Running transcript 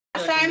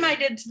I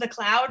did to the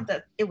cloud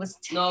that it was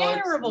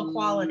terrible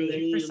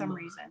quality for some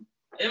reason.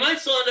 It might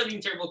still end up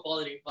being terrible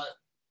quality, but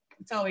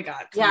that's all we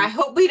got. Yeah, I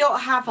hope we don't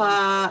have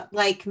a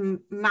like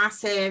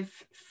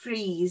massive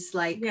freeze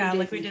like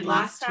we did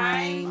last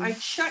time. I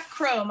shut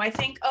Chrome. I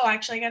think. Oh,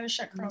 actually, I got to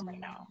shut Chrome right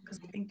now because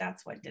I think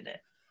that's what did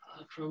it.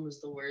 Chrome is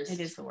the worst. It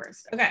is the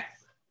worst. Okay.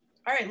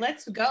 All right,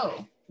 let's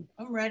go.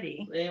 I'm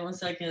ready. Wait 1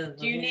 second.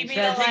 Do you need me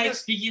to take the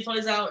squeaky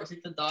toys out or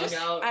take the dog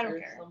out? I don't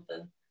care.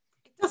 Something?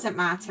 It doesn't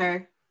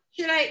matter.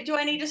 Do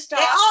I need to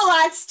stop? It all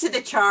adds to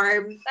the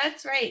charm.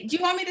 That's right. Do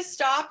you want me to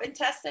stop and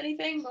test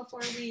anything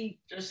before we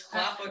just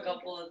clap a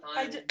couple of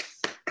times?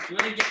 You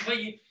want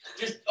to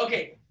get,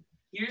 okay.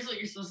 Here's what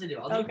you're supposed to do.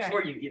 I'll do it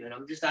for you even.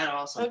 I'm just that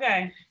awesome.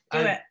 Okay. Do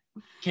it.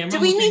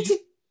 Do we need to?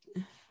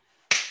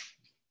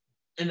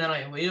 And then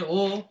I wait.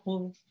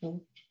 Oh.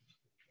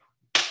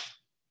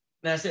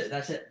 That's it. I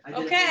did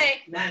it.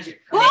 Magic.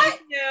 What?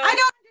 I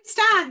don't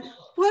understand.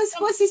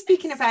 What's he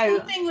speaking about?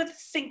 Something with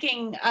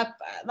syncing up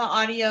the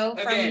audio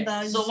from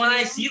the So when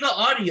I see the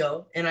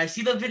audio and I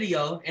see the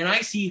video and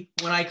I see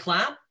when I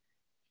clap,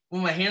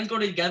 when my hands go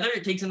together,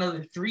 it takes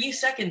another 3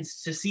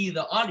 seconds to see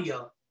the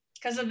audio.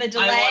 Because of the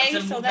delay, I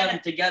want to so move that them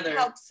together,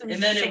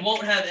 and then it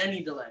won't have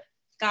any delay.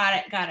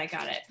 Got it.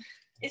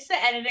 It's the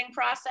editing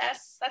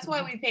process. That's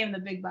why we pay him the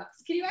big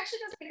bucks. Can you actually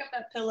just pick up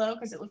that pillow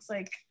because it looks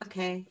like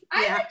okay?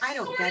 Yeah, I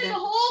don't get it. The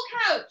whole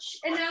couch,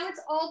 and now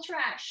it's all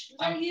trash. Is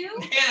that you?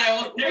 Man,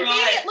 I wonder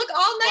why. It look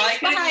all nice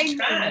behind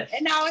me,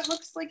 and now it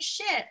looks like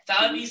shit.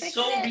 That would be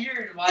so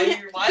weird. Why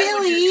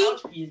would your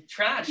couch be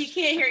trash? He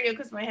can't hear you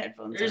because my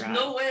headphones. There's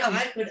no way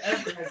I could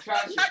ever have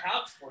trashed your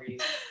couch for you.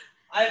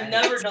 I've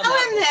never done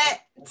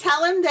that.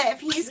 Tell him that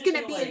if he's going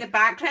to be in the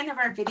background of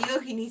our video,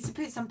 he needs to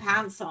put some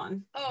pants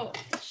on. Oh,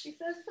 she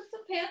says put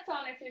some pants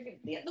on if you're going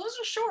to. Those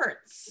are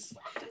shorts.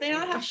 Do they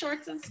not have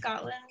shorts in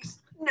Scotland?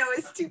 No,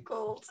 it's too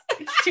cold.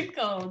 It's too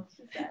cold.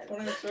 What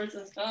are shorts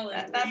in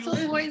Scotland? That's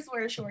what boys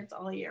wear shorts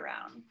all year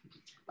round.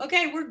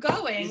 Okay, we're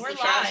going. We're live.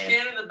 Trash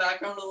can in the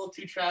background a little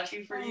too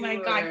trashy for you? Oh my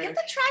god, get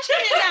the trash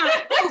can down.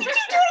 What did you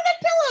do to the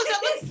pillows?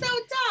 That looks so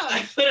dumb. I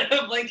put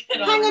a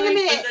blanket on. Hang on a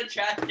minute. Put the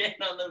trash can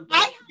on the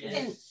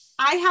blanket.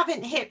 I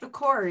haven't hit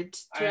record.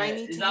 Do I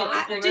need to hit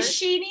record? Does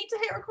she need to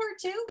hit record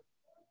too?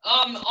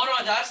 On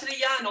Audacity,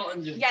 yeah, not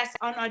on Zoom. Yes,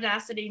 on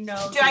Audacity,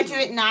 no. Do I do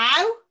it now?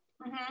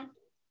 Mm-hmm.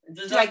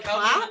 Do I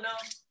clap?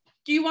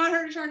 Do you want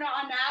her to turn it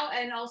on now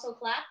and also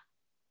clap?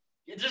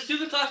 Yeah, just do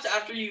the claps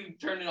after you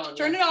turn it on.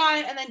 Turn it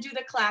on and then do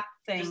the clap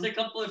thing. Just a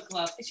couple of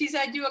claps. She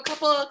said do a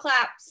couple of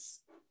claps.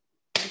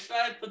 Make sure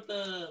I put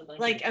the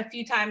like a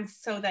few times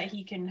so that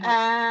he can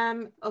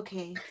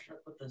okay.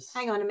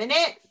 Hang on a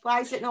minute.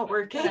 Why is it not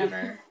working?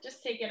 Whatever.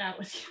 Just take it out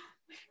with you.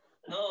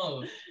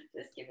 No.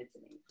 Just give it to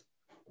me.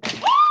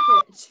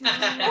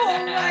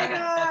 Oh my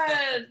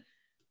god.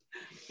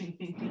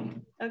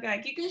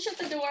 Okay, you can shut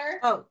the door.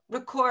 Oh,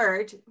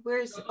 record.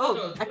 Where's I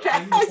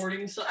pressing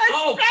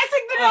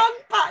the wrong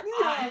button.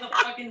 The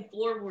fucking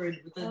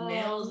floorboard with the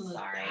nails and the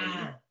sorry.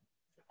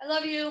 I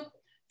love you.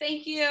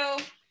 Thank you.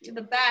 You're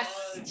the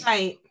best.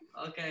 Right.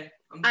 Okay.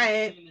 I'm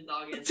the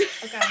dog in.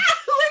 Okay.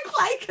 I look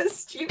like a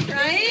stupid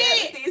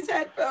right? These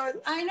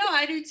headphones. I know,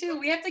 I do too.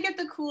 We have to get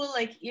the cool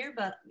like ear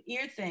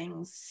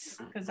things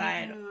because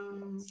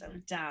I'm so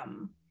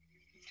dumb.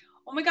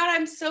 Oh my god,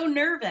 I'm so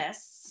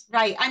nervous.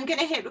 Right, I'm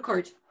gonna hit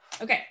record.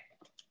 Okay.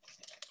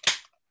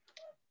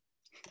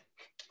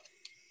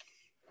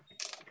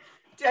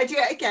 Do I do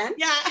it again?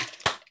 Yeah.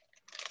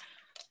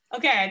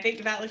 Okay, I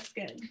think that looks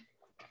good.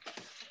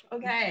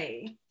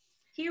 Okay.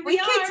 Here we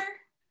are.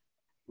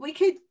 We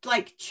could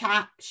like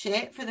chat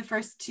shit for the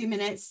first 2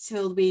 minutes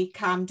till we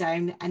calm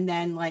down and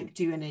then like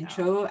do an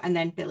intro and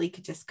then Billy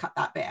could just cut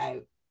that bit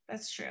out.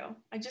 That's true.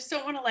 I just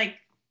don't want to like,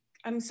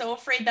 I'm so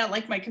afraid that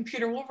like my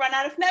computer will run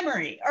out of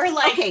memory or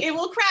like it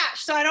will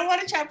crash. So I don't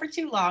want to chat for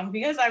too long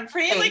because I'm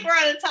afraid like we're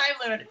on a time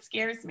limit. It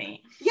scares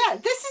me. Yeah,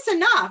 this is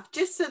enough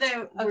just so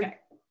that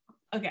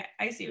Okay,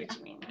 I see what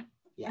you mean.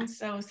 Yeah. I'm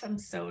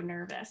so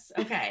nervous.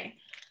 Okay.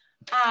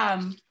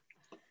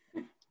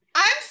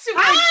 I'm super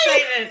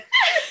excited.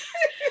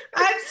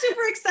 I'm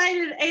super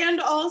excited and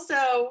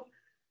also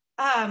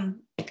a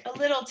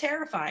little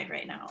terrified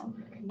right now.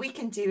 We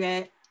can do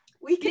it.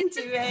 We can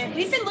do it.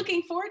 We've been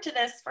looking forward to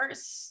this for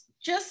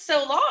just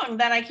so long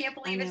that I can't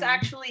believe it's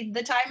actually,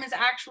 the time is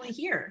actually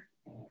here.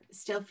 It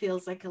still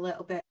feels like a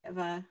little bit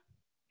of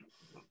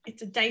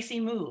it's a dicey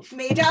move.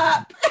 Made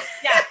up.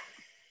 Yeah.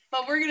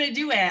 But we're going to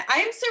do it. I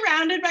am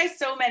surrounded by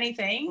so many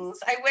things.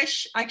 I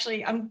wish,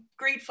 actually, I'm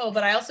grateful,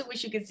 but I also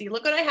wish you could see.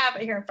 Look what I have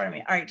here in front of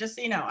me. All right, just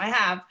so you know, I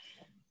have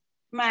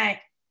my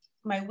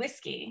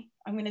whiskey.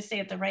 I'm going to say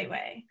it the right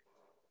way.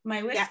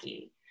 My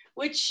whiskey,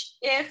 which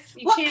if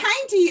you What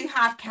kind do you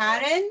have,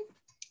 Karen?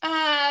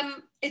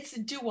 It's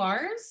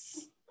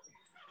Dewars.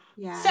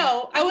 Yeah.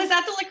 So I was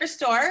at the liquor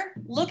store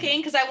looking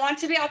because I want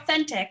to be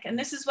authentic. And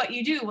this is what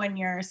you do when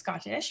you're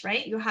Scottish,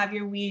 right? You have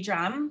your wee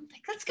dram.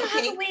 Like, let's go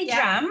have a wee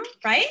dram,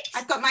 right?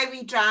 I've got my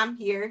wee dram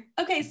here.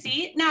 Okay,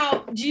 see?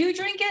 Now, do you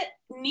drink it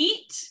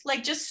neat?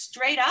 Like just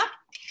straight up?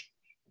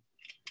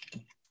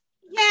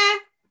 Yeah.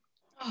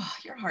 Oh,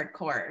 you're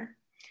hardcore.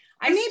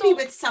 Maybe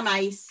with some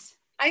ice.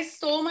 I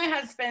stole my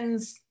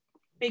husband's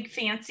big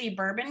fancy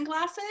bourbon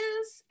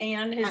glasses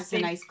and his a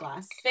nice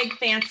glass. Big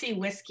fancy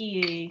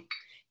whiskey.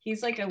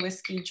 He's like a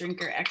whiskey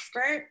drinker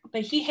expert,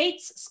 but he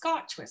hates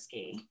Scotch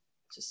whiskey,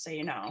 just so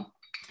you know.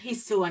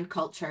 He's so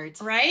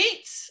uncultured.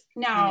 Right?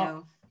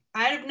 Now,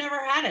 I've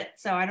never had it,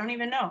 so I don't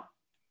even know.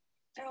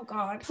 Oh,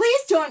 God.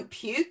 Please don't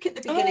puke at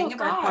the beginning of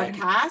our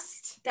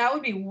podcast. That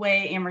would be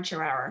way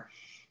amateur hour.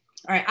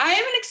 All right. I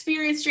am an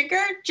experienced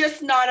drinker,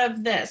 just not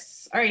of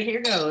this. All right,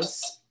 here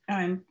goes.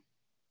 I'm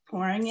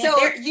pouring it.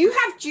 So you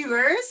have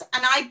Dewars,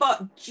 and I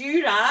bought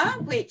Jura,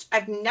 which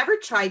I've never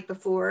tried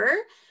before.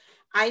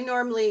 I'm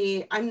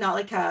not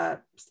like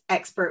a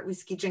expert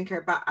whiskey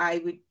drinker, but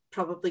I would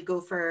probably go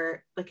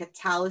for like a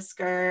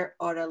Talisker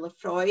or a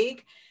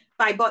Lafroig.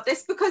 But I bought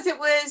this because it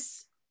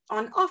was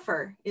on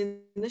offer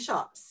in the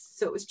shops,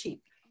 so it was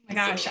cheap. Oh my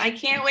gosh, I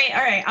can't wait.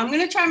 All right, I'm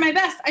gonna try my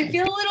best. I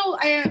feel like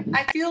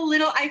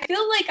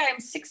I'm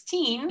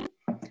 16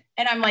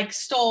 and I'm like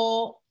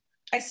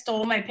I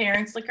stole my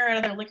parents' liquor out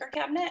of their liquor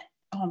cabinet.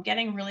 Oh, I'm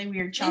getting really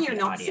weird choppy audio.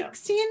 You're not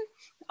 16?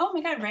 Oh my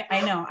God, right?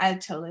 I know. I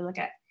totally look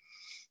at.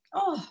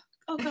 Oh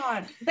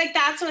God, like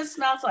that's what it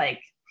smells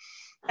like.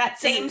 That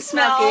same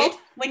smell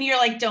when you're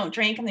like, don't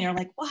drink, and then you're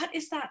like, what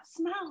is that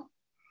smell?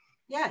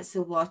 Yeah, it's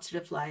the water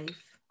of life.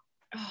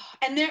 Oh,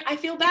 and there, I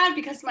feel bad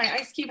because my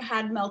ice cube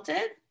had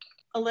melted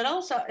a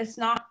little, so it's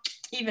not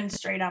even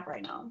straight up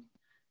right now.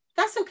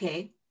 That's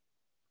okay.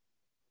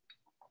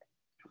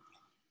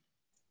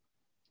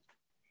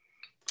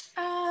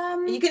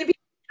 Are you going to be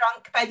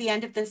drunk by the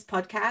end of this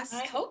podcast?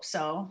 I hope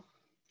so.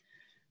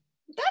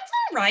 That's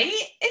all right.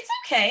 It's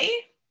okay.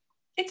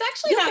 It's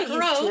actually not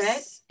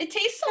gross. It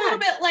tastes a little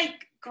bit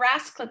like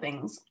grass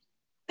clippings.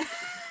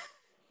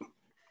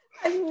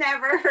 I've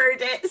never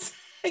heard it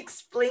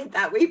explained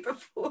that way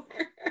before.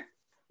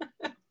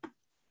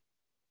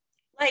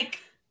 Like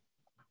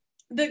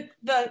the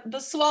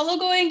swallow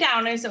going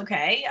down is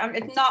okay.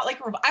 It's not like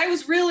I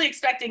was really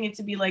expecting it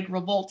to be like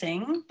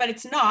revolting, but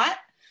it's not.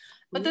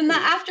 But then the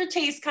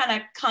aftertaste kind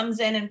of comes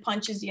in and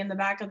punches you in the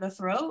back of the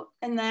throat,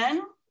 and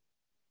then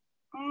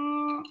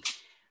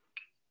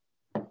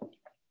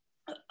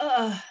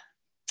I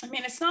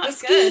mean, it's not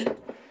Whiskey, good.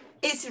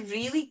 It's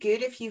really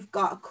good if you've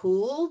got a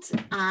cold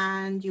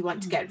and you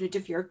want to get rid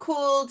of your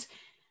cold.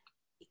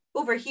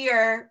 Over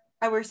here,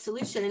 our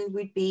solution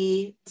would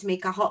be to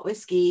make a hot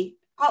whiskey,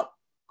 hot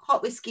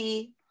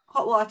whiskey,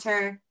 hot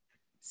water,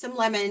 some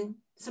lemon,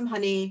 some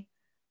honey,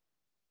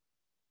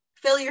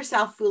 fill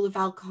yourself full of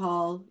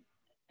alcohol,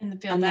 and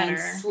feel better.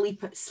 Then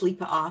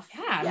sleep it off.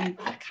 Yeah.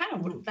 I kind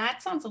of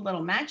that sounds a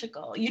little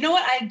magical. You know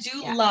what I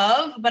do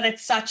love, but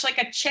it's such like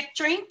a chick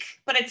drink,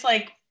 but it's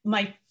like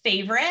my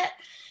favorite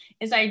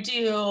is I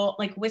do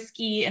like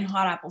whiskey and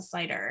hot apple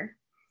cider.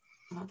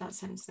 Oh, that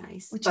sounds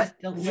nice. Which but is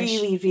delicious.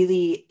 Really,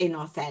 really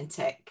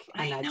inauthentic.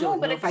 And I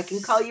don't know if I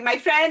can call you my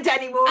friend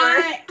anymore. Come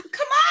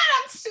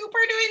on, I'm super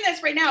doing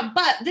this right now.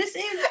 But this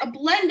is a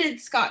blended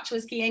Scotch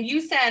whiskey. And you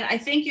said, I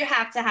think you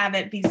have to have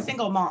it be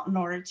single malt in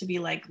order to be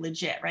like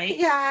legit, right?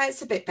 Yeah,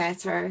 it's a bit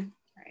better.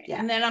 Right. Yeah.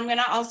 And then I'm going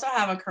to also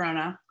have a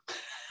Corona.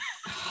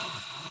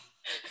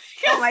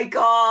 Oh my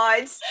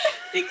God.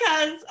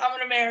 Because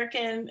I'm an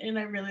American and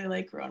I really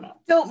like Corona.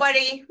 Don't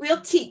worry. We'll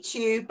teach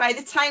you. By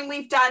the time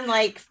we've done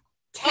like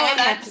 10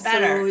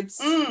 episodes.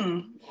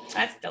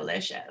 That's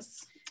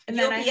delicious. And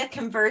you'll be a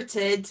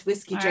converted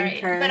whiskey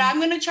drinker. Right. But I'm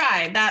going to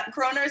try. That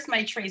Corona is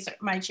my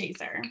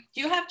chaser.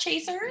 Do you have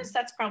chasers?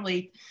 That's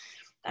like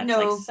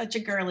such a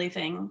girly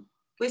thing.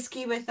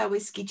 Whiskey with a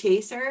whiskey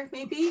chaser,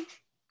 maybe?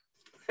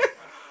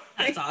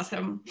 That's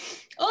awesome.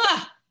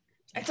 Oh,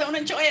 I don't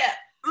enjoy it.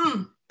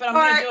 But I'm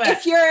going to do it.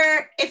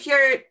 If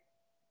you're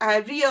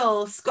a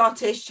real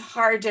Scottish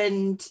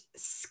hardened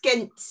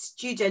skint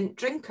student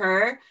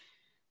drinker,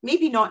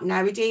 maybe not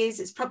nowadays,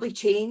 it's probably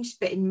changed,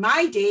 but in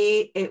my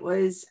day it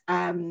was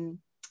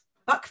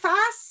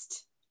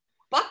Buckfast.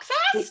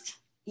 Buckfast?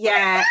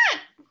 Yeah.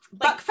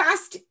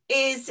 Buckfast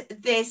is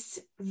this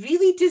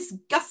really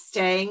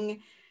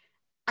disgusting,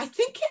 I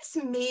think it's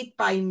made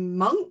by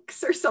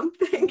monks or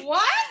something.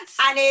 What?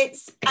 And it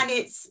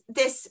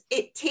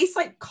tastes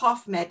like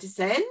cough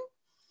medicine.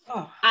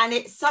 Oh. And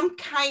it's some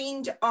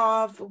kind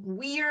of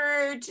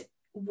weird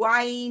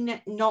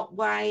wine, not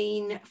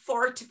wine,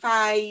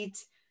 fortified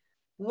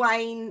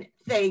wine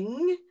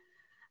thing.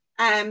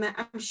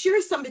 I'm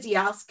sure somebody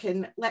else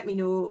can let me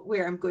know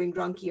where I'm going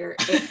wrong here.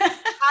 It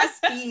has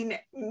been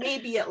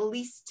maybe at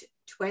least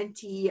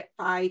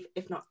 25,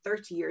 if not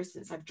 30 years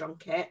since I've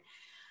drunk it.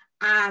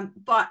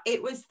 But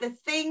it was the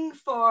thing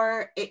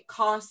it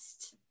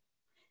cost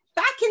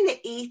back in the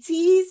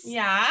 80s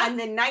and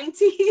the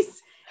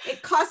 90s.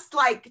 It cost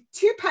like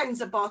 £2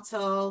 a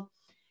bottle.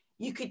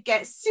 You could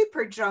get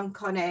super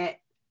drunk on it.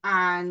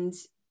 And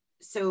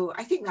so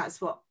I think that's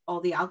what all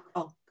the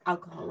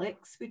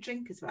alcoholics would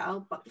drink as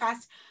well.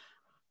 Buckfast.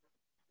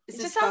 It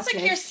just sounds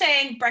like you're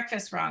saying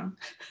breakfast wrong.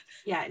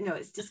 Yeah, no,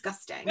 it's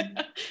disgusting.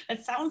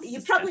 It sounds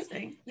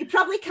disgusting. You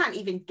probably can't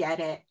even get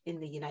it in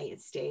the United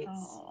States.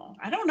 Oh,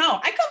 I don't know.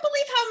 I couldn't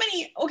believe how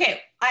many.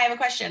 Okay, I have a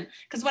question.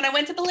 Because when I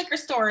went to the liquor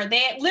store,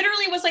 they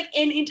literally was like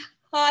an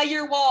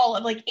entire wall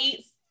of like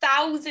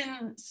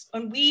 8,000,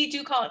 and we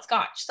do call it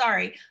scotch,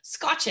 sorry,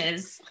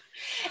 scotches.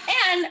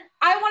 And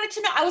I wanted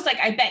to know, I was like,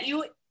 I bet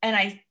you, and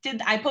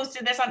I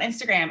posted this on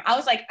Instagram. I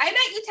was like, I bet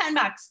you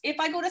 $10 if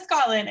I go to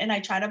Scotland and I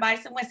try to buy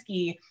some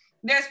whiskey,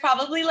 there's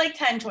probably like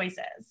 10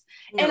 choices.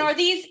 No. And are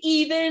these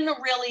even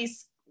really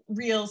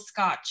real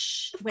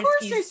Scotch whiskeys? Of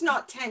course there's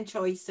not 10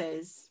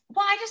 choices.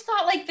 Well, I just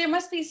thought like there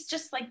must be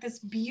just like this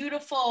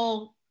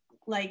beautiful,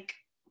 like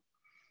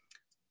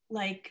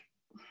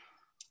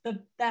the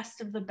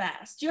best of the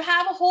best. You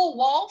have a whole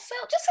wall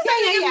filled just because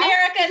I think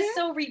America is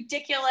so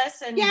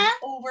ridiculous and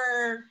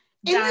overdone.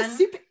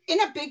 In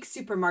a big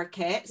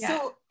supermarket. Yeah.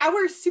 So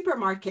our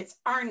supermarkets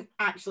aren't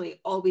actually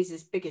always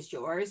as big as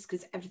yours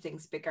because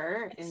everything's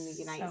bigger in the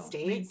United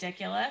States.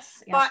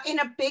 Ridiculous. Yeah. But in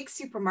a big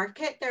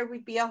supermarket, there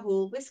would be a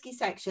whole whiskey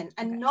section.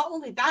 And not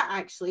only that,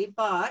 actually,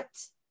 but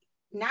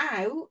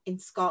now in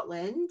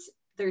Scotland,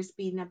 there's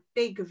been a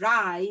big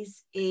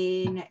rise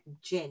in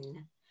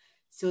gin.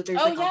 So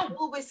there's a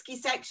whole whiskey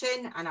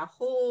section and a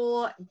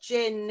whole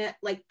gin,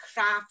 like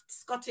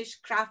Scottish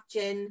craft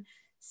gin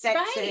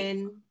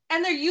section. Right.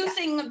 And they're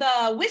using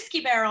the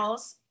whiskey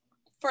barrels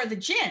for the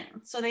gin.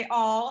 So they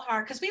all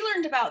are, because we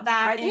learned about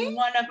that in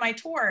one of my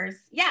tours.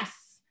 Yes.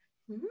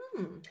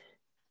 Mm.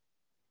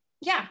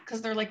 Yeah,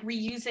 because they're like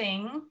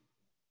reusing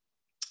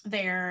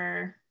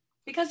their,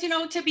 because, you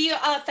know, to be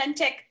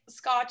authentic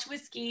Scotch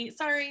whiskey,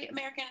 sorry,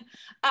 American,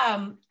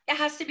 it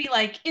has to be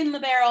like in the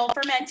barrel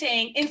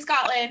fermenting in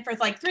Scotland for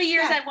like 3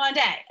 years and 1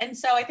 day. And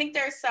so I think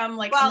there's some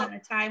like amount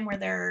of time where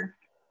they're.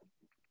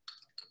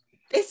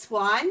 This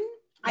one,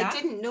 I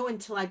didn't know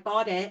until I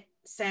bought it,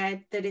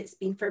 said that it's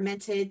been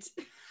fermented.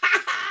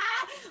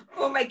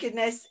 Oh my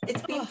goodness.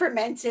 It's been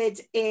fermented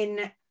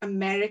in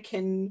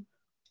American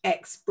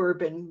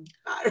ex-bourbon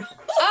barrels.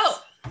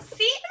 Oh,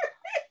 see?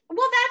 Well,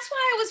 that's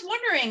why I was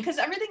wondering, because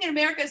everything in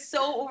America is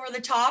so over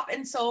the top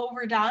and so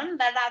overdone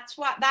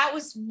that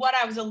was what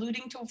I was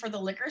alluding to for the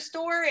liquor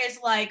store is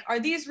like, are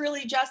these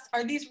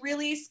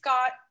really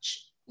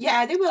Scotch?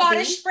 Yeah, they will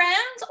Scottish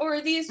brands, or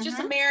are these just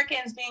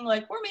Americans being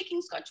like, we're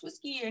making Scotch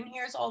whiskey and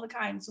here's all the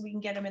kinds so we can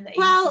get them in the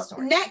agency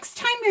store. Next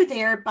time you're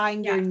there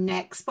buying your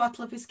next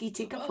bottle of whiskey,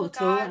 take a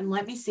photo and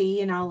let me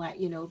see and I'll let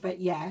you know. But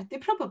yeah, they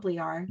probably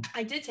are.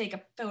 I did take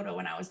a photo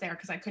when I was there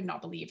because I could not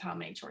believe how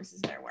many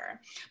choices there were.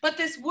 But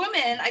this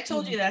woman, I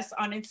told you this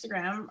on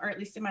Instagram, or at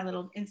least in my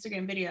little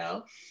Instagram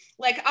video,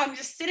 like I'm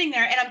just sitting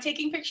there and I'm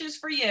taking pictures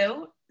for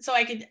you so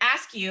I could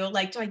ask you,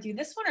 like, do I do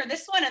this one or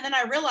this one? And then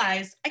I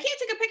realized I can't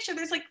take a picture.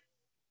 There's like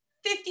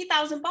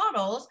 50,000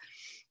 bottles.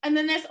 And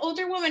then this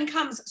older woman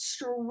comes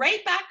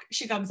straight back.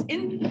 She comes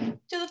in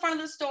to the front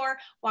of the store,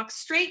 walks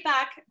straight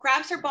back,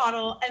 grabs her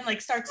bottle and like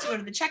starts to go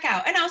to the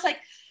checkout. And I was like,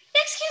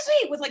 excuse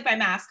me, with like my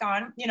mask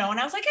on, you know, and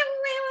I was like,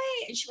 oh,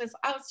 wait. And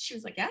she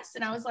was like, yes.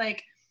 And I was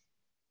like,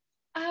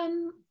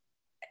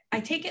 I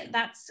take it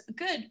that's a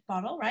good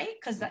bottle, right?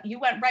 Because you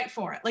went right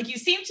for it. Like you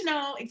seem to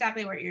know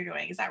exactly what you're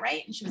doing. Is that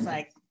right? And she was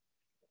like,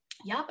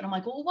 yep. And I'm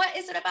like, well, what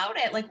is it about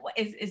it? Like, what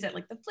is it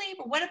like the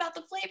flavor? What about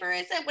the flavor?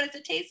 What does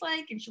it taste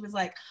like? And she was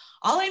like,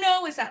 all I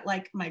know is that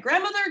like my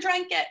grandmother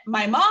drank it,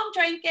 my mom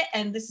drank it,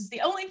 and this is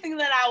the only thing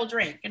that I will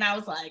drink. And I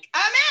was like,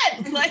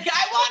 I'm in. Like,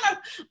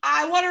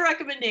 I want a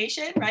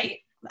recommendation, right?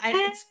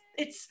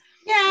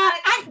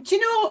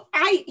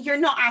 You're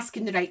not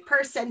asking the right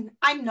person.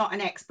 I'm not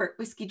an expert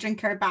whiskey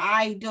drinker, but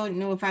I don't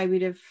know if I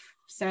would have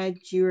said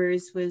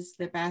yours was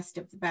the best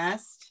of the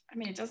best. I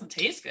mean, it doesn't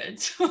taste good.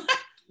 So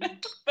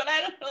but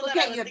I don't know. We'll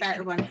get you a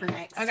better one for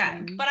next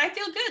time. But I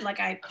feel good. Like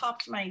I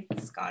popped my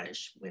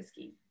Scottish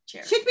whiskey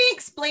cherry. Should we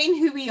explain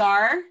who we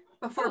are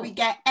before we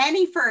get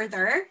any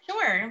further?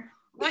 Sure.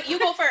 What? You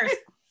go first.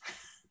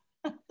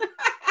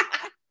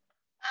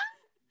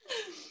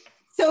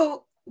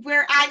 So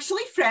we're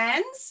actually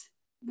friends.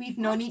 We've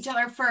known each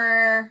other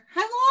for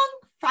how long?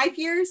 5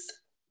 years?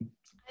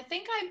 I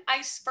think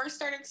I first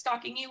started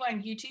stalking you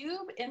on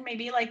YouTube in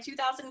maybe like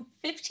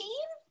 2015.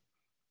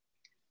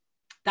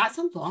 That's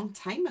a long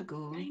time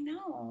ago. I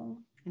know.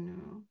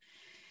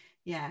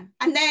 Yeah.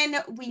 And then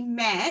we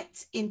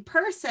met in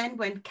person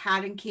when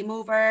Karen came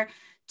over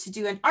to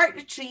do an art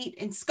retreat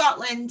in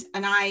Scotland.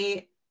 And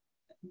I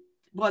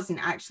wasn't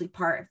actually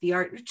part of the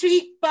art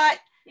retreat, but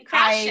you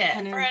crashed it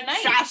for a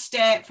night. Crashed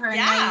it for a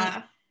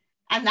night.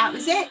 And that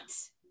was it.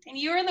 And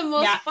you were the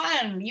most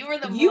fun. You were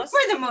the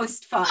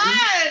most fun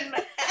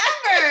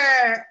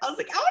ever. I was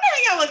like, I want to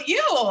hang out with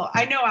you.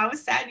 I know. I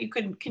was sad you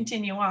couldn't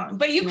continue on,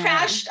 but you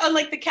crashed on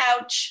like the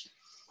couch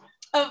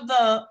of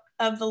the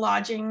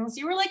lodgings.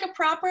 You were like a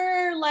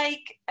proper,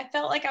 like, I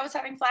felt like I was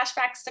having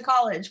flashbacks to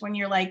college when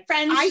you're like,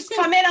 friends just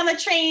come in on the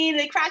train,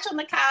 they crash on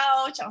the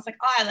couch. I was like,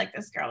 oh, I like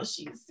this girl.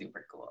 She's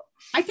super cool.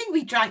 I think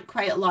we drank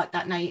quite a lot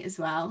that night as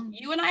well.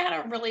 You and I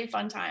had a really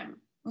fun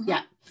time.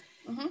 Yeah.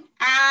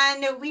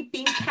 And we've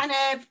been kind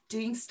of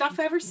doing stuff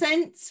ever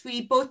since.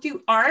 We both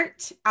do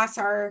art as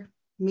our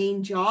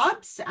main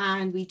jobs,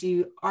 and we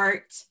do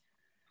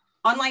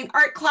online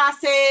art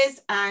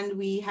classes, and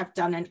we have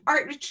done an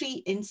art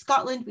retreat in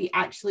Scotland. We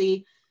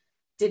actually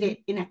did it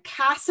in a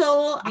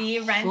castle, We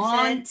a rented.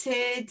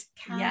 haunted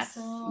Yes.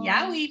 castle.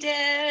 Yeah, we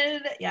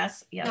did.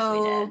 Yes, we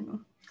did.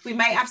 We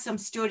might have some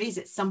stories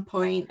at some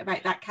point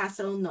about that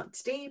castle, not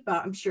today,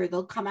 but I'm sure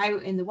they'll come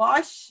out in the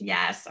wash.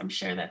 Yes, I'm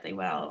sure that they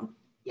will.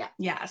 Yeah.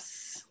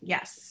 Yes.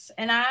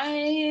 And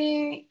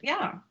I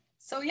am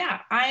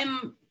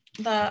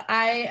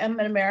an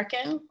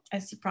American,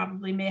 as you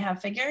probably may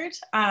have figured.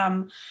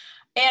 And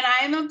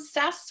I'm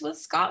obsessed with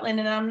Scotland,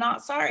 and I'm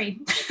not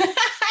sorry.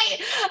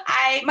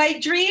 My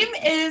dream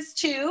is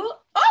to,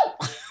 what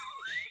was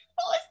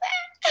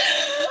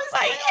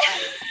that?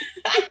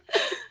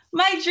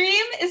 My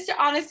dream is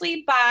to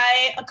honestly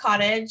buy a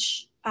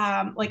cottage,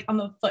 like on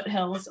the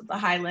foothills of the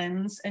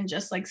Highlands, and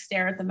just like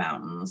stare at the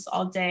mountains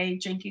all day,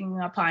 drinking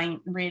a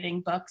pint,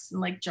 reading books, and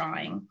like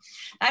drawing.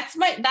 That's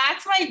my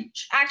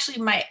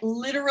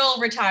literal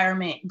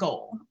retirement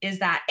goal, is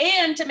that,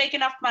 and to make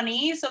enough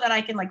money so that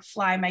I can like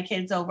fly my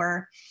kids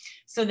over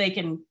so they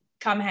can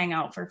come hang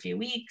out for a few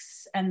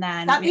weeks. And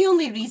then that's the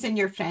only reason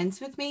you're friends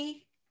with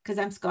me, because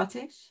I'm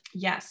Scottish?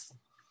 Yes.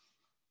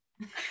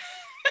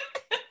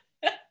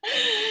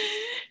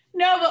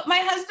 No, but my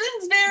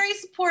husband's very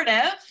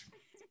supportive.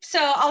 So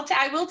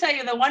I will tell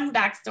you the one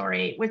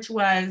backstory, which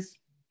was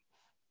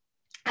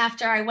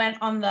after I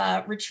went on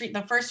the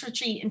first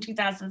retreat in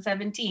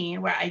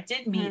 2017, where I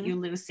did meet you,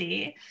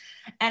 Lucy,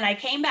 and I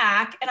came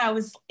back, and I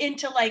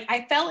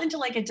fell into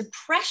like a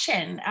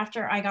depression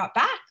after I got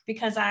back,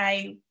 because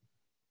I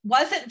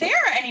wasn't there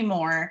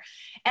anymore.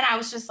 And I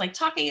was just like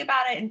talking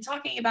about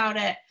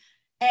it.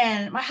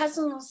 And my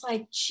husband was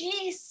like,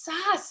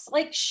 Jesus,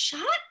 like,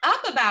 shut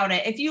up about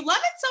it. If you love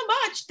it so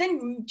much,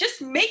 then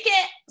just make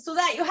it so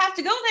that you have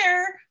to go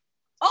there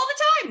all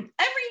the time,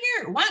 every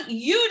year. Why don't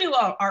you do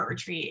an art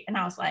retreat? And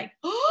I was like,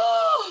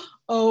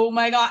 oh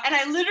my God. And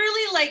I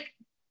literally, like,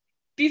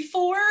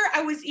 before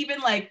I was even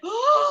like,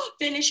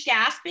 finished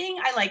gasping,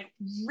 I like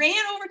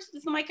ran over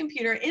to my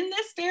computer in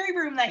this very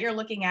room that you're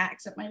looking at,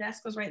 except my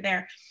desk was right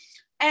there.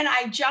 And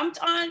I jumped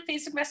on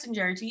Facebook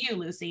Messenger to you,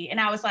 Lucy,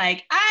 and I was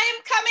like, I'm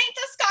coming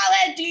to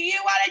Scotland. Do you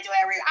want to do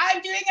it?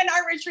 I'm doing an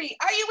art retreat.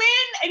 Are you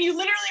in? And you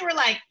literally were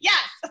like, yes.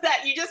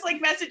 That you just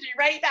like messaged me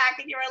right back,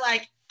 and you were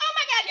like, oh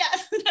my God,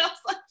 yes. And I was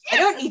like, yes. I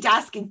don't need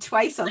asking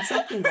twice on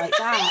something like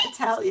that, I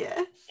tell you.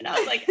 And I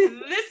was like, this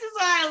is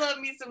why I love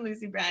me some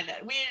Lucy Brandon.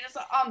 We're just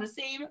on the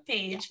same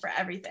page for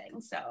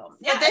everything. So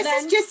yeah, this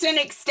is just an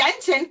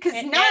extension,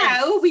 because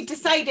now we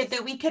decided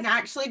that we can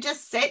actually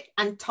just sit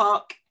and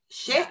talk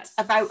shit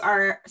about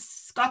our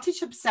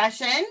Scottish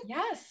obsession.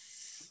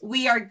 Yes.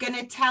 We are going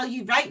to tell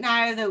you right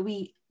now that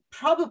we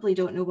probably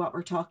don't know what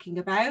we're talking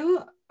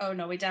about. Oh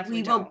no, we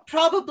definitely don't. We will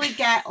probably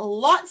get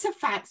lots of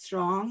facts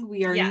wrong.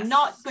 We are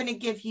not going to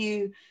give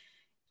you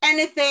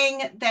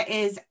anything that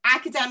is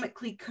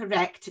academically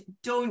correct.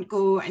 Don't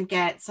go and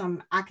get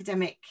some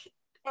academic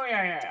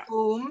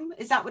tome.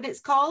 Is that what it's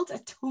called? A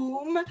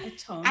tome?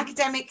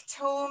 Academic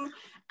tome.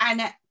 And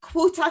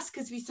quote us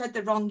because we said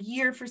the wrong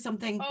year for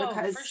something,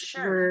 because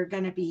we're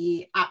going to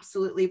be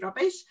absolutely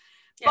rubbish.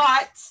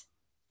 Yes.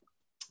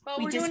 But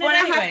we just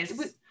want to have,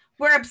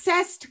 we're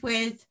obsessed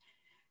with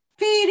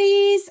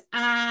fairies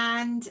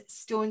and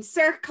stone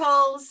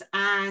circles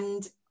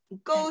and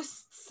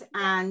ghosts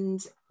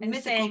and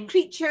mythical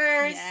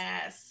creatures.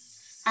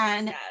 Yes.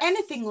 And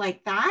anything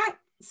like that.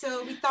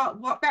 So we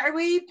thought, what better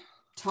way?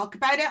 Talk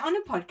about it on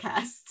a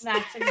podcast.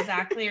 That's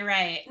exactly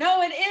right.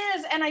 No, it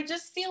is. And I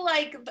just feel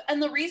like,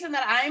 and the reason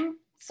that I'm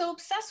so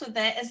obsessed with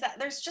it is that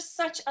there's just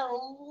such a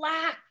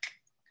lack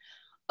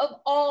of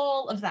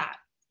all of that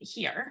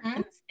here in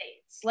the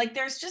States. Like,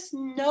 there's just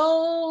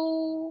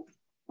no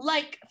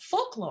like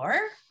folklore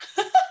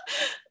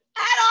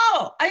at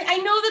all. I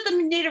know that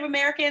the Native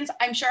Americans,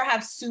 I'm sure,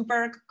 have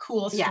super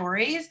cool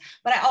stories,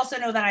 but I also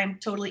know that I'm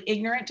totally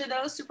ignorant to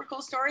those super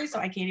cool stories, so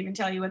I can't even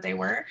tell you what they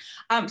were.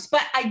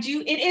 But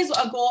it is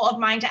a goal of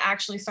mine to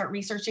actually start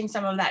researching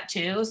some of that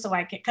too, so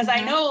I can, because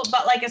I know,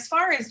 but like as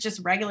far as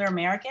just regular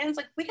Americans,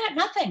 like we got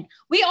nothing.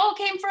 We all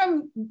came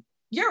from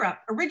Europe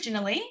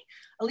originally,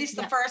 at least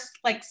the first,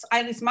 like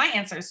at least my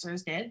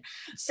ancestors did.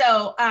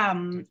 So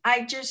I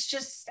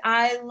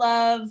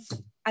love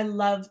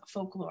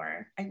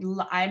folklore.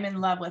 I'm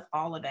in love with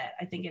all of it.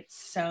 I think it's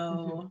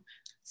so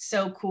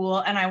cool.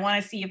 And I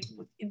want to see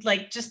if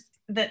like just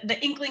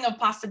the inkling of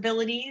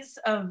possibilities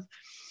of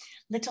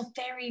little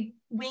fairy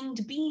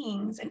winged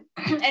beings. And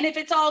if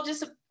it's all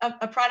just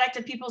a product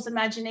of people's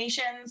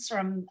imaginations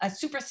from a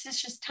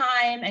superstitious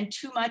time and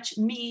too much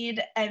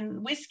mead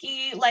and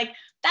whiskey, like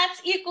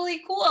that's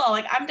equally cool.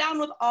 Like I'm down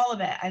with all of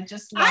it. I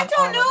just love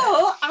don't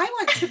know. I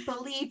want to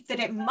believe that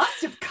it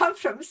must have come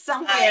from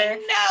somewhere.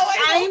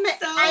 I know.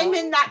 I'm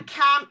in that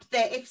camp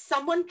that if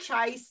someone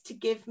tries to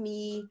give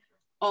me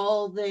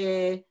all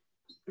the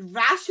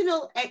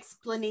rational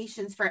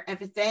explanations for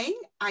everything,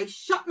 I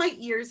shut my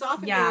ears off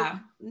and go, la, la, la, la,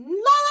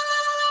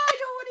 I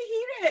don't want to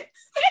hear it.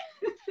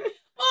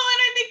 Well,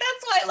 and I think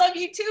that's why I love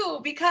you too,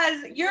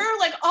 because you're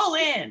like all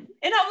in.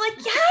 And I'm like,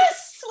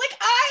 yes, like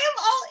I am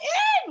all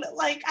in.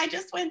 Like I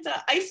just went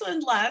to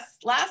Iceland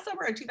last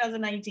summer in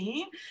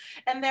 2019.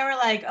 And they were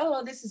like,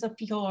 oh, this is a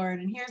fjord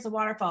and here's a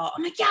waterfall.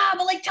 I'm like, yeah,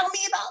 but like tell me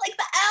about like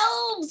the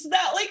elves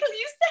that like used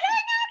to hang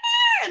out here.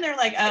 And they're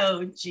like,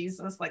 oh,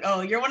 Jesus, like,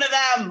 oh, you're one of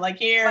them. Like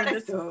here,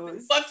 this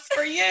book's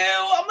for you.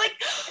 I'm like,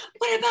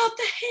 what about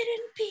the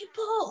hidden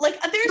people? Like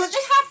there's Don't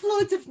they have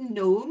loads of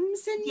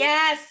gnomes in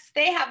Yes,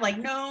 they have like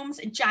gnomes,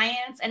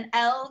 giants, and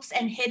elves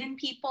and hidden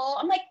people.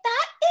 I'm like,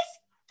 that is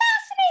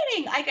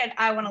fascinating.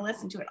 I want to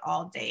listen to it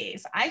all day.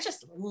 So I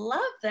just love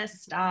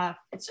this stuff.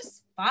 It's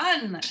just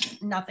fun.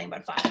 Nothing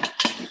but fun.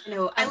 You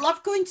know, I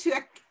love going to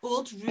an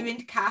old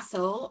ruined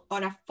castle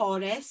or a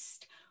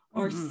forest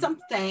or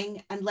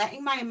something and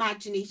letting my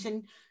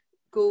imagination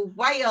go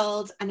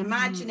wild and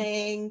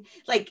imagining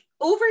like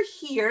over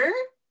here.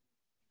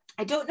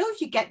 I don't know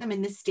if you get them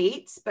in the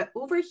States, but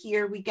over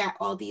here we get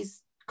all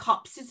these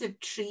copses of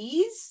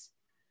trees.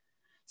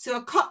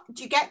 So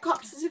do you get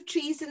copses of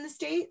trees in the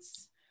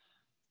States?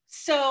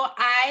 So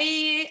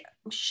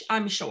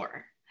I'm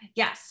sure.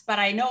 Yes, but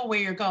I know where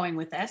you're going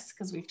with this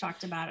because we've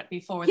talked about it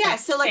before. Yeah,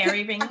 so like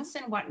fairy rings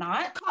and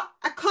whatnot.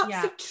 A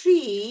copse of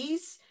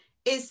trees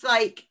is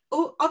like,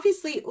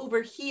 obviously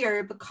over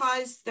here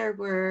because there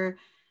were,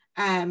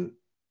 I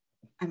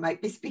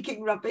might be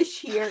speaking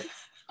rubbish here.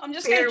 I'm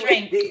just gonna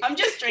drink. I'm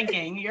just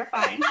drinking. You're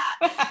fine.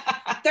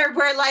 There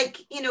were like,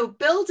 you know,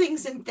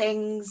 buildings and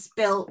things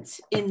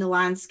built in the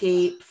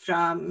landscape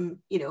from,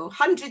 you know,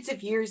 hundreds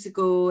of years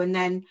ago. And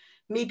then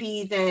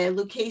maybe the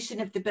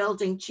location of the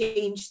building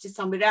changed to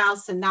somewhere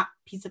else and that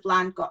piece of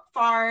land got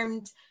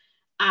farmed.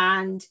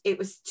 And it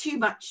was too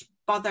much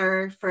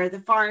bother for the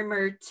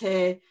farmer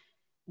to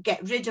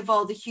get rid of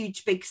all the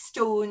huge big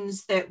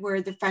stones that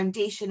were the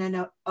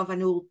foundation of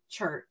an old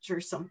church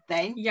or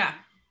something. Yeah.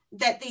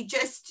 That they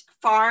just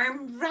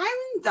farm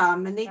round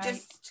them and they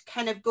just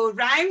kind of go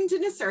round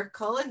in a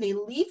circle and they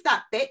leave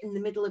that bit in the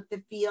middle of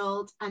the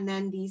field and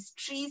then these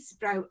trees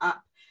sprout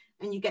up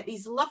and you get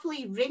these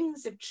lovely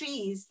rings of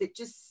trees that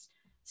just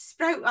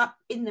sprout up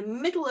in the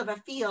middle of a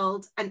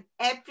field. And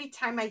every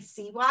time I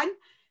see one,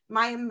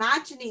 my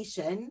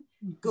imagination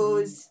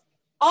goes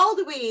all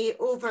the way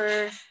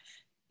over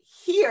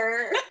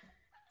here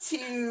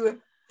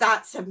to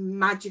that's a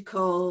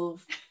magical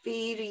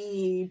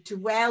fairy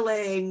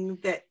dwelling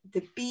that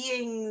the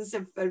beings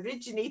have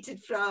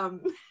originated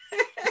from.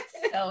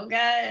 So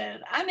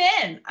good. I'm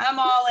in. I'm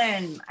all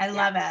in. I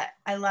love it.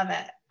 I love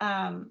it.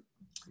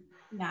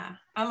 Yeah,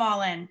 I'm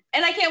all in.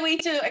 And I can't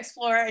wait to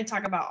explore and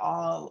talk about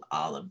all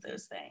of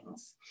those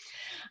things.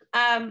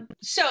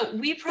 So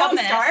we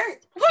promised,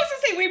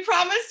 we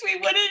promised we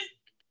wouldn't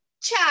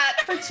chat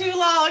for too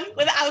long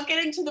without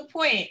getting to the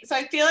point. So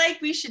I feel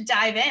like we should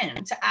dive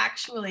in to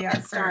actually our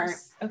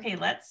first. Okay,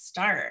 let's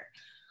start.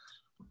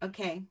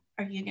 Okay.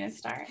 Are you gonna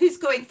start? Who's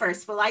going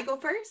first? Will I go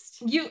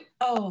first? You.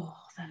 Oh,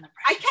 then the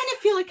pressure. I kind of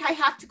feel like I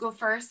have to go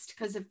first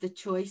because of the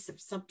choice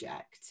of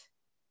subject.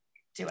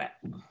 Do it.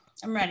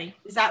 I'm ready.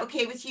 Is that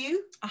okay with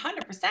you?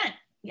 100%.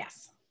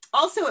 Yes.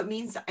 Also, it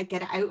means I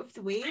get it out of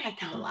the way and I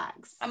can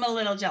relax. I'm a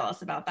little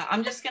jealous about that.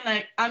 I'm just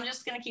gonna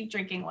keep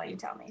drinking while you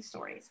tell me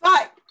stories.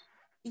 But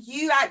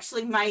you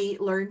actually might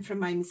learn from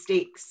my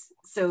mistakes.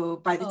 So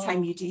by the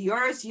time you do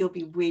yours, you'll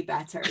be way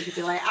better. You'll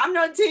be like, I'm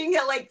not doing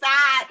it like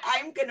that.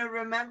 I'm going to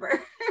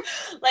remember.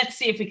 Let's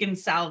see if we can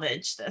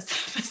salvage this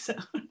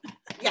episode.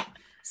 Yeah.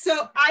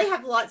 So I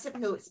have lots of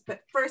notes.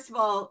 But first of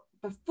all,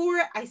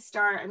 before I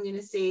start, I'm going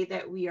to say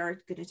that we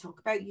are going to talk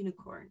about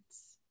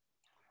unicorns.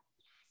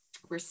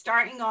 We're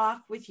starting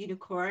off with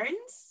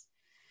unicorns,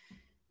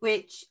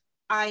 which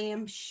I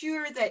am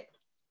sure that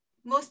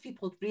most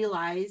people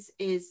realize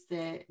is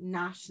the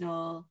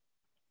national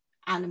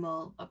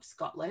animal of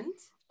Scotland.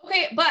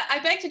 Okay, but I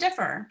beg to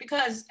differ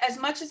because as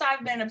much as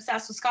I've been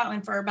obsessed with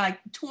Scotland for about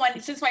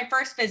since my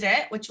first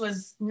visit, which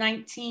was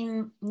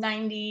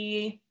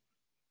 1996,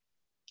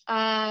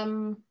 I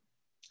want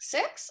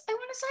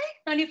to say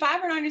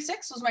 95 or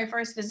 96 was my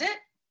first visit.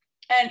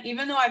 And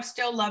even though I've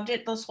still loved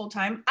it this whole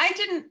time, I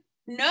didn't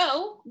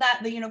know that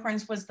the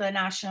unicorns was the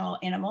national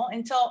animal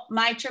until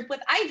my trip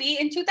with Ivy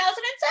in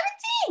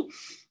 2017.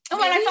 And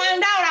when I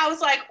found out, I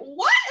was like,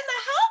 what in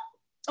the hell?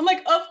 I'm like,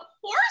 of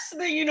course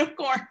the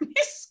unicorn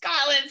is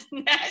Scotland's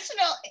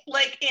national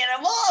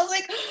animal. I was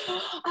like,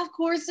 of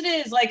course it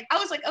is. Like, I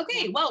was like,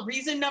 okay, well,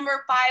 reason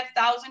number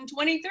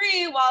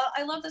 5023. Well,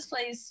 I love this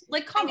place.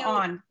 Like, come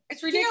on.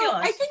 It's ridiculous. You know,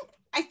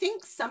 I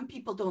think some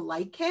people don't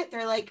like it.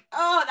 They're like,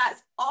 oh,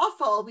 that's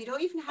awful. We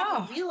don't even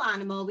have a real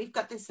animal. We've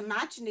got this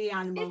imaginary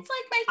animal. It's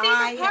like my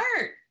favorite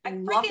part. I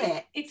love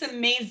it. It's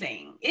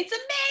amazing. It's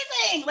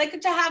amazing. Like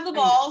to have the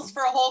balls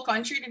for a whole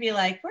country to be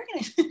like, we're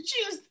going to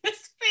choose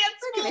this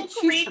fanciful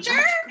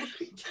creature.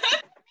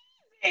 That's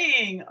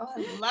amazing. Oh, I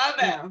love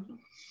it.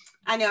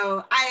 I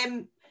know.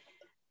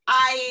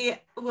 I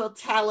will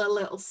tell a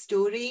little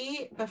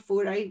story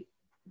before I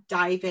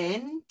dive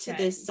in to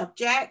this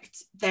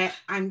subject that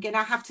I'm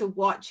gonna have to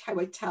watch how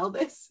I tell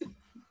this.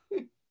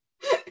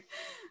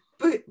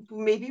 but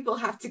maybe we'll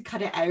have to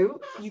cut it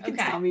out. You can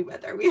Okay. tell me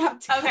whether we have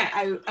to cut Okay. it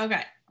out.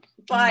 Okay.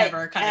 But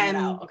Never cutting it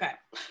out. Okay.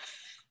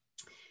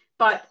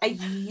 but I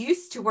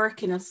used to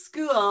work in a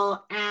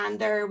school, and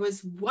there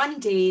was one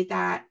day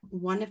that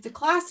one of the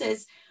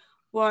classes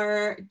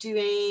were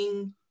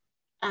doing,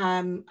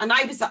 and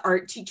I was the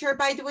art teacher,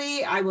 by the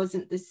way. I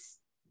wasn't this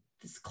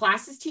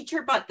class's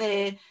teacher, but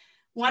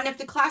one of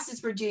the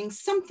classes were doing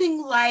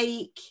something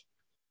like,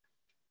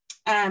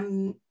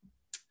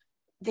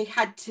 they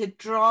had to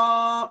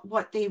draw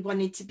what they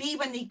wanted to be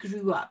when they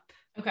grew up.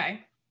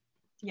 Okay.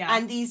 Yeah.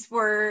 And these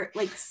were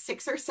like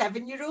 6 or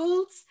 7 year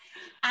olds.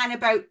 And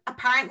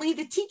apparently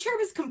the teacher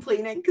was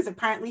complaining because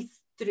apparently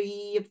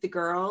 3 of the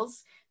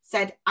girls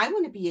said, I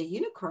want to be a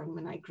unicorn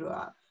when I grow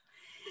up.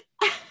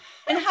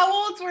 And how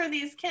old were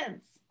these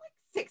kids?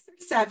 Like 6 or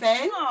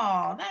 7.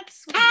 Oh,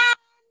 that's sweet.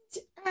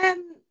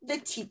 And the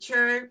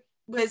teacher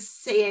was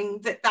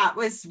saying that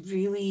was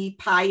really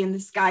pie in the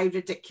sky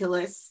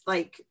ridiculous.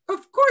 Like,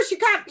 of course you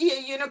can't be a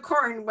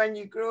unicorn when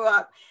you grow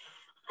up.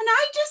 And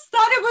I just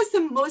thought it was the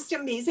most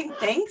amazing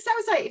thing. So I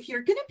was like, if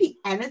you're going to be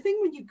anything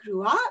when you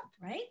grew up,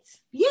 Right?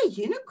 be a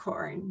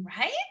unicorn.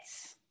 Right?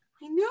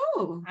 I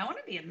know. I want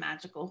to be a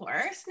magical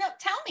horse. No,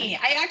 tell me.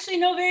 I actually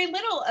know very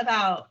little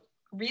about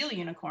real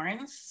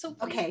unicorns. So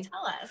please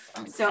tell us.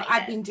 So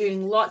I've been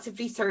doing lots of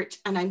research,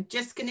 and I'm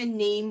just going to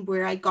name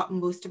where I got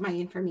most of my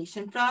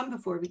information from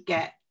before we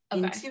get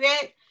into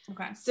it.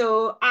 Okay.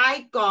 So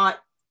I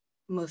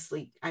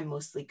mostly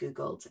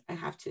Googled, I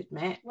have to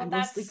admit. Well,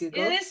 mostly Googled.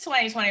 It is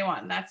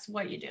 2021. That's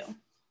what you do.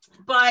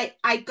 But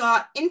I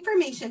got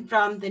information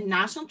from the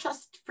National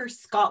Trust for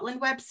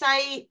Scotland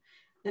website.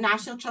 The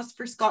National Trust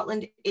for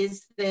Scotland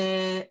is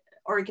the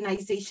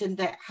organization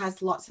that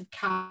has lots of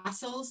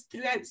castles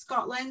throughout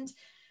Scotland.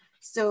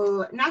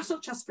 So National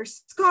Trust for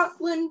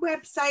Scotland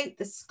website,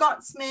 the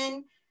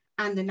Scotsman,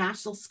 and the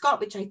National Scot,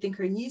 which I think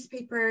are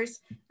newspapers.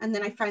 And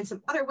then I found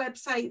some other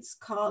websites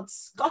called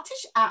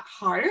Scottish at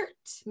Heart.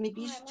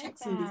 Maybe you should check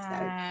some of these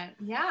out.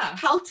 Yeah.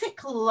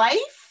 Celtic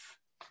Life.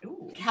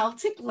 Ooh.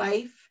 Celtic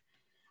Life.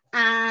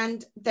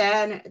 And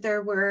then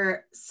there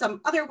were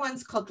some other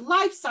ones called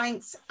Life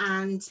Science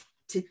and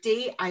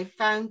Today I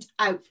Found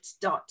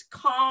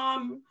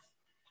Out.com.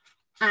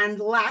 And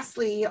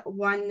lastly,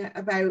 one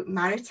about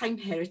maritime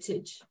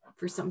heritage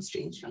for some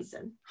strange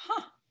reason.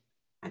 Huh.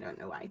 I don't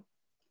know why.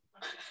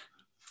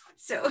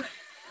 So.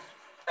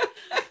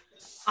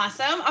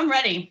 Awesome. I'm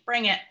ready.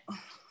 Bring it.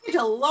 Did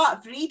a lot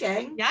of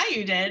reading. Yeah,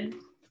 you did.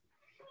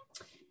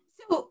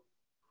 So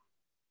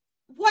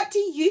what do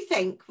you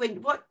think,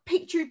 what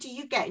picture do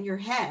you get in your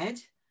head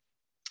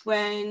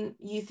when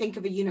you think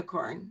of a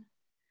unicorn?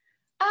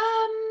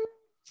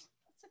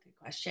 That's a good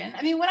question.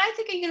 I mean, when I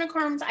think of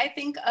unicorns, I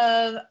think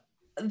of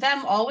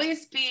them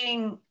always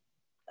being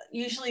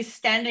usually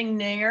standing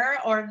near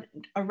or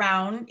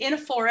around in a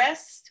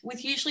forest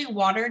with usually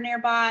water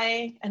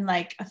nearby and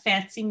like a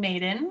fancy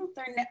maiden.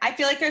 I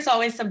feel like there's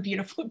always some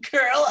beautiful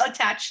girl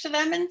attached to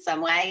them in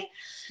some way.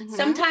 Mm-hmm.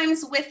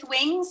 Sometimes with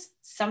wings,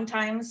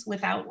 sometimes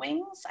without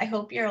wings. I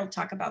hope you'll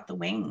talk about the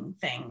wing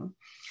thing.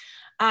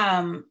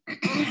 What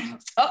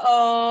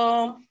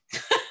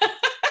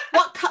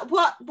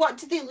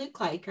do they look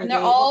like? They're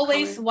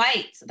always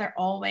white. They're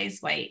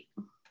always white.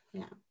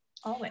 Yeah.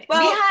 Always.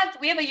 Well,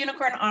 we have a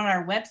unicorn on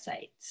our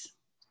website.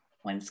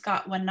 When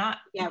not.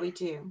 Yeah, we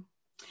do.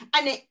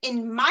 And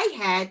in my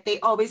head,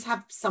 they always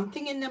have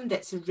something in them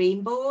that's a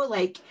rainbow,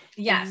 like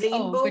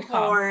rainbow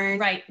horn,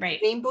 right,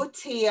 rainbow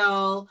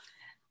tail.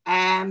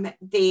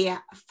 They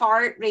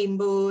fart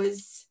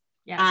rainbows.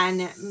 Yes.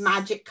 And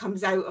magic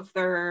comes out of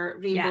their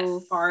rainbow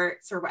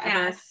farts or whatever.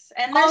 Yes.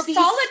 And they're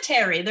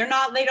solitary.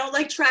 They don't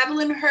like travel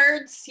in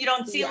herds. You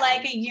don't see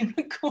like a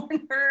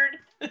unicorn herd.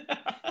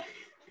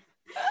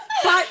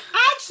 But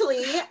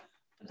actually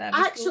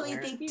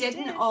they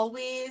didn't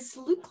always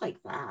look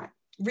like that.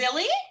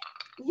 Really?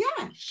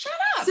 Yeah. Shut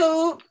up.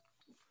 So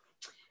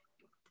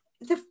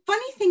the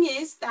funny thing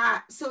is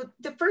that, so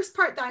the first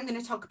part that I'm going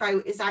to talk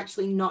about is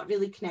actually not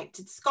really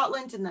connected to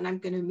Scotland, and then I'm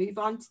going to move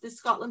on to the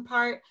Scotland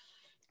part.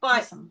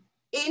 But awesome.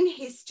 In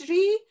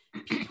history,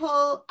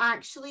 people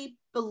actually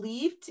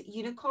believed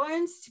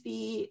unicorns to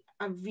be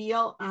a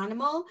real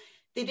animal.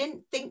 They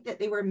didn't think that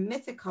they were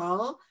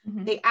mythical.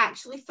 Mm-hmm. They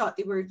actually thought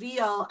they were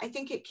real. I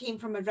think it came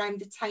from around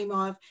the time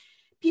of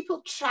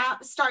people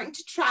starting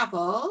to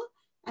travel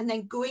and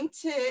then going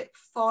to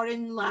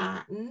foreign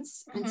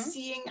lands and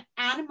seeing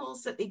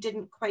animals that they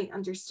didn't quite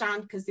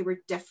understand because they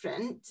were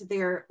different to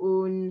their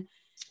own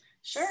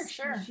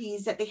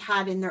species that they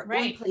had in their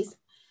own place.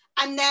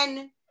 And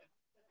then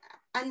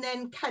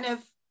kind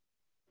of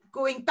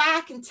going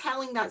back and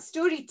telling that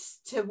story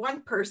to one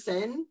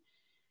person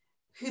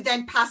who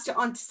then passed it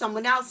on to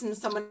someone else, and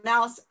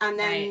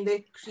then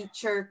the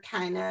creature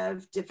kind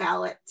of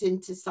developed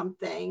into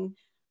something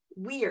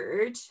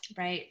weird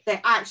that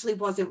actually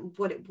wasn't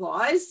what it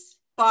was.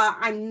 But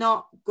I'm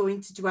not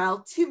going to dwell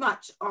too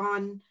much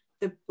on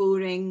the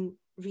boring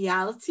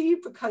reality,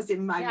 because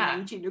in my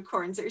mind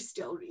unicorns are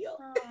still real.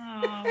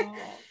 Oh.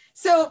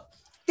 So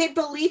they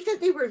believed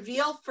that they were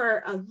real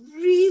for a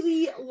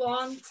really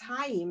long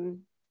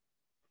time.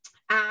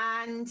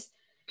 And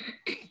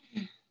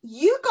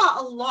you got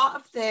a lot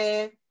of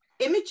the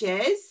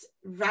images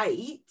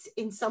right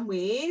in some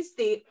ways.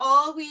 They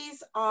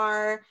always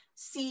are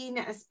seen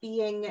as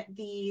being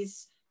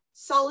these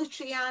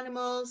solitary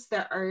animals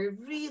that are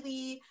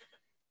really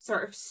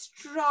sort of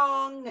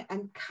strong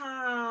and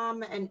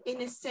calm and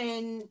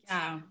innocent,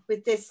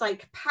 with this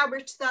like power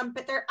to them,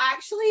 but they're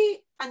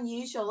actually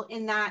unusual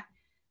in that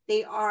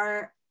they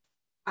are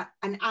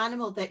an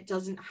animal that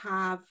doesn't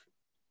have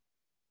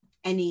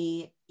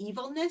any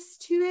evilness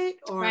to it,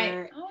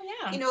 or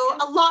you know,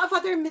 a lot of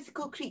other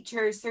mythical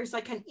creatures, there's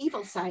like an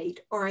evil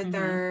side, or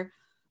they're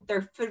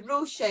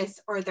ferocious,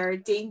 or they're a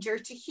danger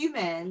to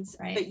humans,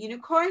 but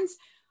unicorns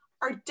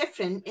are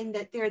different in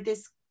that they're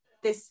this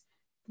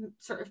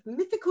sort of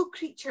mythical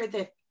creature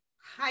that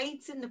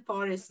hides in the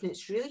forest, and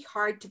it's really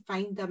hard to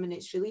find them and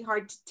it's really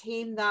hard to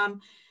tame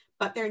them,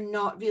 but they're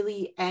not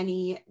really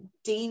any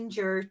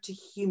danger to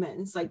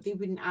humans. Like they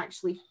wouldn't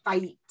actually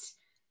fight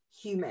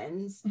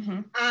humans.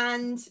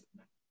 And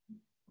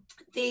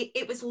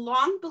it was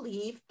long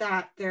believed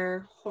that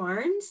their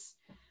horns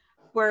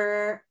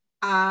were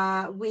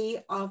a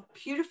way of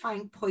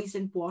purifying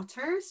poisoned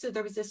water. So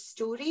there was a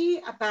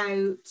story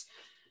about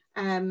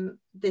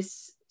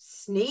this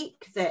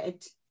snake that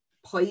had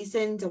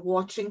poisoned a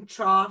watering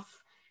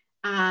trough,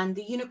 and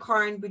the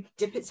unicorn would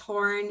dip its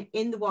horn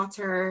in the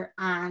water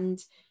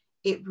and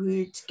it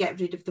would get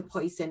rid of the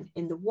poison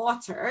in the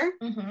water,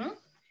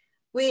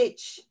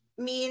 which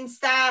means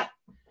that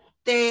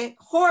the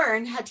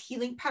horn had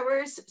healing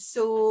powers.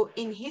 So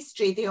in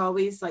history, they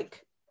always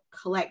like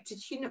collected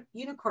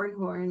unicorn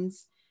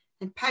horns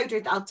and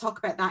powdered, I'll talk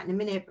about that in a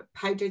minute, but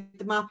powdered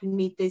them up and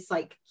made this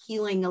like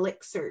healing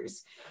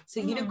elixirs.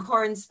 So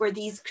unicorns were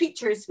these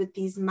creatures with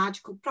these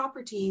magical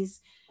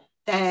properties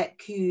that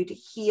could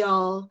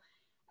heal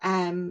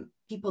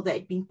people that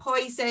had been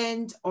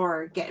poisoned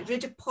or get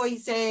rid of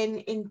poison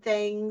in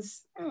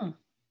things.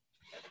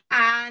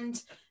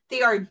 And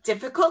they are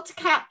difficult to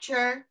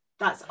capture.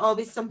 That's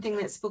always something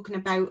that's spoken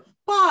about,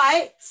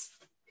 but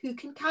who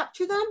can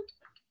capture them?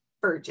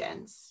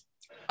 Virgins.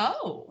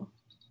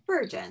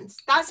 Virgins.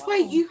 That's why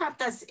you have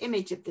this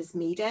image of this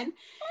maiden,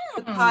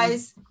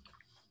 because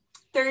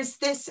there's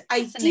this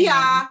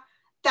idea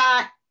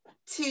that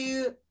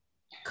to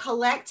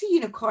collect a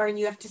unicorn,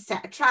 you have to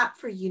set a trap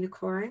for a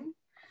unicorn.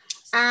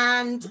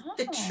 And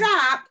the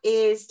trap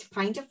is to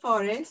find a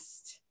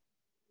forest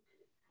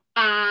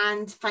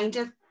and find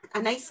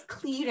a nice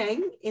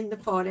clearing in the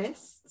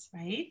forest.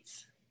 Right.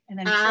 And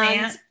then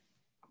plant.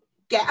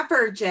 Get a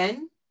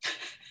virgin.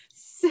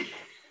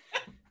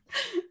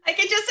 I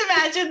can just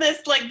imagine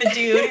this, like the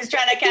dude who's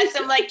trying to catch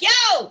them, like,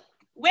 yo,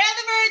 where are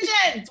the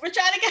virgins? We're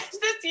trying to catch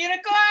this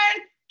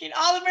unicorn. Can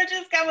all the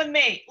virgins come with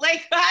me?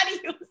 Like, how do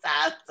you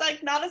sound? It's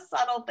like not a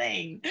subtle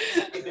thing.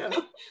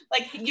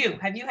 Like,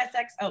 have you had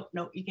sex? Oh,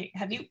 no, you can't.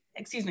 Have you,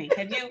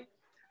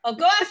 oh,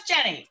 go ask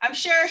Jenny. I'm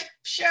sure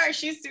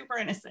she's super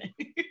innocent.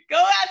 Go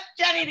ask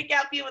Jenny to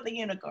help you with a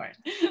unicorn.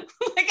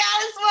 Like,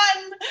 Alice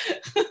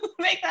one,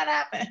 make that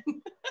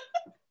happen.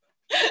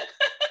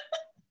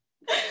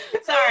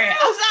 Sorry.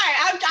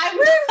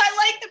 I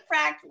like the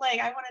practice. Like,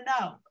 I want to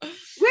know.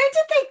 Where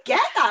did they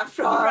get that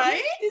from?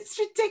 Right? It's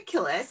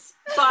ridiculous.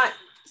 But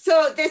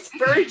so this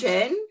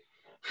virgin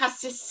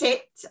has to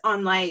sit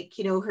on, like,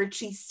 you know, her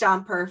tree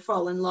stump or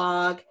fallen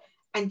log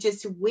and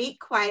just wait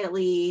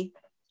quietly,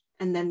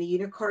 and then the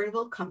unicorn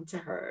will come to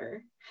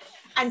her.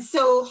 And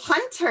so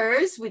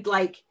hunters would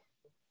like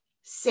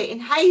sit in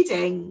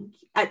hiding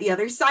at the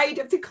other side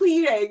of the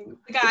clearing.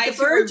 The guys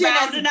who were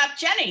rounding up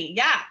Jenny.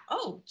 Yeah.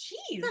 Oh,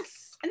 jeez.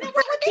 And then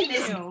what would they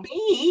do?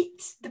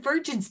 Bait. The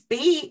virgin's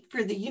bait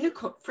for the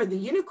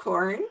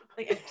unicorn.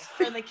 Like,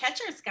 for the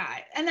catcher's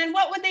guy. And then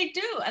what would they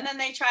do? And then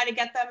they try to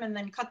get them and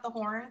then cut the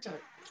horns,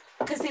 or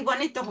because they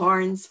wanted the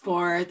horns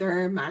for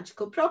their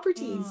magical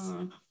properties.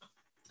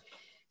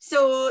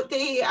 So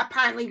they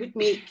apparently would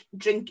make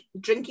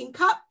drinking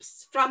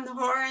cups from the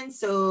horn.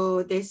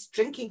 So this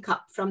drinking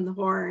cup from the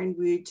horn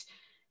would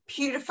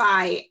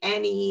purify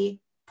any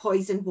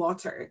poisoned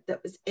water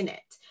that was in it,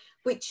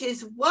 which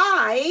is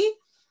why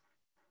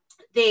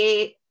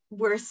they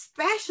were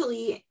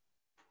especially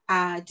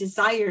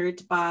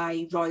desired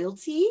by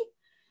royalty,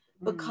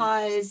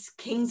 because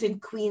kings and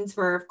queens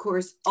were, of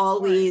course,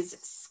 always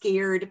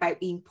scared about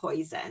being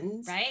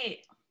poisoned. Right.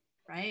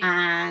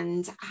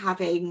 And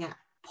having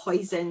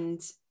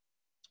poisoned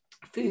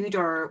food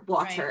or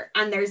water.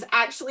 And there's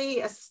actually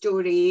a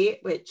story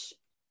which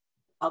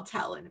I'll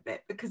tell in a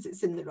bit because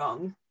it's in the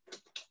wrong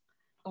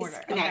order.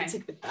 It's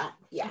connected with that.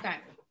 Yeah. Okay.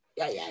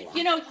 Yeah.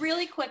 You know,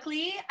 really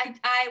quickly,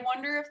 I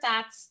wonder if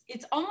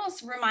it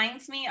almost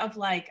reminds me of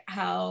like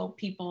how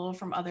people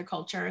from other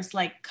cultures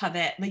like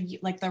covet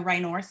the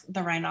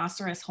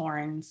rhinoceros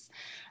horns,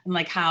 and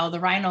like how the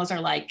rhinos are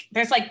like,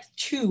 there's like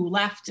 2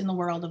 left in the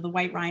world of the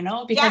white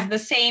rhino, because the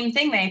same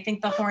thing, they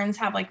think the horns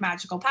have like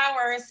magical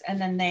powers, and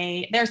then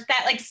there's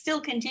that like still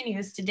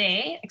continues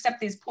today, except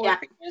these poor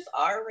creatures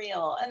are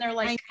real and they're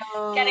like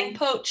getting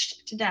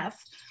poached to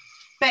death.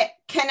 But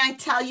can I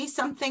tell you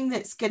something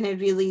that's going to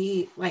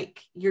really,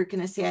 like, you're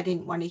going to say I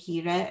didn't want to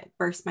hear it,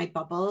 burst my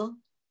bubble?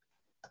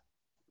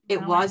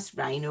 It was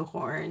rhino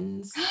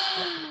horns.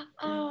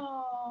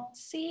 Oh,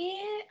 see?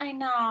 I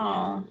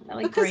know. That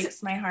like Because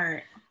breaks my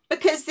heart.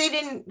 Because they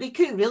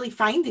couldn't really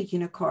find the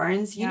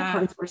unicorns. Yeah.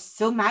 Unicorns were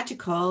so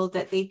magical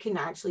that they couldn't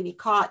actually be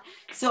caught.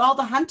 So all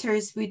the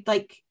hunters would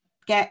like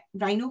get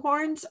rhino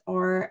horns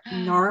or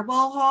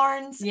narwhal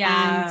horns.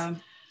 Yeah.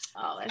 And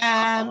that's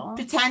awful.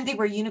 pretend they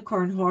were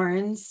unicorn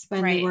horns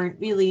when they weren't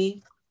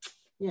really.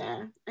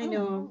 Yeah, I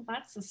know.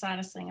 That's the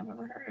saddest thing I've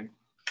ever heard.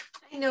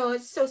 I know,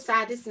 it's so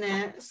sad, isn't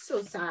it? It's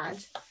so sad.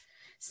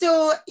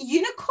 So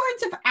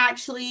unicorns have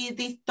actually,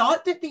 they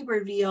thought that they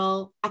were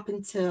real up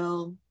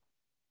until,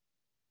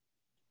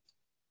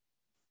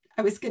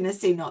 I was going to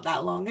say not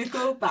that long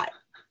ago, but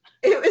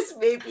it was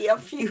maybe a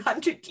few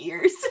hundred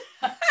years.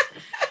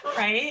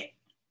 Right?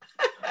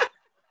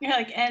 You're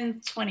like,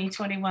 in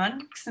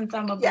 2021, since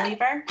I'm a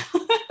believer.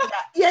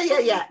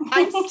 Yeah.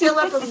 I'm still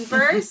a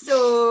believer,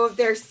 so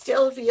they're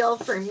still real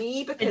for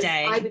me, because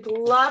I would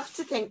love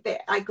to think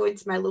that I go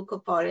into my local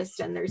forest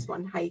and there's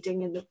one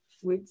hiding in the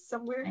woods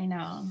somewhere. I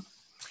know.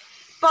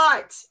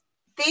 But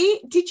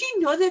did you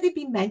know that they've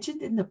been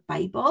mentioned in the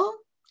Bible?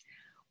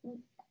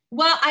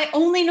 Well, I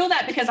only know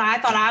that because I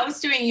thought I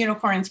was doing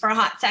unicorns for a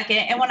hot second.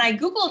 And when I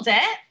Googled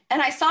it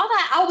and I saw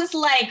that, I was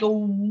like,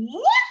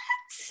 what?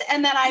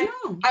 And then I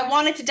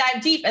wanted to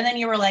dive deep. And then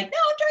you were like, no,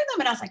 I'm doing them.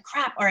 And I was like,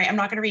 crap. All right, I'm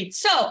not going to read.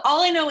 So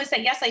all I know is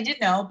that, yes, I did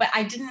know, but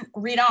I didn't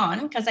read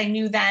on because I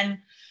knew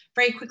then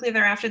very quickly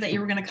thereafter that you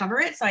were going to cover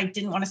it. So I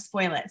didn't want to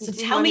spoil it. So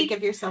tell me.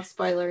 Give yourself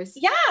spoilers.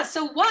 Yeah.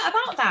 So what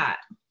about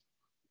that?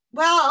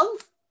 Well,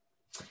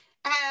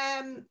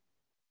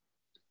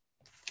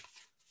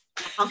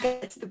 I'll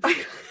get to the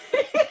Bible.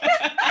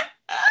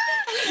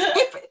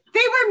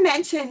 They were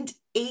mentioned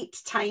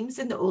 8 times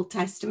in the Old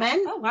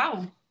Testament. Oh,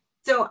 wow.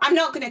 So I'm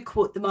not going to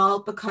quote them all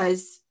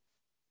because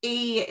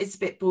A, it's a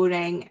bit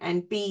boring,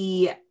 and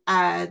B,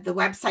 the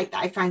website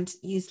that I found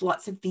used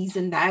lots of these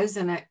and thous,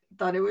 and I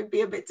thought it would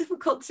be a bit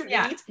difficult to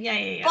read.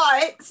 Yeah.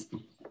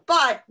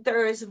 But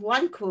there is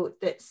one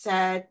quote that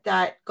said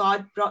that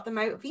God brought them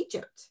out of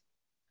Egypt.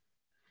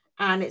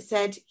 And it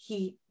said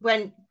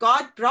when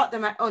God brought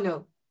them out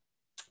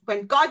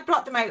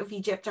of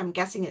Egypt, I'm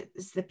guessing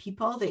it's the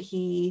people that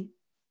he,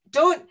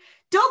 don't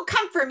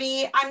come for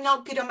me. I'm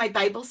not good on my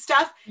Bible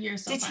stuff.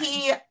 Did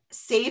he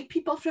save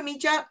people from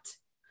Egypt?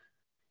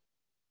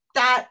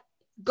 That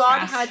God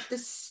had the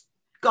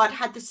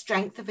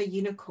strength of a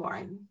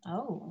unicorn.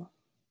 Oh.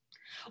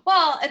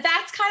 Well,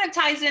 that kind of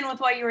ties in with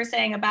what you were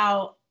saying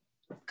about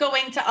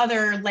going to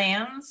other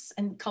lands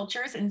and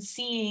cultures and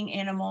seeing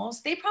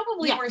animals. They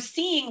probably were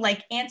seeing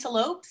like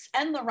antelopes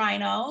and the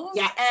rhinos.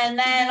 Yeah. And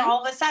then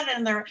all of a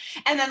sudden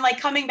and then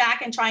like coming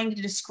back and trying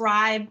to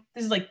describe,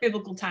 this is like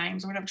biblical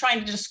times or whatever,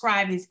 trying to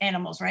describe these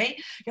animals,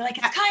 right? You're like,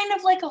 it's kind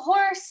of like a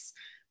horse,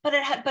 but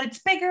it's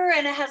bigger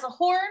and it has a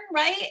horn,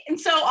 right? And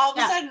so all of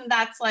a sudden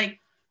that's like,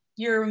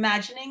 you're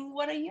imagining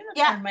what a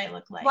unicorn might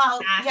look like.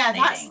 Well,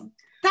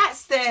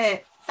 that's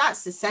the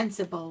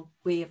sensible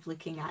way of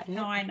looking at it.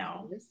 No, I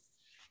know.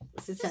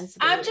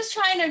 I'm just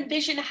trying to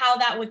envision how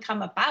that would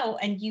come about,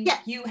 and you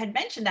had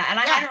mentioned that, and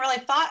I hadn't really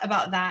thought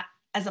about that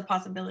as a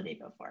possibility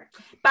before.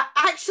 But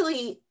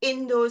actually,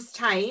 in those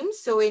times,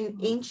 so in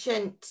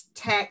ancient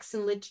texts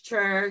and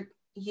literature,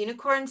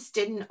 unicorns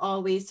didn't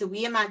always. So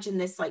we imagine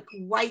this like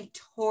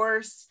white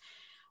horse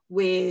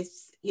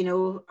with,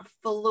 a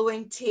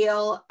flowing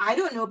tail. I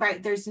don't know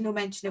about. There's no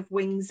mention of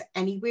wings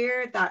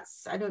anywhere.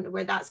 I don't know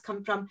where that's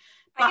come from.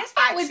 I guess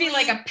that would be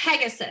like a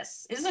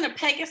Pegasus. Isn't a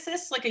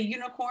Pegasus like a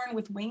unicorn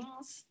with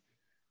wings?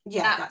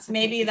 Yeah,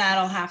 maybe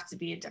that'll have to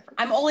be a different.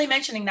 I'm only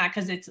mentioning that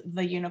because it's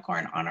the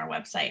unicorn on our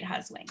website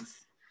has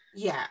wings.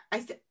 Yeah,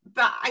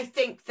 but I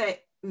think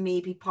that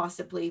maybe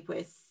possibly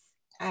with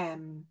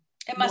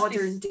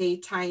modern day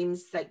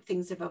times, like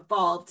things have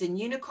evolved, and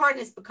unicorn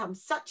has become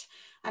such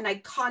an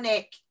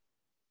iconic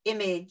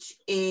image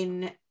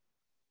in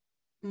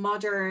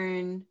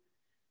modern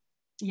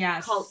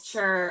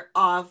culture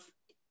of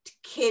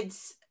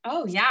kids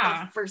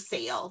for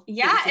sale.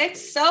 Basically.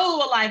 It's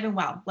so alive and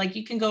well. Like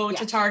you can go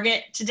to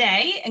Target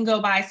today and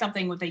go buy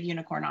something with a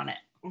unicorn on it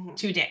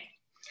today.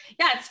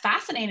 Yeah, it's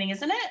fascinating,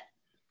 isn't it?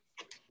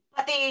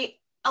 But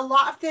a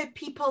lot of the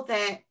people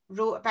that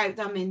wrote about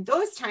them in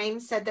those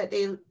times said that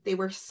they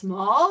were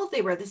small.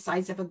 They were the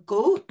size of a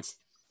goat.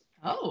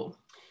 Oh.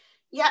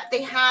 Yeah,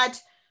 they had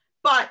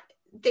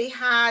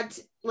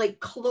like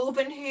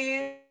cloven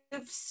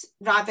hooves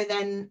rather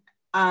than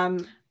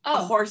a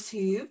horse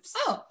hooves.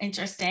 Oh,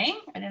 interesting.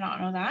 I did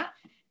not know that.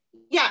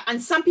 Yeah, and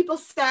some people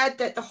said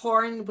that the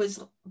horn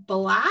was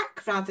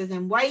black rather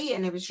than white,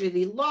 and it was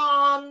really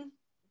long.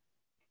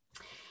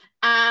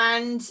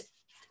 And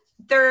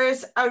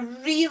there's a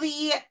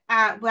really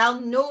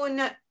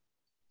well-known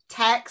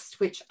text,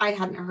 which I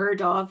hadn't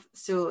heard of,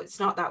 so it's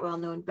not that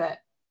well-known, but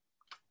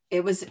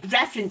it was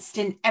referenced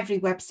in every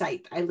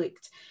website I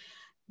looked.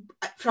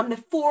 from the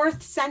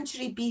 4th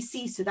century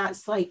BC, so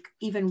that's like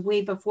even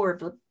way before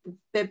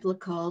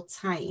biblical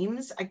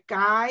times, a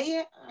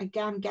guy,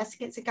 again, I'm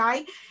guessing it's a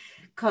guy,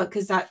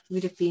 because that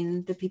would have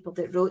been the people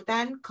that wrote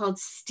then, called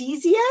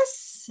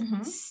Ctesias.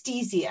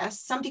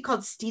 Somebody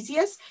called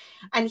Ctesias,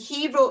 and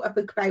he wrote a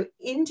book about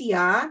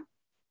India,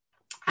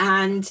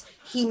 and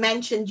he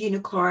mentioned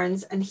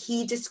unicorns, and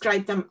he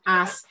described them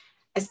as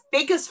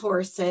big as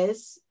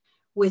horses,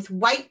 with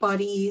white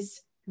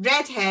bodies,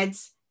 red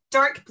heads,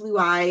 dark blue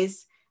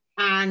eyes,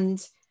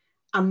 and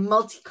a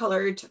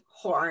multicolored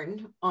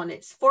horn on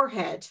its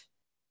forehead.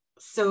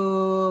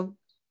 So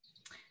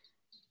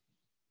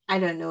I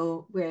don't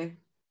know where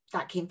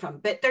that came from,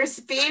 but there's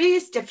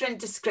various different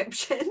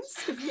descriptions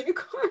of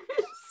unicorns.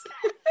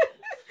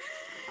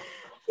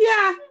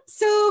 Yeah,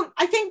 so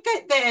I think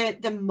that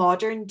the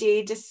modern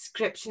day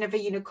description of a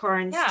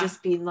unicorn's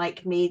just been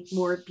like made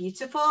more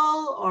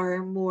beautiful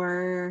or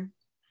more.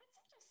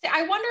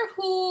 I wonder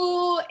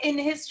who in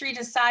history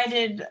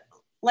decided,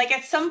 like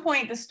at some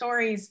point the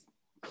stories,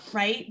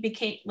 right,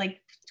 became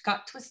like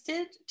got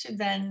twisted to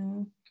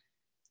then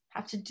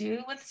have to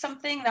do with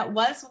something that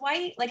was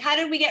white. Like how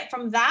did we get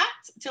from that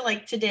to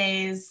like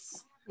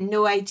today's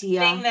no idea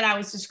thing that I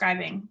was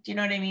describing? Do you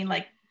know what I mean?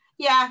 Like,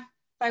 yeah,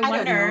 I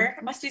wonder,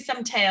 it must be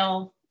some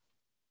tale.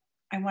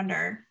 I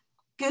wonder.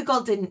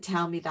 Google didn't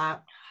tell me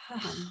that.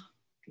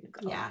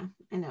 Google. Yeah,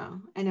 I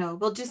know.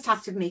 We'll just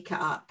have to make it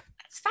up.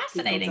 It's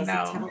fascinating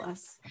though. Tell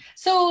us.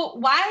 So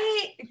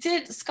why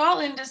did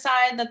Scotland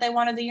decide that they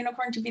wanted the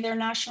unicorn to be their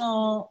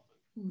national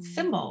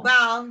symbol?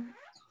 Well,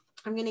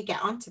 I'm going to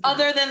get onto that.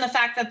 Other than the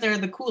fact that they're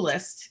the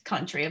coolest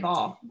country of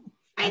all.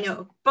 I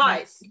know,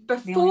 but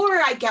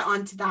before I get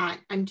onto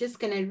that, I'm just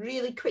going to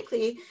really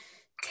quickly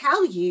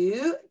tell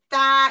you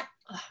that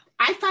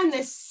I found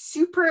this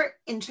super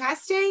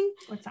interesting.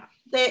 What's that?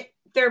 That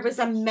there was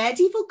a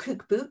medieval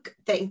cookbook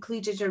that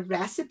included a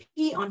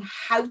recipe on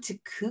how to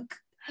cook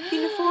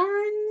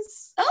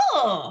unicorns.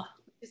 Oh,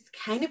 it's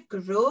kind of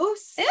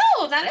gross.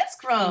 Ew, that is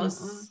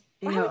gross.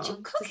 Why would you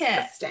cook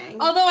it?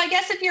 Although I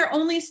guess if you're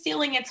only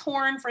stealing its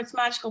horn for its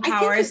magical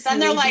powers, then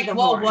they're like,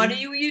 well, what do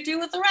you do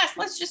with the rest?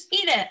 Let's just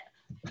eat it.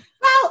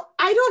 Well,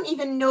 I don't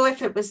even know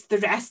if it was the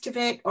rest of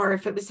it or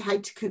if it was how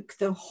to cook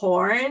the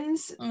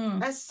horns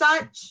as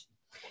such.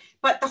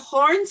 But the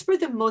horns were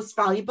the most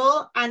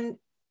valuable. And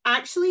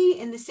actually,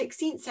 in the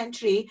 16th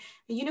century,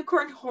 a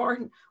unicorn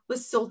horn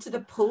was sold to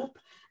the Pope,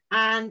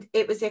 and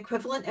it was the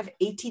equivalent of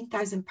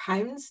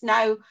 £18,000.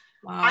 Now,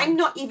 I'm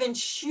not even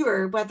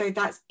sure whether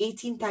that's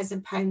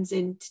 £18,000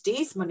 in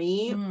today's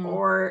money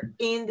or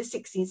in the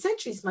 16th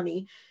century's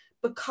money,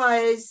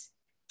 because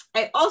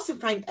I also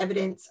find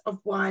evidence of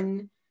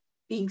one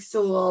being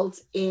sold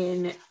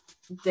in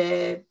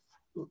the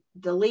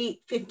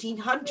late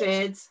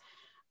 1500s,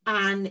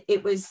 and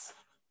it was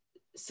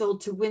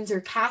sold to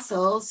Windsor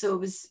Castle. So it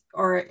was,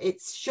 or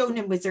it's shown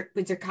in Windsor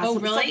Castle. Oh,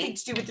 really? Something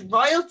to do with the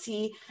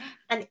royalty,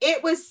 and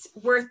it was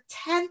worth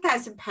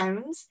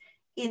 £10,000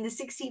 in the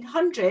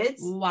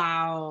 1600s.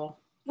 Wow.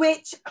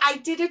 Which I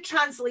did a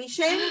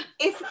translation.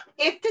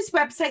 If this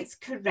website's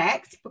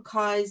correct,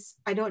 because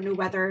I don't know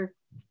whether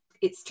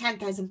it's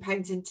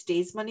 £10,000 in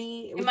today's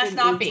money. It must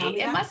not be.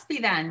 It must be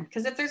then,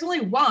 because if there's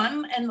only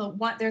one, and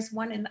there's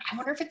one in. I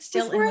wonder if it's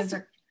still in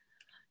Windsor.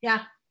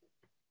 Yeah.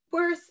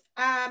 Worth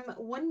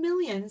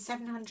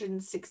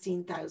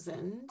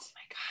 $1,716,000.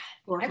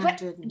 Oh my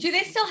God. Do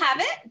they still have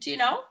it? Do you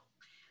know?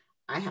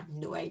 I have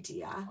no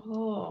idea.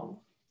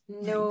 Oh.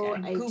 No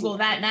idea. Google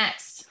that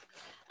next.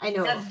 I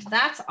know.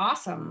 That's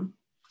awesome.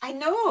 I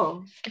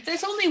know. If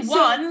there's only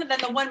one, then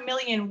the 1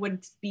 million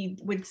would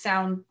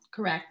sound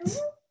correct.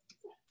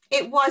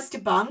 It was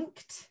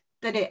debunked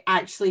that it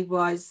actually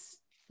was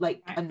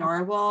like a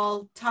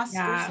narwhal tusk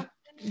or something.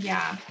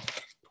 Yeah.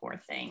 Poor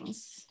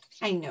things.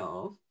 I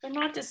know. They're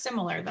not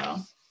dissimilar though.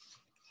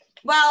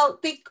 Well,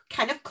 they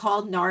kind of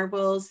call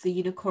narwhals the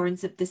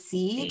unicorns of the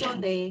sea,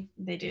 don't they?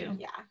 They do.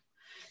 Yeah.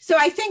 So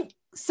I think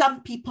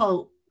some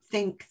people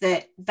think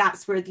that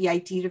that's where the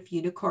idea of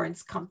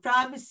unicorns come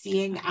from, is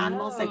seeing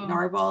animals like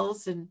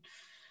narwhals, and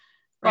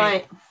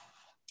but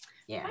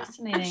yeah,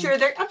 I'm sure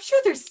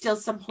there's still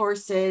some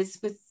horses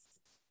with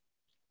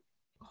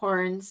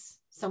horns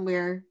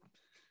somewhere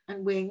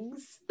and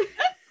wings.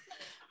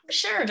 I'm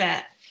sure of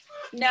it.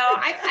 No,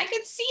 I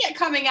could see it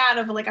coming out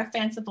of like a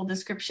fanciful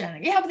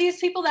description. You have these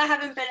people that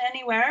haven't been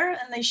anywhere,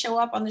 and they show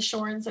up on the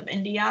shores of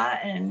India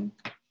and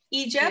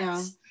Egypt,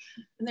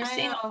 and they're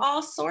seeing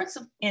all sorts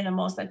of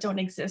animals that don't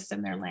exist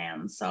in their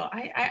land. So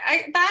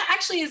I that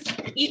actually is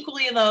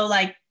equally though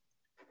like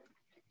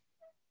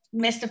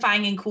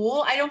mystifying and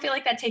cool. I don't feel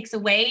like that takes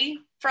away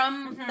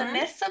from the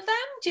myths of them.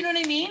 Do you know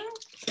what I mean?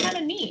 It's kind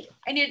of neat,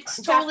 and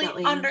it's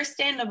totally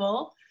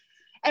understandable.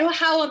 And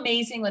how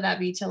amazing would that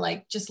be to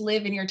like just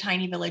live in your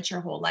tiny village your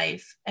whole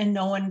life and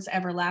no one's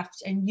ever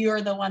left, and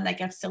you're the one that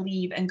gets to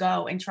leave and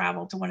go and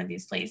travel to one of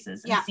these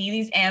places and see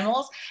these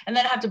animals, and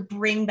then have to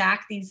bring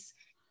back these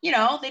you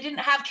know, they didn't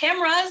have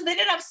cameras, they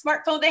didn't have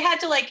smartphones, they had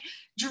to like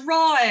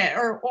draw it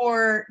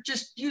or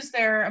just use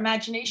their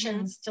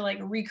imaginations to like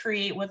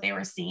recreate what they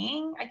were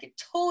seeing. I could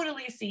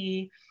totally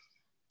see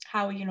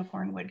how a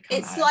unicorn would come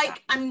It's out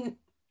like, of that.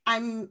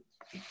 I'm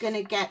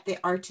gonna get the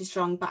artist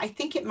wrong, but I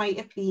think it might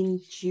have been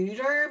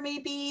Dürer,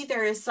 maybe.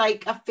 There is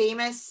like a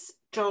famous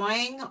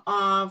drawing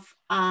of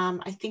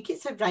I think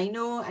it's a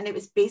rhino, and it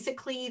was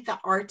basically the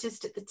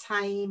artist at the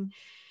time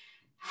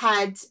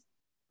had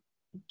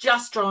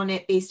just drawn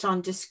it based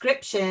on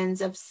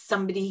descriptions of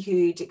somebody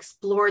who'd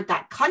explored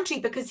that country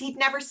because he'd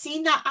never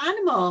seen that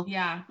animal.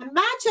 Yeah.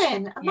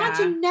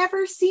 Imagine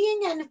never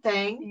seeing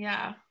anything.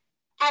 Yeah.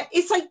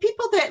 It's like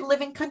people that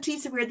live in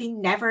countries where they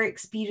never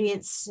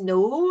experience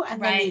snow,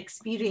 and then they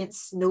experience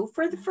snow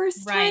for the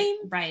first time.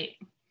 Right.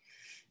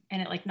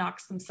 And it like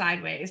knocks them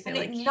sideways. And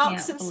they it like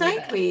knocks them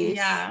sideways.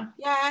 Yeah.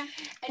 Yeah.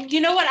 And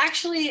you know what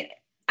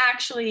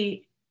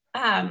actually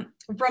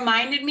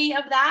reminded me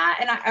of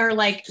that or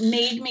like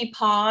made me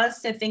pause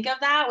to think of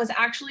that was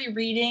actually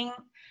reading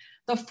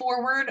the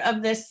foreword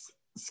of this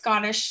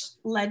Scottish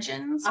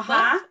Legends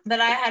book that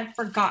I had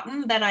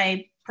forgotten that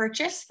I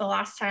purchased the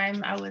last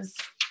time I was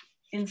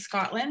in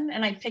Scotland,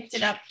 and I picked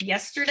it up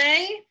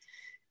yesterday.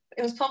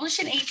 It was published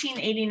in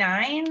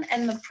 1889,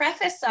 and the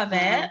preface of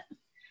it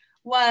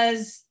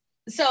was,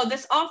 so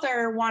this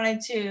author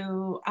wanted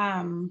to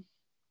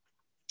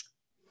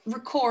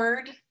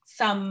record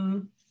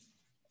some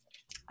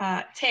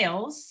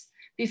tales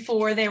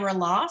before they were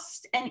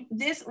lost. And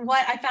this,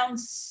 what I found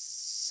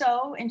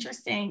so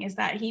interesting is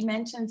that he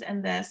mentions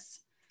in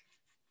this,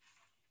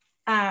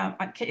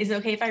 is it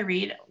okay if I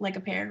read like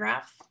a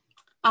paragraph?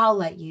 I'll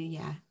let you,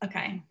 yeah.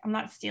 Okay. I'm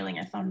not stealing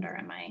your thunder,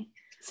 am I?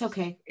 It's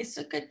okay. It's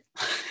a good,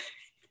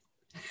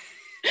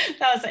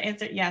 that was the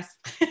answer, yes.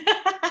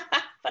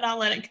 But I'll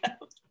let it go.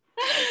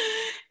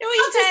 No,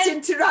 I'll just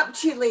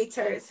interrupt you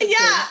later. It's okay.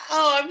 Yeah.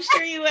 Oh, I'm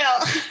sure you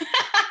will.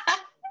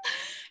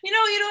 You know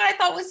what I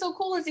thought was so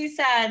cool is he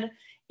said,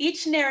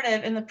 each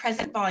narrative in the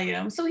present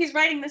volume, so he's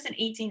writing this in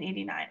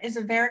 1889, is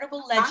a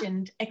veritable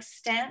legend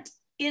extant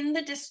in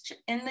the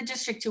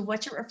district to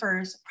which it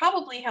refers,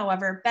 probably,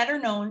 however, better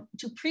known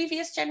to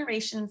previous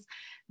generations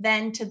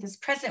than to this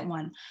present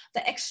one.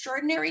 The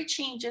extraordinary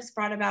changes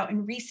brought about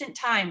in recent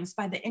times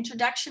by the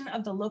introduction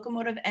of the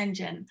locomotive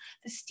engine,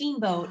 the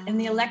steamboat, and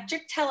the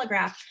electric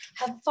telegraph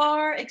have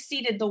far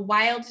exceeded the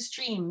wildest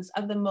dreams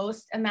of the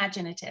most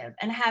imaginative,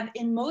 and have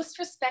in most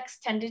respects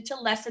tended to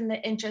lessen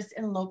the interest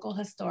in local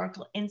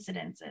historical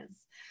incidences.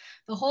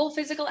 The whole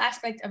physical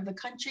aspect of the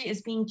country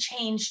is being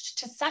changed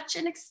to such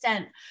an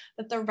extent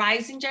that the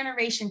rising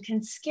generation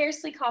can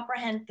scarcely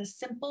comprehend the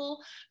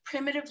simple,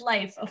 primitive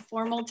life of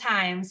former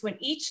times, when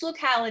each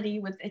locality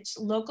with its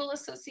local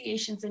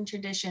associations and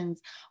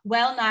traditions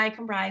well nigh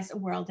comprised a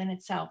world in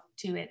itself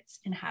to its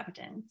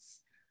inhabitants.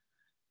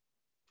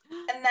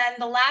 And then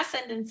the last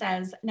sentence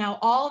says, now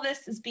all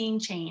this is being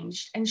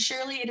changed, and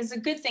surely it is a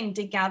good thing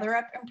to gather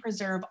up and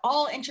preserve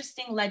all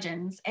interesting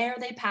legends ere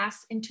they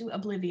pass into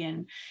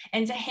oblivion,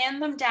 and to hand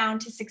them down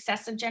to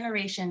successive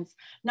generations,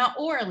 not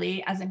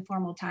orally as in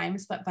former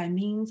times, but by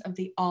means of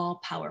the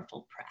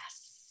all-powerful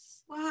press.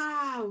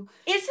 Wow.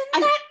 Isn't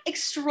that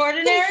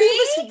extraordinary? He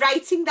was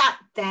writing that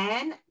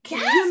then. Can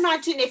you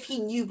imagine if he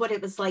knew what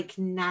it was like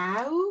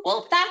now?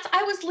 Well,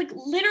 I was like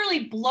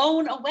literally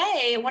blown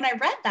away when I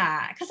read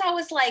that, because I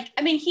was like,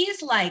 I mean,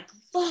 he's like,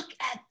 look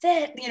at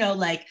that, you know,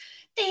 like,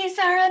 these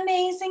are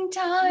amazing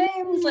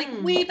times. Like,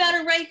 we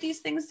better write these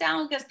things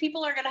down because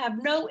people are going to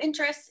have no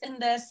interest in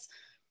this,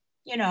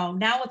 you know,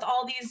 now with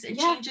all these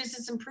changes,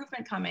 this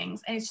improvement coming.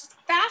 And it's just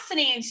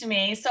fascinating to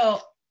me. So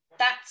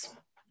that's,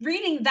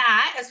 reading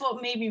that is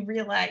what made me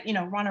realize, you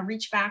know, want to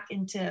reach back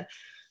into,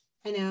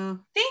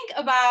 think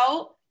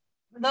about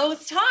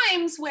those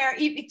times where,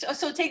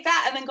 so take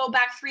that and then go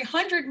back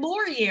 300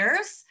 more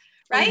years,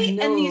 right?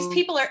 And these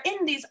people are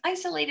in these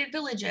isolated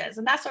villages.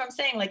 And that's what I'm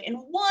saying. Like, in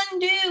one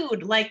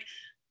dude, like,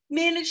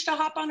 managed to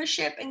hop on a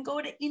ship and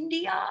go to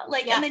India.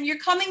 Like, and then you're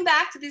coming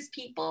back to these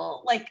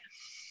people, like,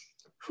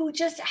 who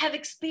just have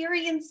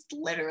experienced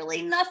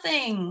literally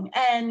nothing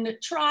and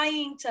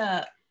trying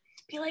to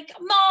be like,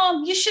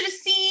 Mom, you should have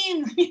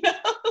seen, you know,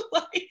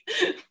 like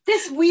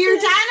this weird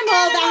animal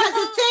that has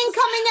a thing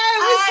coming out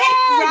of his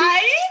head.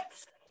 Right?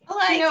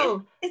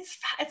 Like,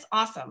 it's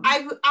awesome.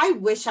 I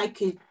wish I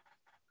could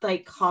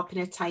like hop in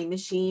a time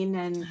machine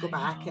and go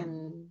back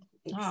and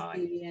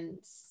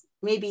experience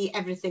maybe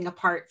everything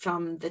apart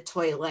from the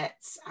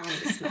toilets and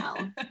the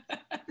smell.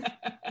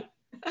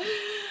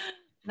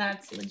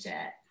 That's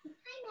legit.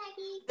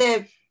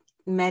 The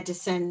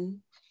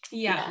medicine.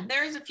 Yeah,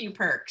 there's a few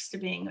perks to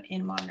being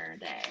in modern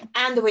day.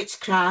 And the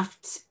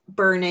witchcraft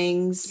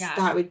burnings,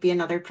 that would be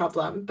another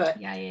problem.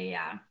 But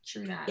yeah.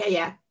 True that.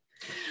 Yeah.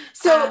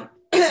 So,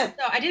 so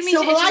I didn't mean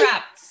to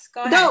interrupt.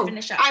 Go ahead,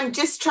 finish up. I'm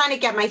just trying to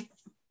get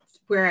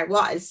where I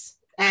was.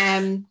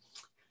 I've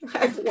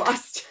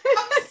lost.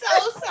 I'm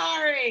so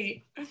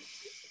sorry.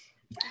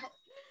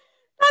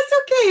 That's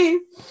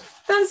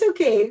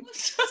okay.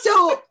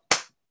 So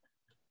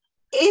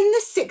in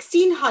the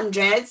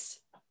 1600s,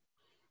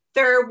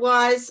 there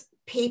was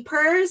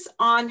papers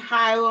on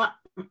how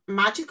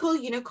magical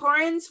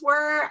unicorns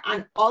were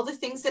and all the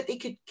things that they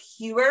could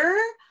cure.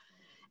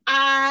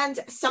 And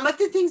some of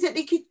the things that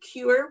they could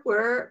cure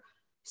were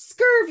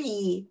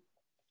scurvy,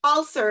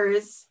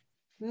 ulcers,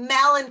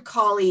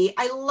 melancholy.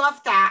 I love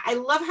that. I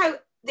love how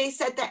they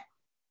said that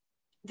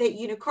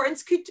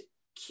unicorns could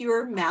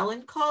cure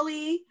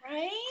melancholy.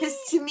 Right? Because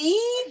to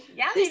me,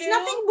 there's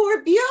nothing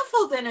more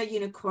beautiful than a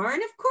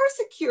unicorn. Of course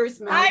it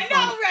cures melancholy.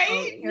 I know,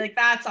 right? You're like,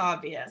 that's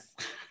obvious.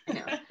 I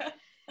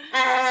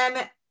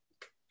know.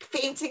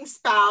 Fainting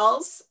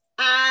spells.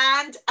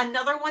 And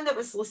another one that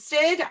was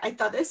listed, I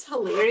thought this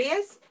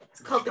hilarious.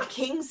 It's called the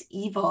King's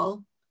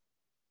Evil.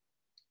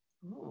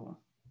 Ooh.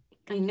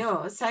 I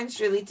know, it sounds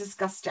really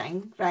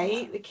disgusting,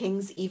 right? The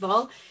King's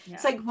Evil. Yeah.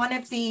 It's like one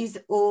of these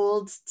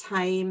old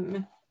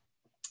time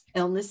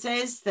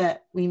illnesses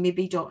that we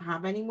maybe don't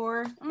have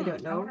anymore. I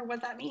don't know. I wonder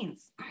what that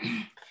means.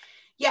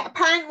 Yeah,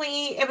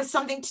 apparently it was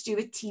something to do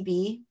with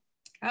TB.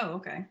 Oh,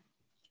 okay.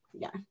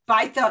 Yeah, but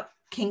I thought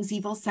King's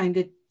Evil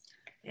sounded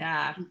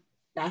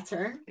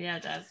better. Yeah,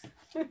 it does.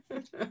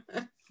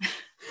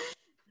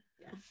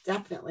 Yeah,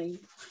 definitely.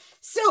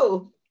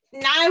 So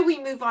now we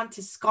move on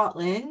to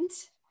Scotland,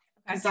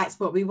 because that's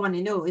what we want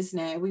to know, isn't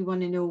it? We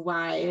want to know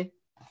why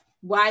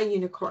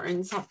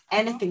unicorns have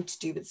anything to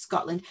do with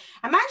Scotland.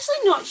 I'm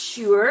actually not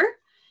sure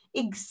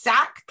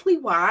exactly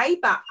why,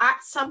 but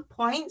at some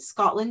point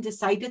Scotland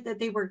decided that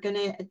they were going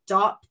to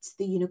adopt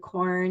the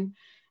unicorn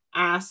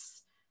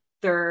as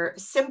their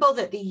symbol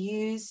that they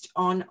used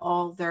on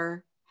all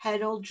their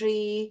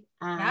heraldry.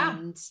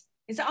 And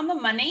is it on the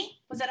money?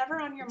 Was it ever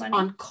on your money?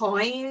 On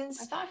coins.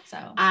 I thought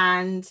so.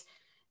 And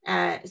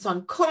it's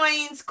on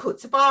coins,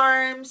 coats of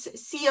arms,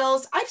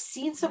 seals. I've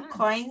seen some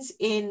coins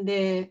in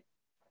the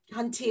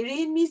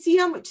Hunterian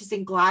Museum, which is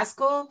in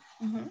Glasgow.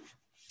 Mm-hmm.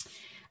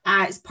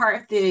 It's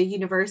part of the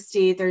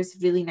university. There's a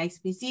really nice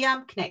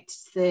museum connected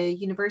to the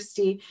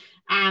university.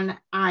 And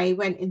I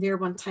went in there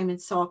one time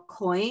and saw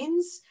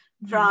coins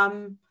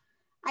from,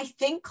 I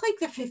think, like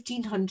the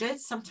 1500s,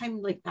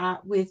 sometime like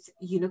that, with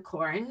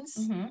unicorns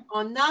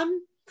on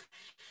them.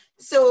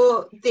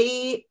 So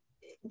the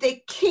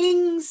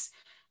kings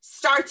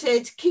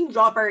started, King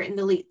Robert in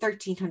the late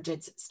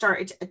 1300s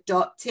started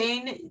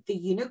adopting the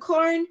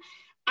unicorn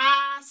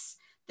as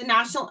the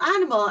national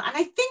animal. And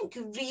I think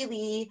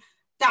really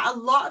that a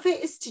lot of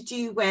it is to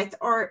do with,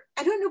 or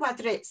I don't know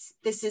whether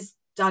this is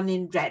done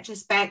in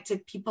retrospect,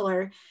 if people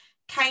are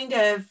kind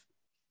of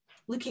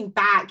looking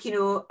back, you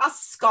know, us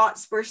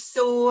Scots were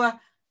so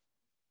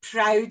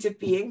proud of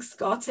being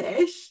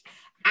Scottish,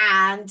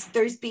 and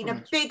there's been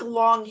a big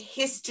long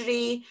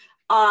history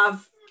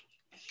of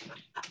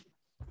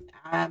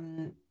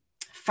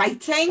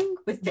fighting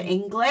with the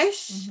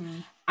English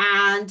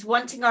and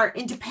wanting our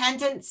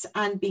independence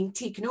and being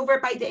taken over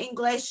by the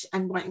English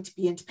and wanting to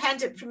be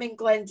independent from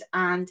England.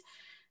 And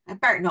I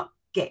better not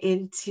get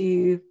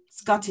into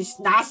Scottish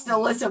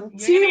nationalism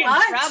too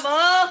much.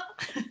 Trouble.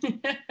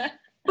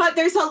 But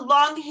there's a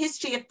long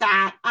history of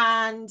that,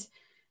 and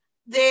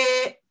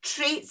the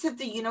traits of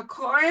the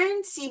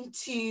unicorn seem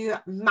to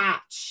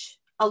match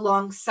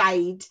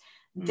alongside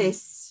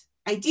this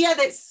idea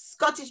that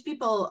Scottish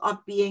people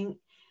are being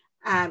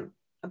a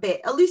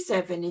bit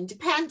elusive and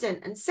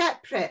independent and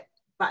separate,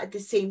 but at the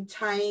same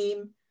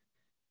time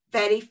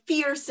very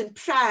fierce and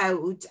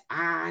proud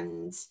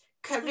and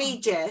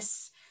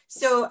courageous.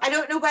 So I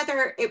don't know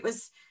whether it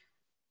was,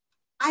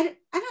 I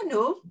don't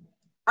know,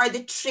 are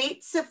the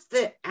traits of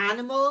the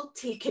animal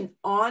taken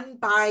on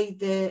by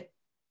the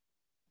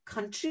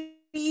country,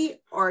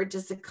 or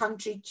does the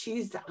country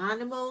choose the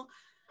animal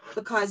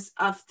because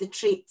of the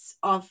traits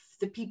of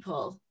the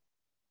people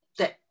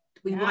that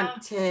we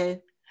want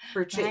to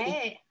portray?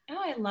 Right. Oh,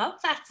 I love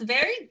that. It's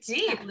very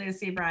deep,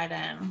 Lucy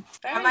Bryden.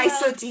 Very Am I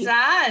so deep?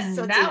 Done.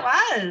 So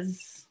that deep.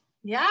 Was.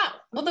 Yeah.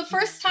 Well, the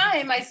first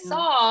time I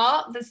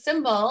saw the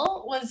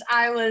symbol was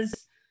I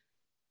was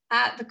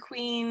at the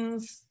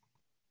Queen's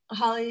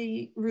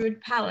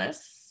Holyrood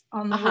Palace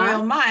on the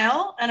Royal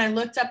Mile, and I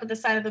looked up at the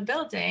side of the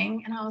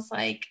building and I was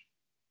like,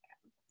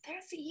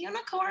 there's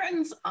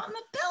unicorns on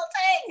the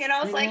building. And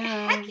I was like,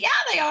 heck yeah,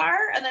 they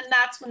are. And then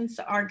that's when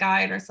our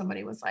guide or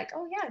somebody was like,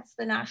 oh yeah, it's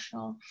the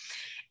national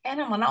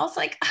animal. And I was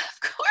like, of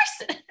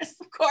course it is.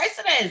 Of course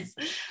it is.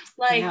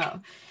 Like,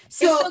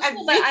 so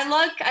cool. But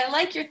I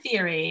like your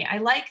theory. I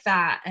like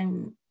that.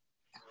 And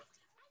I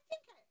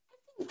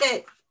think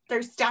that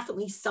there's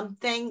definitely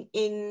something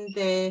in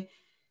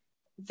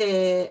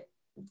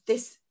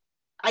this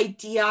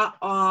idea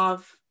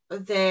of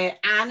the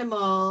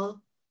animal,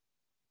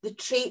 the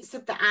traits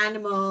of the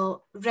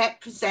animal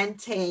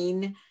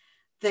representing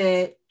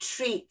the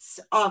traits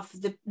of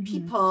the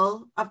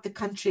people of the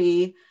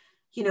country.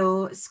 You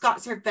know,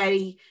 Scots are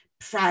very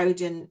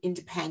proud and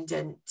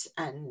independent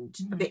and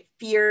a bit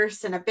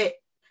fierce and a bit,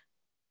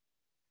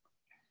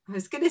 I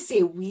was going to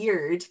say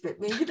weird, but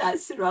maybe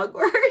that's the wrong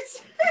word.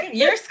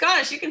 You're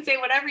Scottish. You can say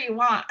whatever you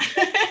want.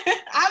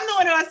 I'm the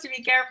one who has to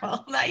be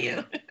careful, not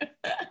you.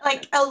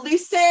 Like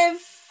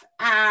elusive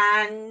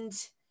and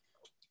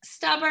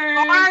Stubborn.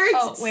 Hard,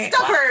 Oh, wait,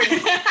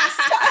 stubborn.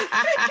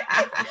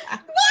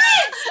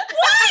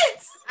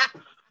 What?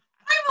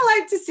 I'm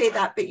allowed to say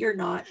that, but you're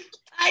not.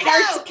 I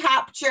Hard to know.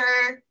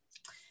 capture.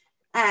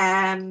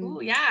 Oh,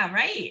 yeah,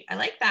 right. I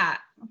like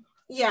that.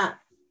 Yeah.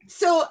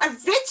 So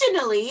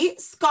originally,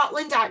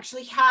 Scotland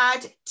actually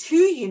had 2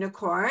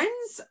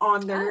 unicorns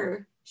on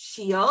their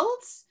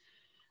shields.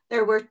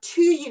 There were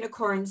 2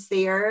 unicorns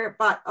there,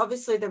 but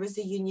obviously there was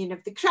a union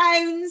of the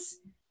crowns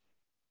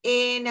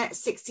in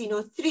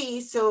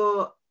 1603.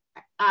 So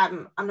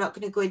I'm not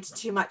going to go into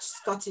too much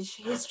Scottish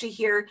history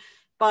here,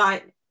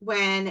 but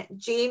when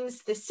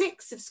James VI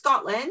of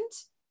Scotland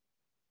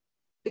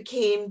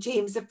became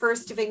James I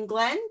of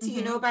England, do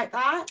you know about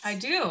that? I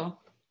do.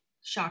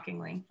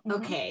 Shockingly.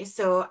 Okay,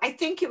 so I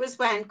think it was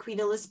when Queen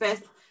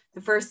Elizabeth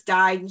I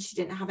died and she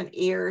didn't have an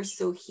heir,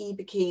 so he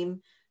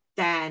became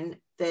then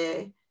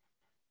the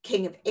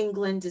King of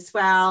England as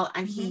well,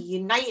 and he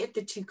united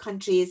the 2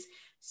 countries.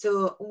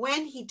 So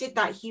when he did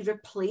that, he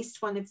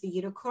replaced one of the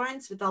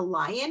unicorns with a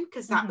lion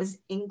because that was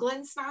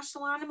England's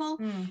national animal.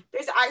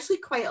 There's actually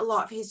quite a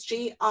lot of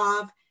history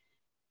of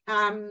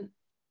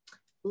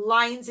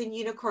lions and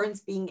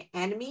unicorns being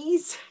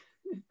enemies.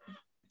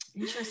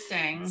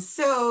 Interesting.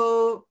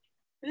 So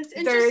it's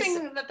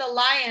interesting that the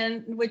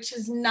lion, which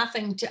has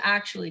nothing to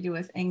actually do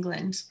with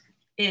England,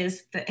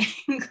 is the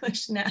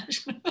English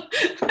national,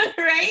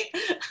 right?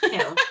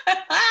 No.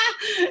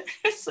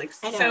 It's like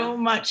so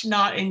much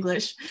not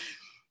English.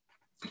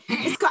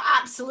 It's got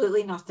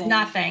absolutely nothing.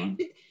 Nothing.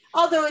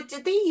 Although,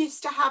 did they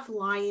used to have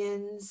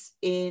lions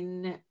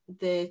in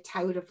the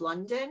Tower of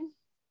London?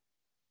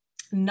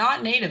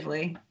 Not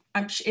natively.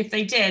 If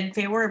they did,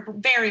 they were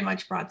very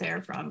much brought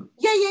there from.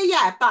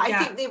 Yeah. But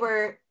I think they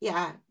were,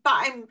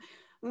 But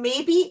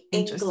maybe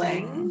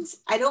England.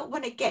 I don't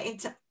want to get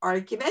into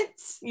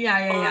arguments.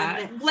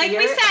 Yeah. Like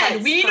we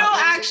said, we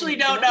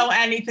don't know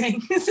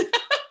anything.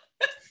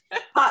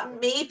 But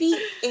maybe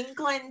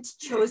England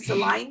chose the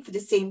lion for the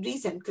same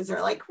reason, because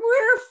they're like,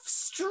 we're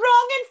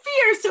strong and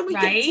fierce, so we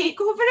can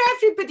take over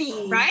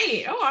everybody.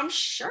 Right. Oh, I'm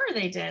sure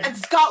they did. And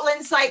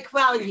Scotland's like,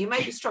 well, you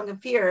might be strong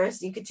and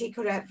fierce, you could take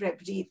over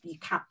everybody, but you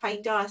can't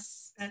find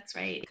us. That's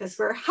right. Because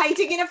we're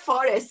hiding in a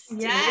forest.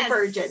 Yes. And the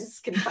virgins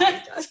can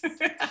find us.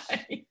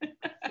 Right.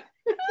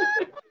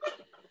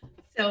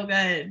 So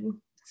good.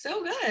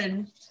 So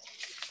good.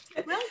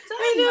 Well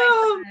done,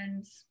 my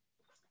friends.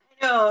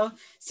 I know.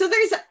 So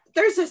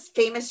there's this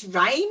famous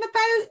rhyme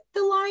about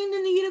the lion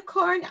and the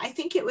unicorn. I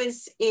think it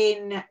was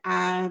in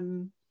I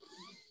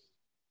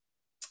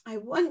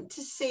want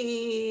to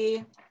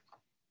say,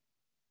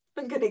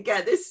 I'm gonna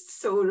get this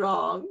so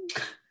wrong.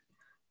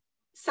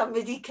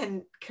 Somebody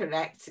can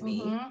correct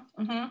me.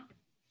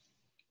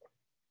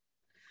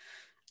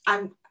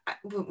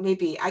 Well,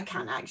 maybe I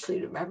can't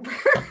actually remember.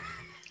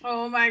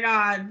 Oh my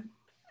God.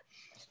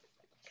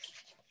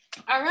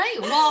 All right.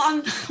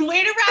 Well,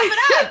 way to wrap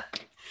it up.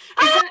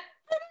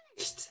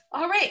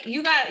 All right,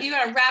 you got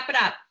to wrap it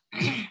up.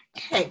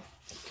 Okay.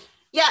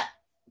 Yeah,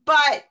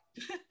 but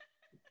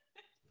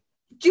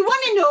do you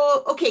want to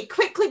know, okay,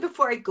 quickly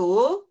before I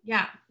go,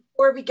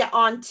 before we get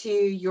on to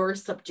your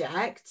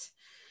subject,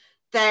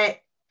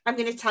 that I'm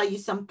going to tell you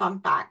some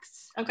fun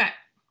facts. Okay.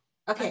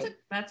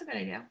 That's a good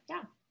idea.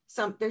 Yeah.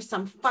 There's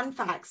some fun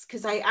facts,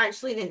 because I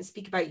actually didn't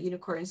speak about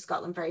unicorns in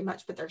Scotland very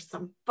much, but there's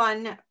some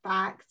fun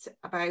facts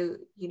about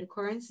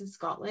unicorns in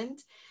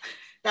Scotland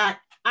that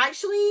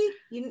actually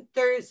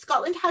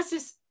Scotland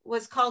has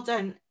was called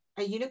a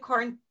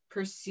unicorn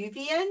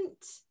pursuivant.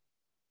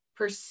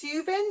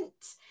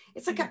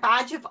 It's like a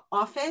badge of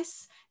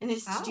office, and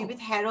it's to do with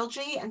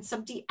heraldry, and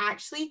somebody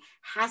actually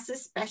has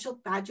this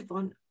special badge of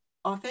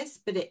office,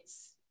 but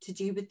it's to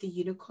do with the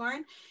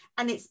unicorn,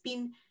 and it's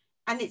been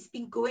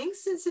going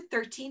since the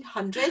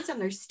 1300s, and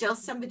there's still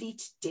somebody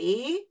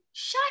today.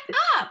 Shut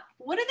up.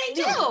 What do they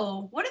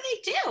do? What do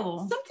they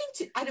do?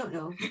 I don't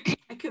know.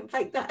 I couldn't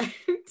find that out.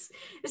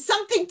 It's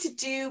something to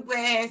do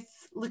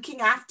with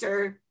looking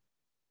after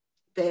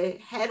the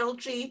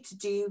heraldry, to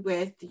do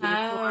with the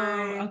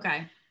unicorn. Oh,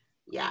 okay.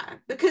 Yeah,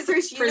 because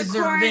there's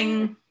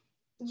preserving.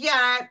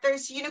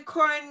 There's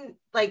unicorn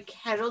like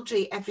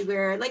heraldry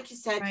everywhere. Like you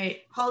said,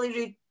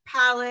 Holyrood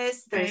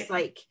Palace. There's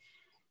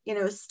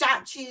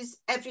statues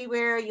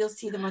everywhere. You'll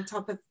see them on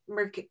top of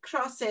market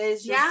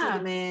crosses. You'll see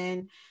them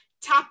in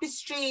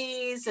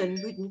tapestries and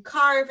wooden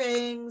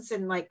carvings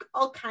and like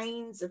all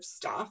kinds of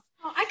stuff.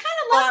 Oh, I kind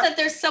of love that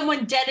there's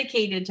someone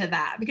dedicated to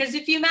that, because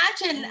if you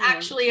imagine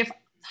actually if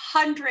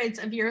hundreds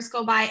of years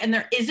go by and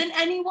there isn't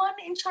anyone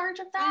in charge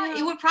of that,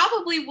 it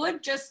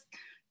would just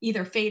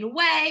either fade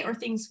away, or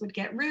things would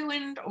get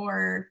ruined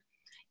or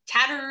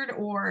tattered,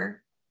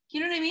 or you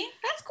know what I mean?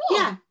 That's cool.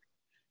 Yeah,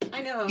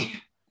 I know.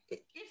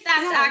 If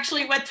that's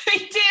actually what they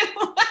do.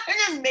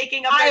 I'm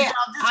making up their job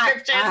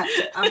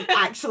description. I'm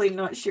actually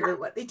not sure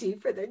what they do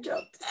for their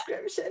job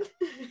description.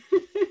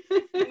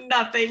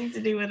 Nothing to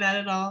do with that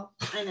at all.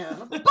 I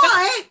know.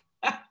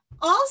 But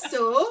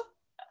also,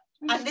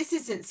 and this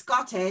isn't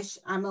Scottish,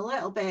 I'm a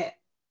little bit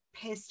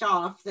pissed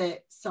off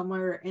that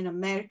somewhere in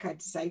America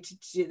decided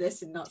to do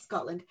this and not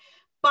Scotland.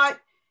 But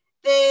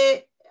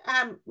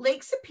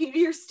Lake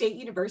Superior State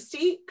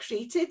University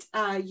created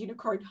a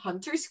unicorn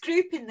hunters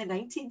group in the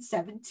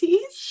 1970s.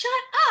 Shut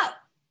up.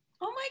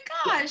 Oh my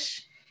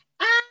gosh.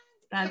 And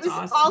That's it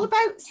was awesome. all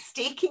about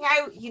staking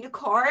out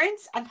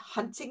unicorns and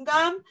hunting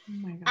them. Oh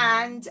my God.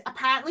 And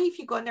apparently, if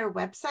you go on their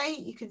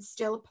website, you can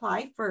still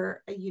apply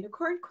for a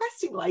unicorn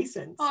questing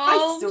license.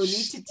 I still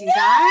need to do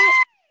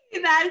that.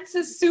 That's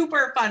a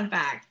super fun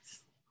fact.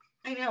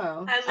 I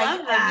know. I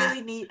love that. I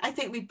really need, I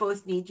think we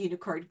both need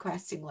unicorn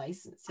questing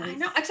licenses. I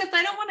know, except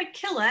I don't want to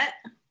kill it.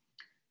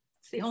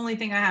 It's the only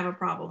thing I have a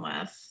problem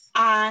with.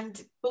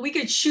 But we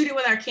could shoot it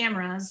with our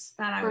cameras.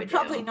 That I would do. We're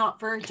probably not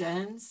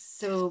virgins,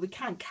 so we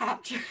can't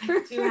capture.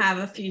 I do have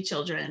a few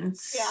children.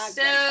 Yeah,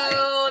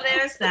 so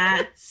there's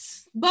that.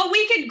 But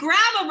we could grab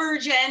a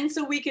virgin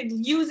so we could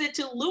use it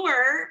to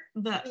lure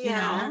the, you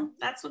know,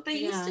 that's what they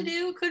used to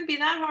do. Could be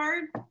that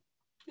hard.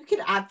 You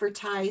could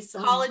advertise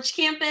on college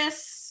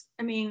campus.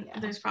 I mean,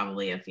 there's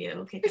probably a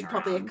few. There's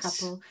probably a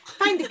couple.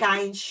 Find a guy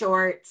in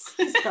shorts.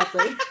 He's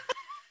probably.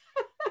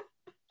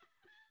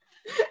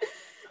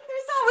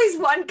 There's always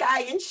one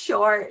guy in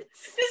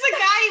shorts. Does a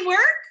guy work?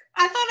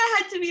 I thought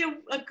it had to be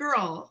a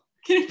girl.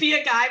 Can it be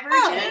a guy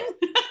virgin?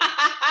 It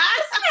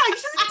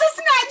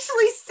doesn't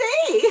actually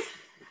say.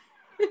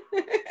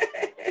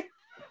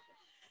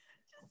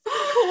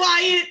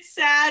 Quiet,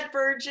 sad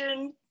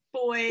virgin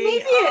boy.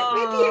 Maybe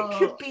it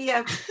could be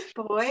a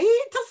boy.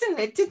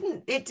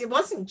 It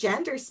wasn't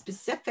gender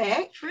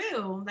specific.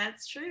 True,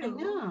 that's true. I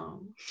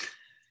know.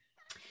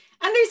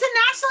 And there's a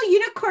National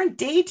Unicorn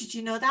Day. Did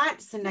you know that?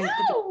 It's the 9th of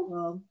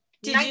April.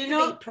 Did you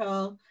know?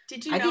 April.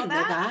 Did you I know didn't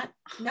that? know that.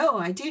 No,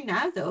 I do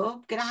now though.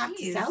 I'm gonna have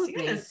to celebrate.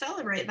 You're gonna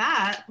celebrate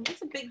that.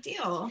 That's a big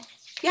deal.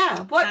 Yeah.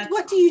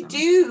 What do you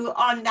do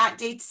on that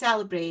day to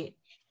celebrate?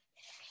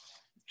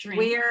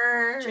 Drink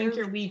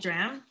your weed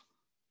dram.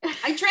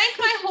 I drank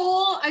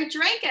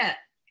it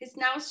because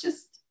now it's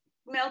just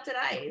melted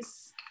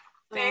ice.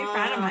 Very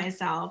proud of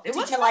myself. Did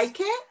you like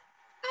it?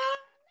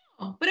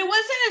 No, but it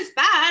wasn't as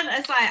bad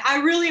as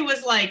I really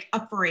was like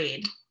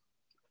afraid.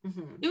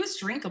 Mm-hmm. It was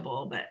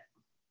drinkable, but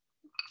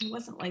it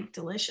wasn't like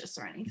delicious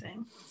or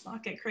anything. Let's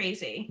not get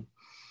crazy.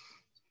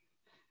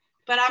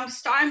 But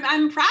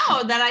I'm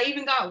proud that I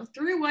even got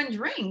through one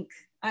drink.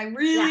 I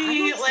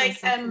really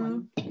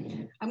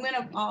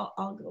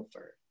I'll go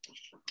for it.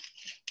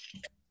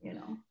 You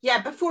know.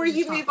 Yeah, before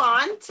you move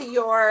on to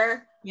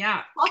your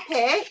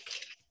topic,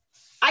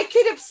 I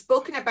could have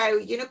spoken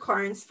about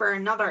unicorns for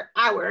another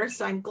hour,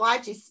 so I'm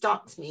glad you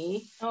stopped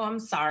me. Oh, I'm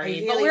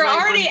sorry. But we're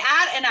already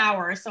at an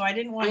hour, so I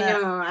didn't want to.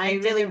 I know. I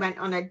really went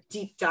on a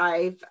deep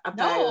dive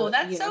about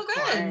that's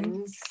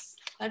unicorns. So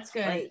good. That's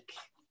good.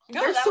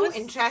 They're so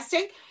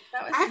interesting.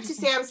 I have to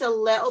say I was a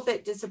little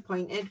bit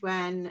disappointed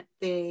when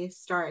the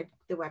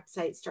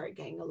website started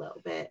getting a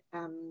little bit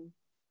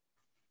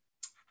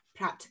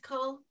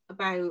practical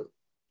about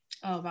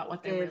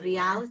what the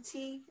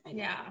reality.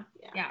 Yeah,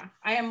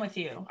 I am with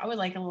you. I would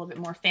like a little bit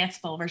more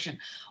fanciful version.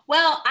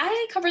 Well,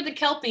 I covered the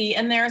Kelpie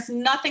and there's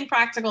nothing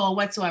practical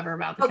whatsoever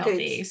about the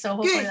Kelpie. Good. So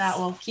hopefully that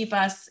will keep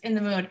us in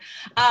the mood.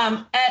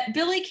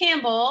 Billy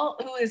Campbell,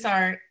 who is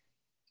our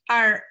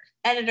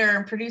editor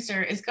and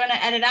producer, is going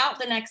to edit out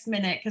the next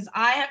minute because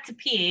I have to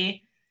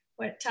pee.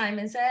 What time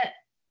is it?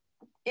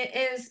 It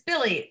is,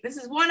 Billy, this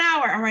is 1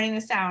 hour. I'm writing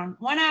this down.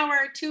 1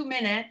 hour, 2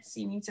 minutes.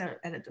 You need to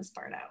edit this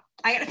part out.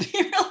 I got to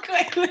pee real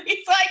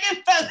quickly so I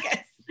can focus.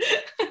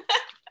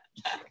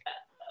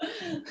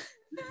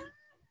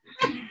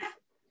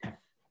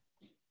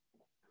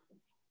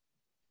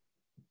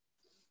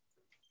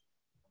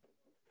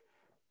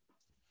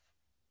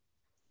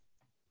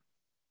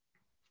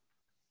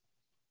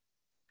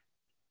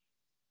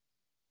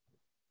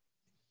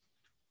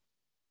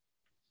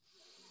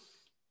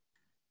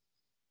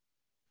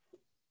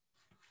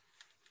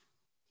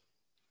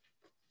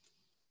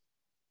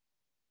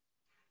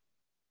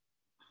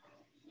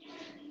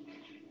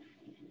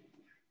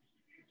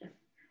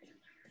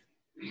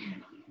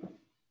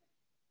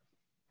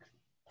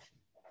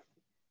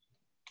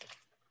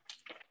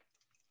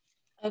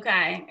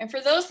 Okay, and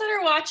for those that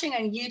are watching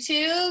on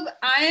YouTube,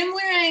 I'm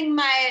wearing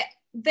my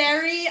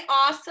very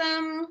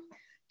awesome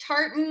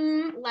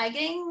tartan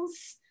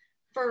leggings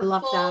for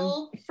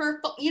full.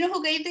 You know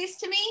who gave these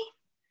to me?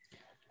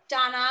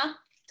 Donna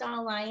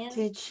Lyon.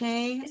 Did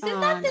she? Isn't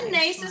that the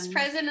nicest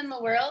present in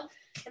the world?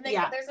 And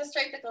there's a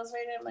stripe that goes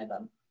right in my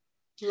bum.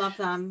 Love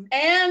them.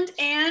 And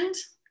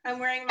I'm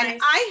wearing my.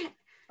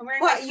 I'm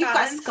wearing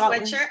my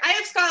Scotland sweatshirt. I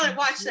have Scotland.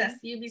 Watch this.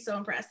 You'd be so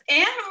impressed.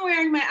 And I'm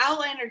wearing my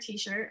Outlander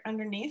t-shirt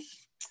underneath.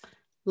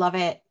 Love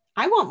it.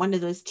 I want one of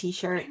those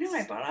t-shirts. I know.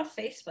 I bought off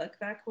Facebook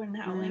back when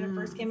Outlander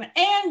first came out.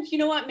 And you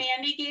know what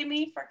Mandy gave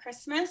me for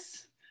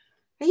Christmas?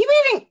 Are you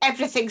wearing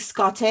everything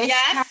Scottish?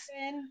 Yes.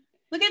 Karen?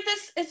 Look at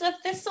this. It's a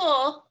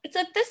thistle. It's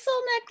a thistle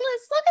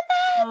necklace. Look at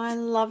that. Oh, I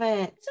love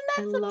it.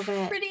 Isn't that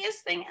the prettiest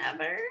thing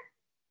ever?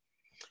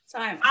 So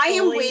I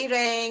am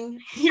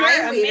wearing.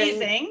 You're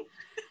amazing.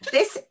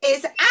 This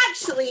is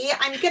actually,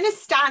 I'm going to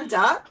stand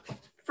up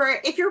for,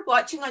 if you're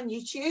watching on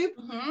YouTube,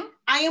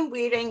 I am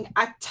wearing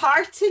a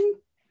tartan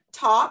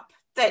top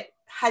that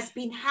has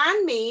been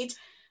handmade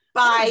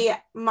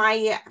by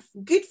my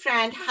good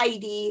friend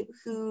Heidi,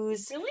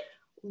 whose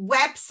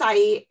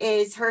website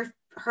is her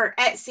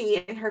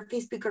Etsy and her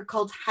Facebook are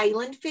called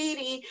Highland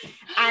Fairy,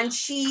 and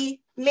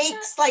she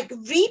makes like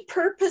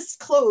repurposed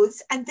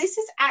clothes, and this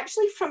is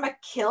actually from a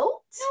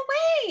kilt. No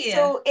way.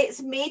 So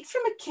it's made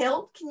from a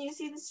kilt. Can you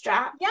see the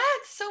strap? Yeah,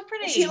 it's so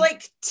pretty. And she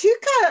like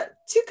took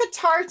a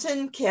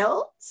tartan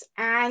kilt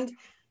and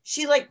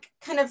she like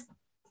kind of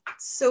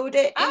sewed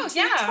it into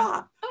the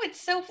top. Oh, it's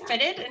so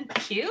fitted and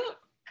cute.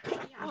 Yeah.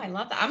 Oh, I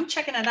love that. I'm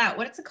checking it out.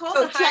 What is it called?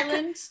 Oh, the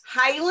Highland?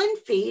 Highland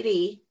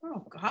Fairy.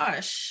 Oh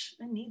gosh,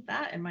 I need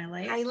that in my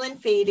life.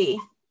 Highland Fairy.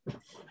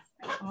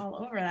 All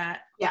over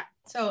that. Yeah.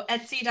 So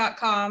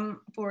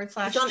etsy.com /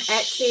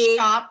 Etsy.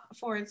 shop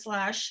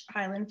 /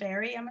 Highland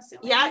Fairy, I'm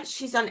assuming. Yeah,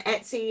 she's on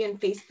Etsy and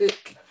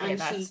Facebook, and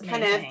she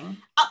kind of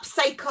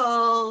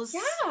upcycles.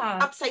 Yeah.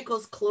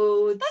 Upcycles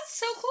clothes. That's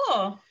so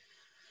cool.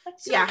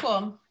 That's so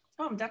cool.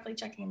 Oh, I'm definitely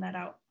checking that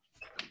out.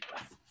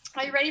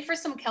 Are you ready for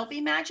some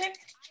Kelpie magic?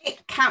 I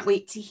can't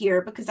wait to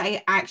hear, because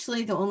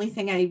the only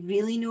thing I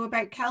really know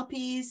about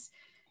Kelpies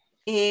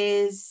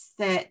is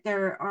that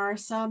there are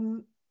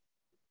some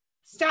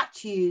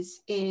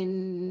statues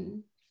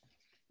in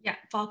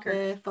Falkirk.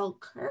 The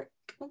Falkirk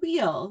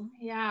wheel.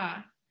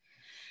 Yeah.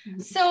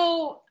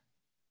 So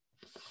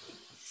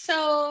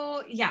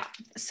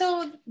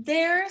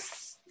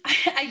there's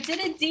I did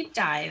a deep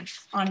dive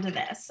onto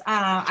this.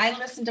 I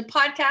listened to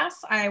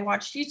podcasts, I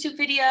watched YouTube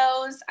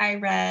videos, I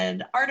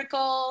read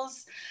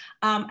articles.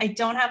 I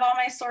don't have all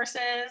my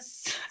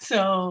sources,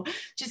 so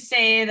just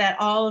say that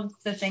all of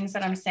the things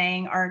that I'm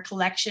saying are a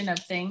collection of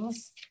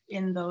things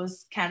in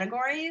those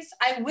categories.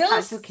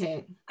 That's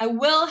okay. I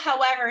will,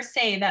 however,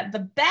 say that the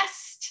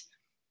best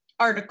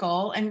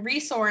article and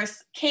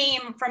resource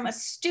came from a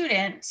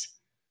student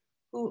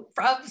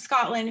of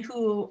Scotland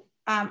who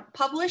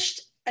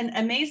published an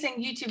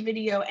amazing YouTube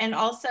video, and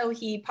also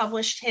he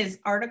published his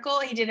article.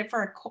 He did it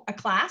for a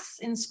class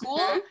in school,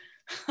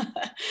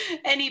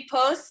 and he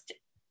posted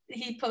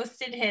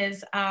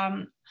his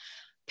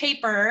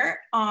paper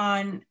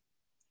on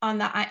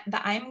the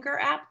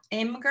Imgur app.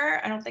 Imgur,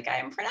 I don't think I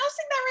am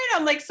pronouncing that right.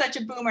 I'm like such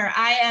a boomer.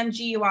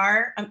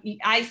 IMGUR.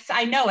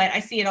 I know it.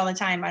 I see it all the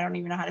time. I don't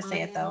even know how to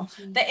say it though.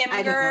 The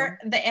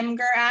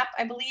Imgur app,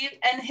 I believe.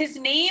 And his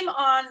name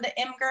on the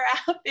Imgur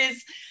app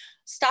is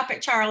 "Stop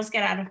It, Charles,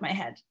 Get Out of My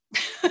Head."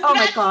 Oh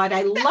my God,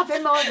 I love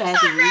him already.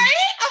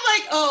 Right? I'm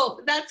like, oh,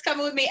 that's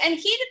coming with me. And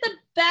he did the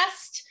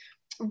best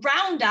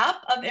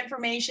roundup of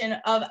information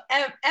of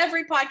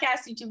every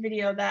podcast, YouTube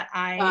video that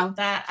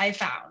I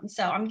found.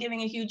 So I'm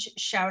giving a huge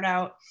shout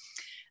out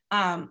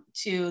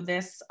to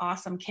this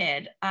awesome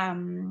kid.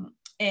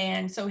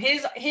 And so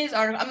his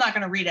article, I'm not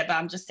going to read it, but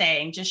I'm just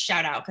saying, just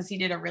shout out, because he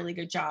did a really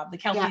good job. The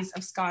Kelpies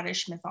of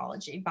Scottish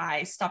Mythology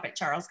by Stop It,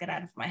 Charles, Get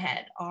Out of My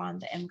Head on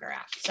the Imgur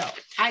app. So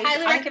I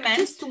highly recommend. I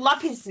just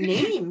love his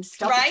name.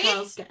 Stop It,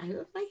 Charles, Get Out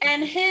of My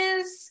Head. And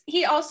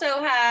he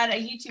also had a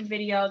YouTube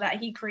video that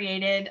he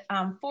created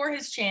for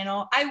his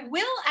channel. I'm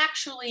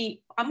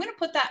going to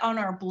put that on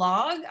our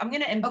blog. I'm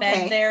going to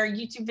embed their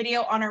YouTube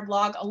video on our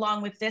blog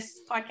along with this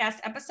podcast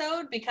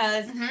episode,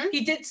 because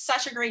he did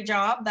such a great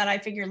job that I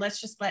figured let's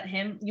just let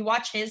you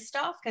watch his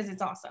stuff, because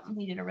it's awesome.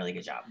 He did a really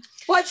good job.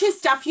 Watch his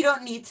stuff. You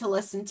don't need to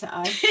listen to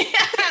us.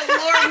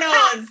 Lord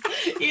knows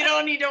you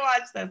don't need to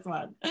watch this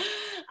one.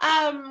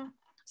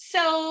 So,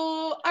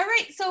 all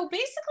right. So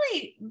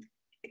basically,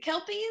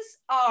 Kelpies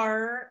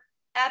are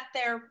at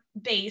their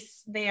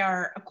base, they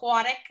are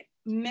aquatic,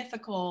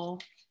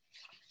 mythical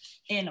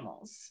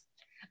animals.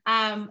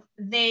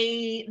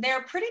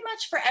 They're pretty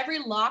much for every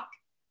loch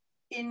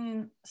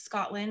in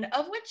Scotland,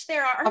 of which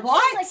there are a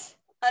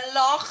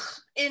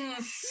loch in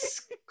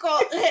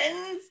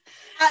Scotland.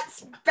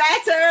 That's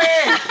better.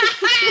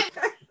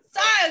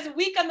 Sorry, I was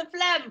weak on the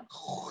phlegm.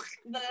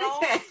 The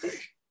loch.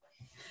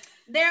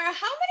 There are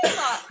how many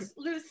lochs,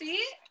 Lucy?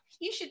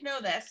 You should know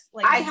this.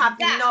 Like, I have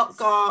not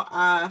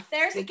got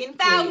there's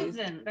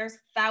thousands. There's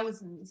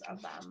thousands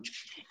of them.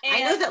 And I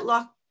know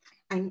that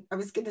I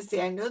was going to say,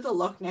 I know the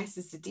Loch Ness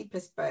is the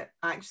deepest, but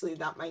actually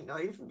that might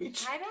not even be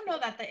true. I don't know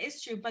that is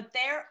true, but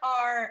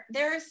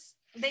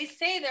they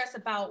say there's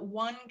about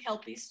one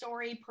Kelpie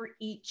story per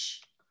each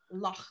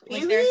loch.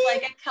 Like there's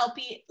like a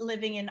Kelpie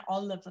living in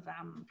all of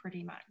them,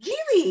 pretty much.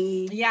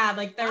 Really? Yeah,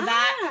 like they're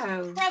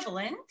that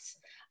prevalent.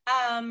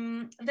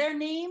 Their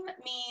name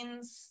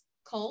means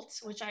cult,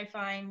 which I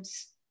find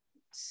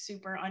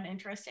super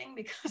uninteresting,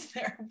 because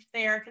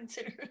they are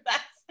considered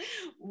that's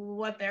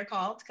what they're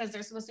called, because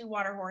they're supposed to be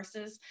water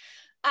horses.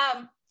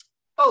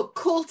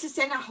 Colt is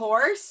in a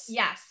horse?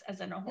 Yes,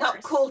 as in a horse.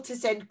 Not colt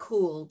is in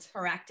cold.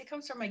 Correct. It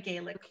comes from a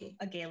Gaelic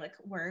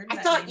word. I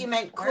thought you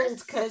meant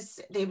cold because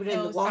they were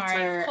in the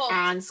water,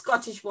 and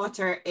Scottish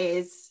water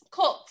is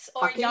colts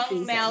or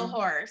young male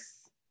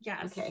horse.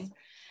 Yes. Okay.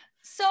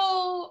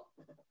 So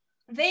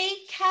they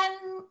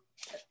can.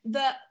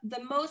 The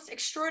most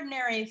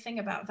extraordinary thing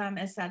about them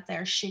is that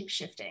they're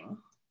shape-shifting,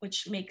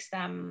 which makes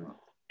them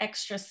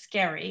extra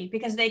scary,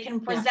 because they can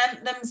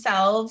present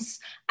themselves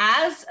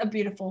as a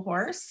beautiful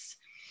horse,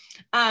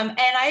 And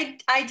I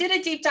did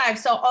a deep dive.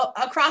 So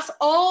across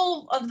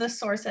all of the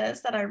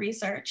sources that I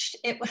researched,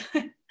 it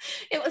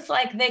was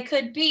like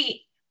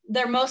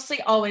they're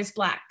mostly always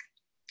black,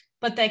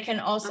 but they can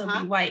also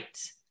be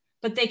white,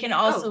 but they can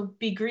also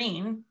be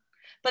green.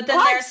 But then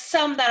there's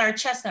some that are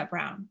chestnut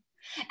brown.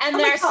 And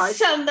there's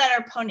some that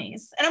are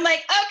ponies. And I'm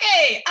like,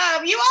 okay,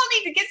 you all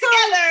need to get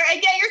together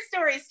and get your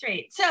story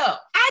straight. So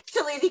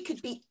actually they could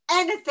be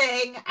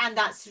anything, and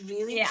that's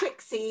really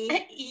tricksy.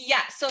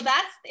 Yeah, so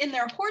that's in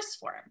their horse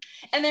form.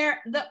 And the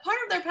part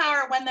of their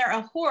power when they're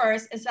a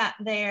horse is that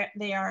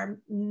they are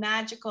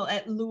magical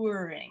at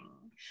luring.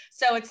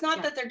 So it's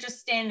not that they're just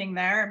standing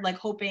there like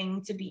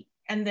hoping to be,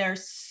 and they're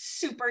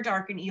super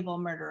dark and evil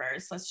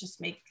murderers. Let's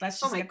just get that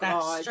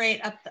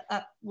straight up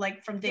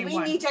like from day one. Do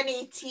we need an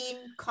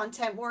 18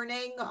 content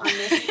warning on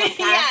this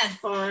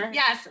podcast?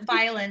 Yes,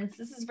 violence.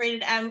 This is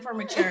rated M for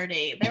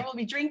maturity. There will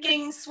be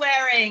drinking,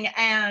 swearing,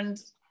 and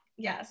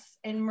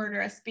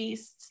murderous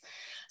beasts.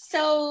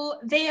 So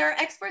they are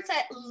experts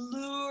at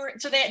lure.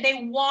 So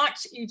they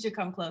want you to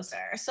come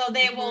closer. So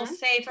they will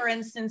say, for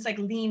instance, like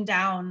lean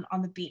down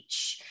on the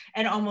beach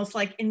and almost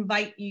like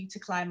invite you to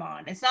climb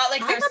on. It's not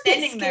like they're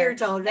standing there.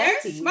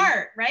 They're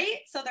smart, right?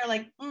 So they're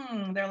like,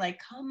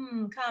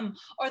 come.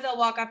 Or they'll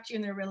walk up to you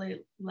and they're really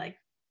like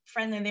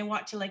friendly and they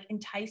want to like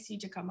entice you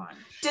to come on.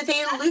 Do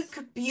they look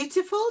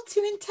beautiful to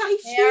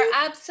entice you?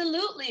 They're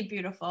absolutely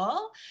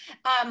beautiful.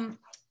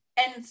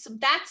 And so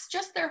that's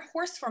just their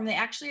horse form. They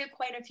actually have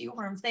quite a few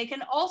horns. They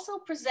can also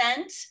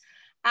present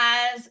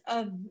as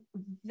a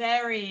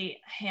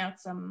very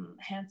handsome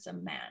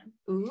man.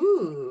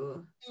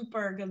 Ooh.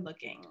 Super good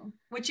looking.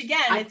 Which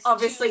again, I've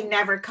obviously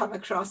never come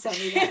across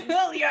anything.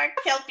 Well, you're a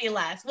Kelpie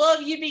lass. Well,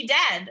 you'd be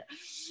dead.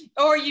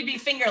 Or you'd be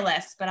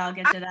fingerless, but I'll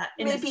get to that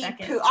in a second.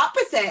 Maybe put up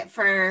with it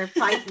for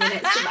 5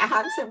 minutes with a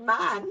handsome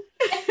man.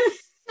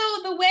 So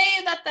the way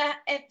that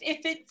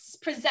if it's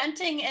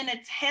presenting in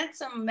its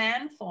handsome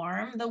man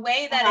form, the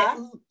way that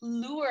it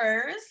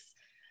lures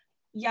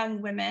young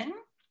women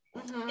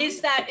is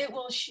that it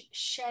will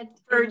shed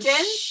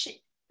virgins.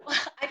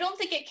 I don't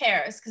think it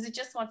cares because it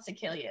just wants to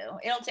kill you.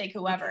 It'll take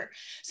whoever.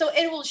 So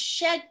it will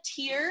shed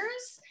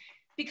tears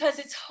because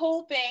it's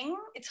hoping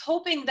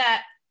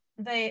that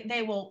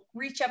they will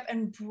reach up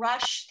and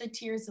brush the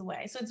tears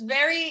away. So it's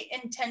very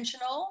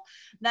intentional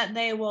that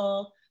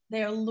they'll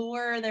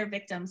lure their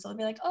victims. So they'll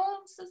be like, oh,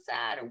 I'm so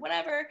sad or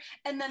whatever.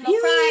 And then they'll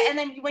cry. And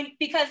then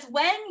because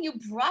when you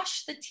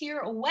brush the tear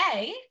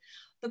away,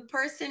 the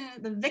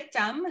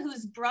victim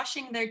who's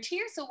brushing their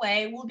tears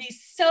away will be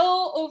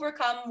so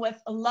overcome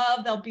with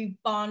love, they'll be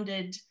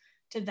bonded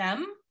to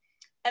them.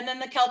 And then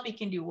the Kelpie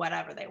can do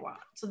whatever they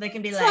want. So they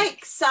can be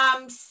like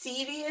some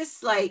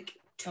serious, like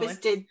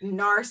twisted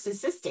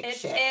narcissistic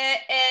shit. It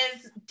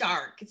is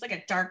dark. It's like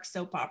a dark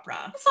soap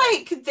opera. It's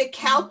like the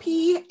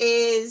Kelpie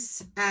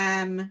is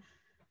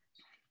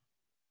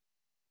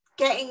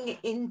getting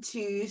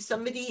into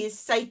somebody's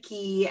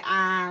psyche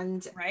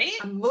and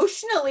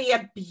emotionally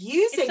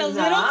abusing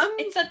them.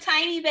 It's a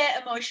tiny bit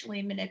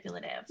emotionally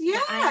manipulative. Yeah.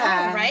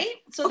 I know, right?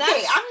 So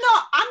okay,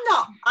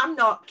 I'm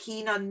not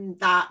keen on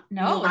that.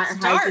 No matter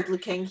how good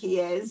looking he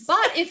is.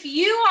 But if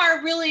you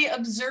are really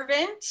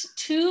observant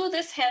to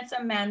this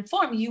handsome man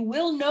form, you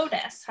will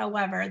notice,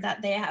 however,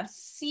 that they have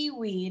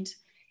seaweed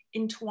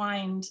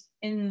entwined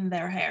in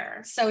their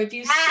hair. So if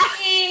you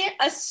see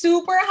a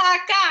super hot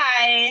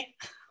guy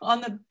on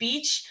the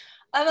beach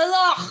of a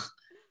loch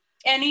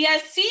and he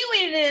has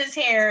seaweed in his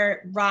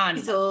hair, run.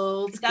 He's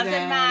old. It doesn't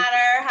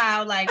matter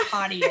how like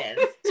hot he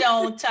is.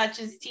 Don't touch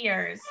his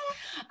tears.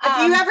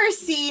 Have you ever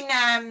seen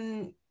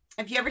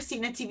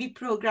a TV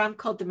program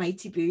called The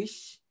Mighty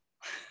Bush?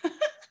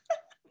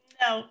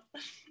 No.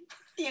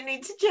 You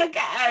need to check it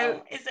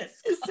out. Is it?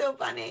 It's so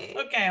funny.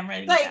 Okay, I'm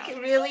ready. Like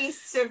really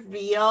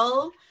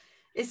surreal.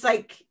 It's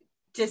like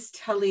just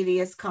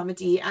hilarious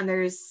comedy, and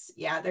there's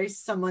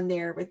someone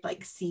there with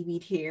like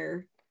seaweed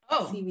hair.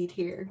 Seaweed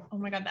hair. Oh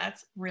my god,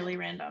 that's really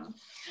random.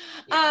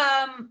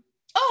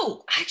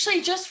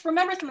 Actually, just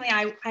remember something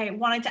I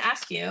wanted to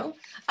ask you.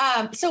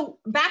 So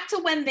back to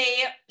when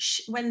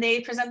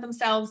they present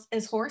themselves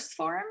as horse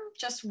form,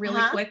 just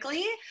really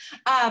quickly.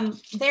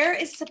 There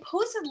is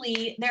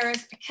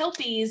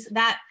Kelpies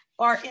that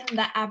are in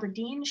the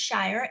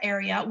Aberdeenshire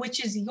area,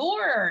 which is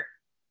your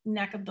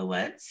neck of the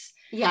woods.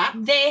 Yeah.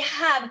 They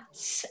have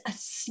a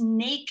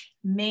snake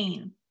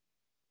mane.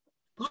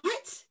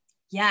 What?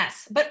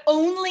 Yes, but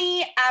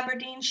only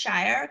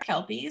Aberdeenshire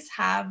Kelpies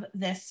have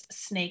this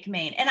snake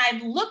mane. And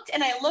I've looked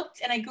and I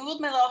Googled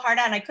my little heart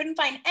out and I couldn't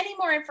find any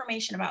more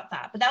information about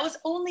that. But that was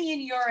only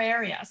in your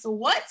area. So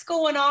what's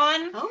going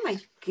on? Oh my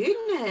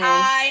goodness.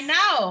 I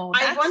know.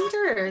 I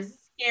wonder.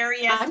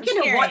 Scariest. I'm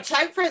going to watch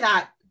out for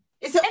that.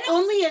 Is it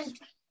only in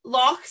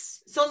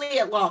lochs? It's only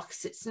at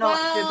lochs. It's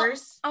not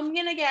rivers. I'm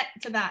going to get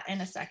to that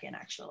in a second,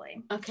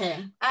 actually.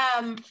 Okay.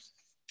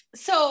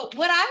 So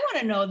what I want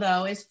to know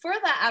though is for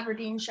the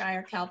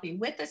Aberdeenshire Kelpie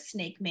with a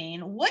snake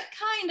mane, what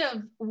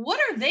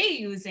are they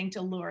using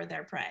to lure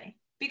their prey?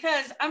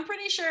 because I'm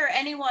pretty sure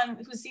anyone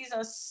who sees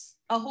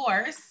a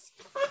horse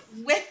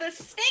with a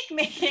snake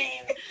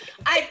mane,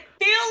 I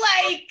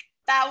feel like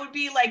that would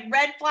be like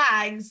red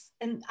flags,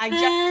 and I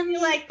just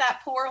feel like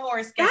that poor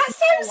horse gets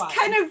that sounds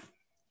kind of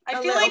I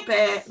a feel little like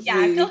bit yeah,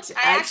 rude,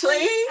 I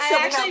actually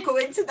not go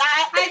into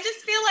that. I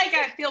just feel like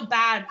I feel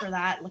bad for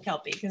that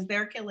Kelpie because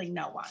they're killing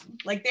no one.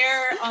 Like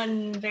they're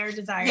on their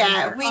desires.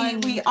 Yeah,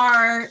 we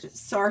are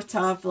sort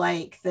of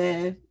like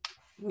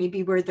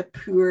maybe we're the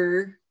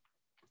poor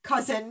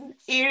cousin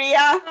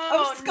area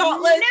of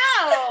Scotland.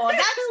 No,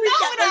 that's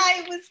not what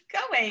I was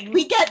going.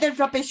 We get the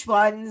rubbish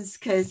ones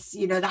because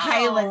the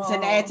Highlands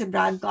in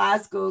Edinburgh and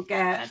Glasgow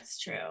get. That's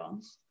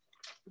true.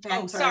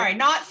 Better. Oh, sorry,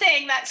 not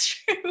saying that's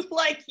true.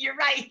 Like you're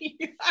right,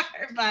 you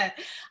are, but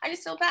I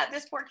just feel bad.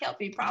 This poor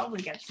Kelpie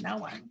probably gets no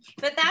one.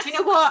 But that's. Do you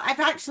know what? I've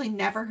actually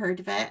never heard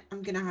of it.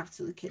 I'm gonna have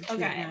to look into it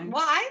now.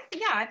 Well,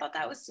 I thought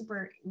that was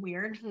super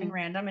weird and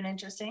random and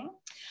interesting.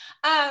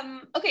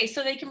 Okay,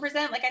 so they can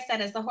present, like I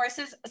said, as the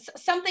horses.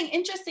 Something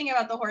interesting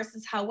about the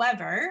horses,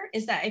 however,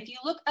 is that if you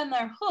look on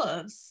their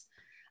hooves,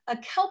 a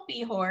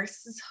Kelpie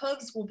horse's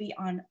hooves will be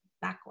on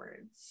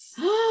backwards.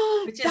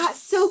 Which is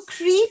that's so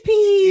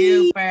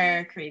creepy.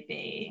 Super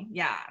creepy.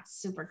 Yeah,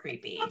 super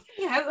creepy.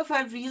 Something out of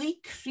a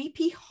really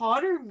creepy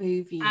horror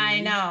movie.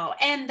 I know.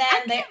 And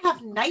then they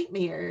have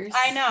nightmares.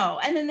 I know.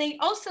 And then they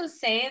also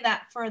say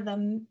that for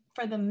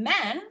the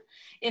men,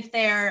 if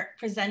they're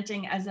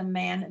presenting as a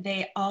man,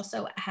 they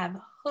also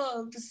have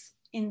hooves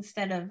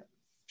instead of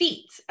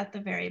feet at the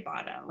very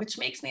bottom, which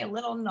makes me a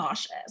little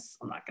nauseous.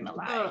 I'm not gonna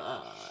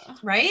lie.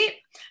 Right?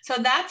 So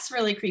that's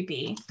really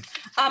creepy.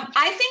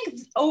 I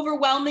think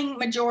overwhelming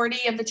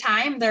majority of the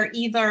time they're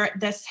either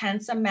this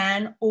handsome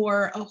man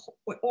or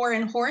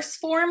in horse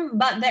form,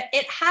 but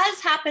it has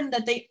happened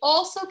that they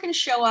also can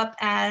show up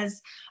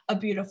as a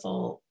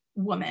beautiful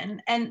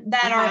woman and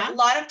that are a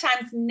lot of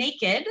times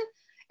naked,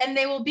 and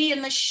they will be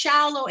in the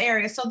shallow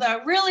area. So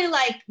they're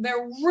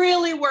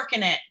really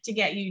working it to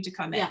get you to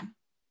come in. Yeah.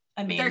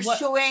 I mean, they're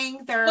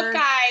showing their what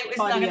guy is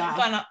not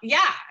gonna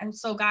yeah, and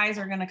so guys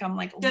are gonna come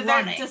like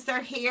running. Does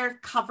their hair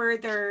cover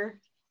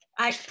their?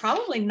 I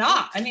probably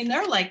not. I mean,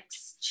 they're like,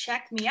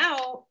 check me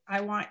out.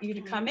 I want you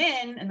to come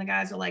in, and the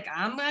guys are like,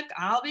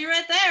 I'll be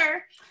right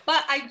there.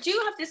 But I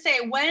do have to say,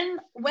 when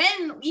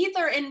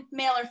either in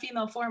male or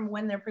female form,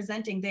 when they're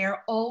presenting, they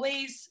are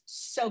always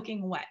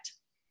soaking wet,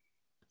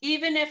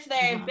 even if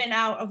they've been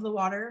out of the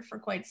water for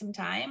quite some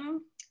time.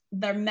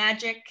 Their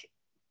magic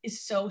is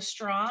so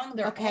strong.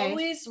 They're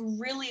always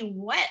really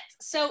wet.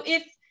 So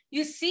if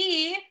you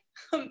see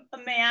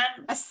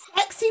a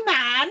sexy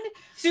man,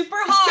 super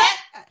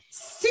hot,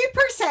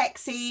 super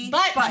sexy,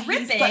 but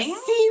dripping, he's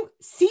got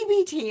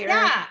seaweed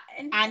hair,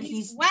 and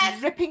he's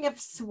wet, dripping of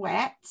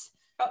sweat.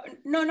 Oh,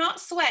 no, not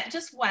sweat,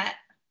 just wet.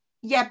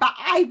 Yeah, but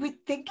I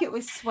would think it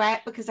was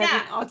sweat because I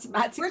didn't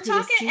automatically. We're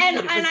talking,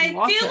 and I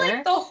water. feel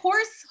like the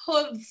horse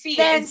hoof feet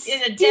is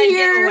a dead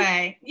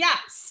giveaway. Yeah,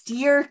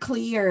 steer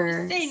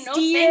clear. Just say no,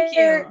 thank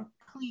you.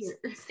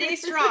 Clear. Stay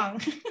strong.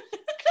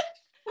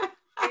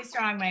 Stay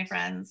strong, my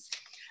friends.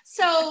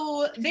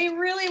 So they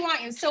really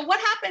want you. So what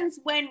happens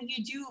when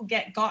you do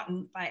get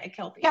gotten by a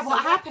Kelpie? Yeah,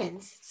 what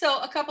happens?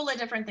 So a couple of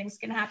different things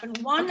can happen.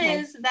 One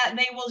is that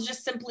they will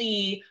just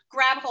simply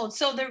grab hold.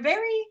 So they're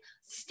very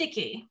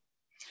sticky.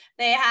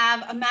 They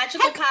have a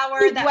magical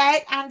power that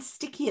wet and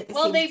sticky at the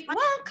same time.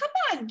 Well, come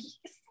on,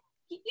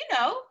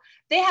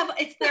 they have.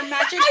 It's their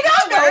magic. I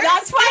don't know.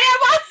 That's why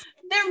I'm asking.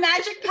 Their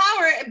magic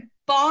power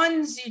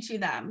bonds you to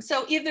them.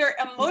 So either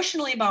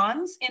emotionally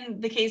bonds,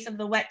 in the case of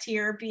the wet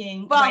tear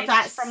being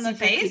wiped from the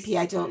face. Creepy.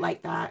 I don't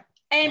like that.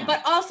 And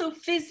but also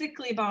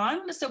physically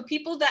bond. So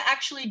people that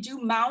actually do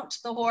mount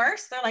the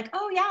horse, they're like,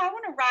 oh yeah, I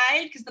want to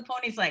ride, because the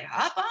pony's like,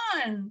 hop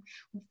on,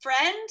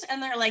 friend.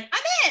 And they're like,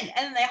 I'm in.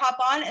 And then they hop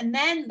on, and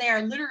then they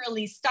are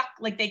literally stuck,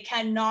 like they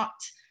cannot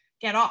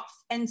get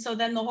off. And so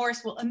then the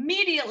horse will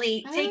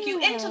immediately take you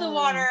into the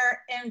water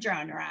and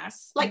drown your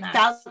ass. Like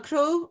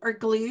Velcro or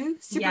glue,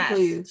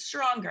 glue.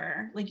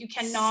 Stronger. Like you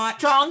cannot.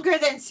 Stronger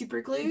than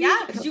super glue?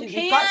 Yeah, because you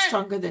can't. Got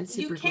stronger than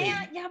super glue.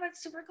 Yeah, but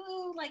super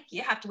glue, like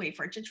you have to wait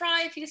for it to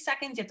dry a few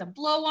seconds. You have to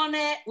blow on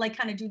it, like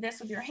kind of do this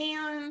with your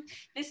hand.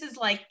 This is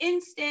like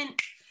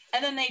instant.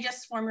 And then they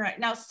just swarm right.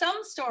 Now,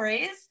 some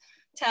stories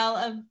tell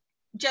of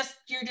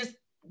you're just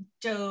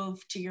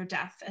dove to your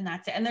death and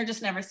that's it, and they're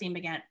just never seen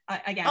again. Oh,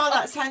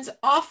 that sounds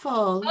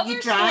awful.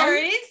 Other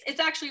stories,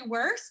 it's actually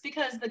worse,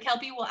 because the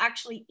Kelpie will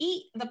actually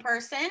eat the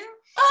person,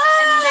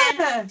 and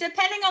then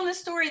depending on the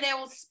story, they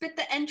will spit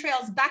the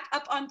entrails back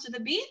up onto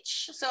the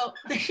beach. So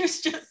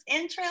there's just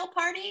entrail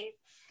party.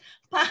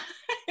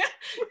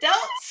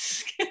 Don't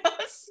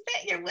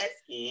spit your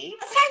whiskey.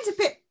 That sounds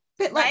a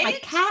bit like my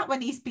cat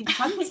when he's been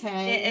hunting.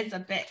 It is a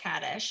bit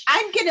cattish.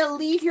 I'm gonna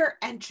leave your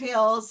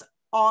entrails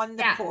on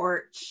the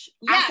porch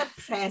as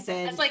a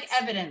present. It's like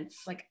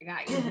evidence, like I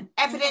got you.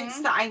 Evidence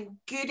that I'm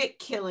good at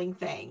killing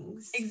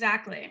things.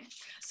 Exactly.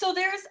 So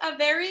there's a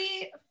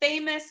very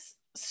famous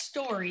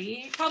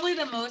story, probably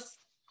the most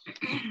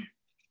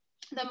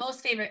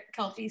favorite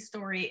Kelpie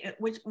story,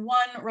 which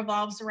one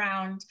revolves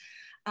around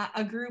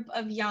a group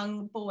of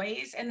young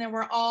boys, and they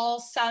were all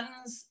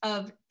sons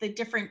of the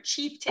different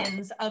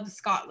chieftains of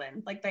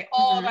Scotland. Like they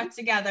all got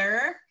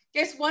together.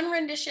 There's one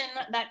rendition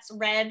that's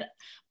read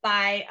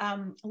by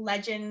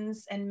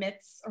Legends and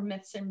Myths, or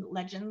Myths and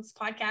Legends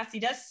podcast. He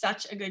does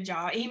such a good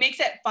job. He makes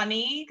it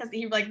funny because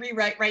he like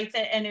rewrites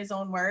it in his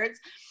own words.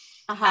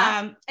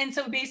 And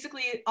so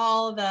basically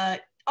all the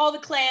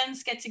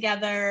clans get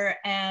together,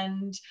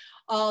 and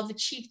all the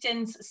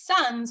chieftains'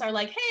 sons are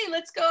like, hey,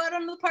 let's go out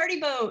on the party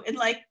boat and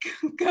like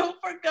go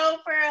for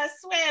a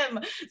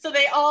swim. So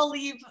they all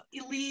leave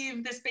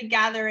this big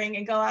gathering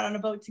and go out on a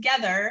boat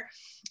together.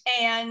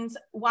 And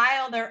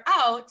while they're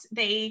out,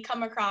 they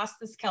come across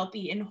this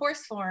Kelpie in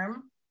horse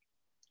form,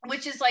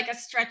 which is like a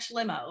stretch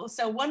limo.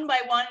 So one by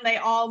one, they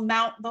all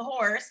mount the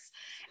horse,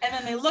 and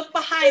then they look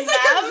behind them.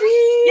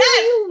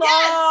 Yes.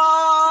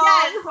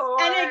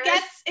 Horse. And it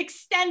gets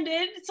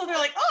extended. So they're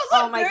like, oh,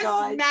 look,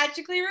 there's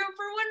magically room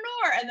for one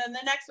more. And then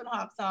the next one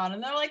hops on,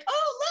 and they're like,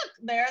 oh, look,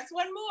 there's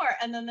one more.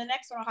 And then the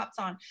next one hops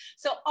on.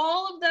 So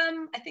all of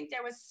them, I think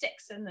there was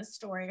 6 in this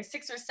story, or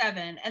 6 or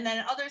 7. And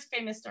then other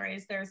famous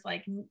stories, there's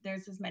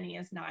as many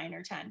as 9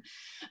 or 10.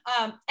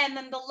 And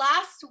then the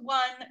last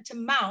one to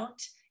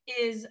mount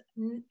is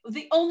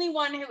the only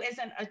one who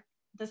isn't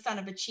the son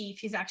of a chief.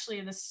 He's actually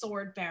the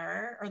sword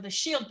bearer, or the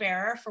shield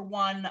bearer for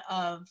one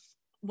of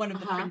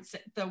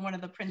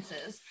the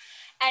princes,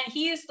 and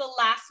he is the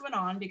last one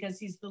on because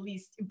he's the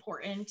least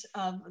important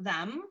of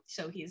them.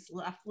 So he's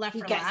left for last.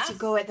 He gets to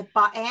go at the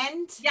butt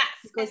end. Yes,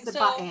 he goes the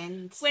butt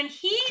end. When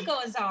he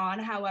goes on,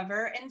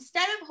 however,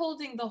 instead of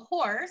holding the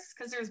horse,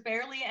 because there's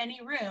barely any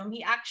room,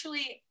 he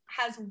actually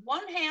has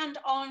one hand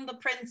on the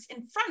prince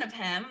in front of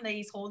him that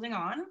he's holding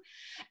on,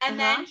 and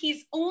then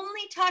he's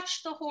only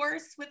touched the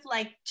horse with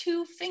like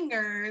 2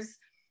 fingers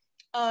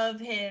of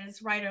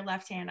his right or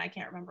left hand. I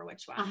can't remember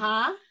which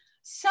one.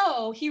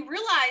 So he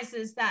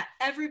realizes that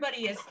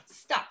everybody is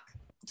stuck.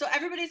 So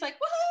everybody's like,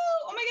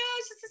 woohoo, oh my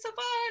gosh, this is so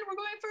fun, we're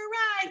going for a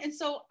ride. And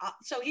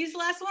so he's the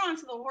last one on,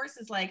 so the horse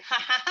is like, ha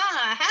ha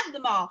ha, I have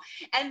them all.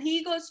 And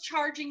he goes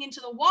charging into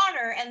the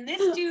water, and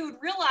this dude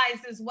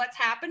realizes what's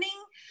happening.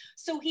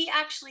 So he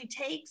actually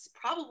takes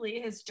probably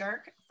his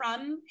dirk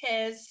from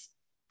his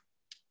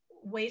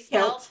waist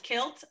belt,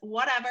 kilt,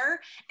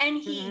 whatever, and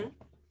he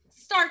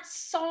starts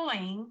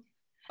sawing.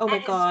 Oh my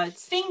God.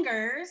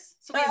 Fingers.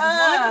 So he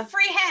has one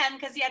free hand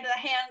because he had the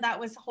hand that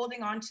was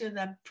holding on to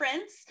the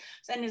prince.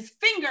 And his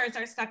fingers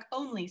are stuck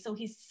only. So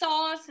he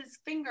saws his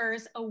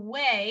fingers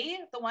away,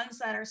 the ones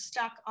that are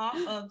stuck off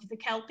of the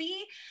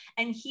Kelpie.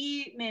 And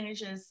he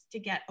manages to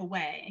get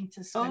away and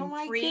to swim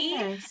free.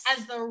 Goodness.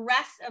 As the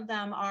rest of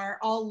them are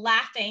all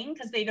laughing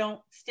because they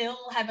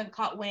still haven't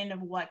caught wind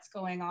of what's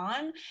going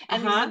on.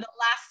 And these are the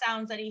last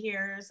sounds that he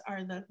hears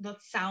are the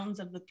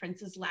sounds of the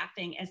princes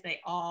laughing as they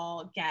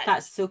all get.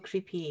 That's so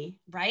creepy.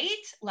 Right?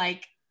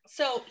 Like,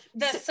 so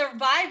the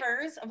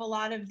survivors of a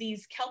lot of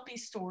these Kelpie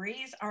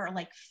stories are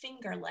like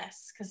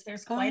fingerless, because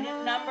there's quite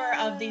a number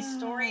of these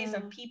stories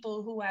of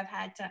people who have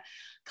had to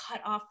cut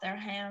off their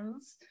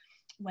hands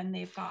when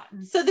they've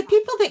gotten so the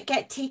people that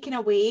get taken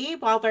away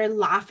while they're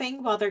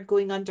laughing, while they're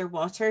going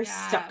underwater,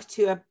 stuck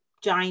to a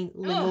giant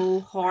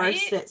limo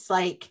horse that's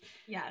like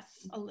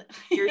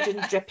weird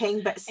and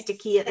dripping but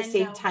sticky at the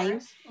same time.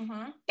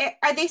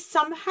 Are they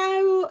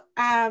somehow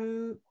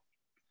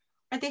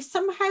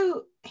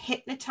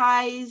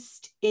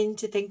hypnotized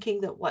into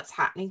thinking that what's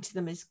happening to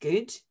them is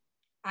good?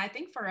 I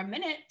think for a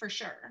minute, for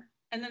sure.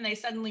 And then they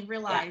suddenly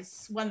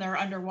realize when they're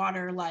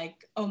underwater,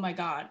 like, oh my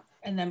God.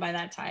 And then by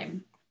that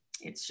time,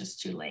 it's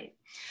just too late.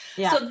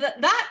 Yeah. So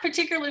that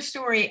particular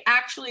story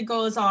actually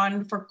goes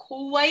on for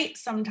quite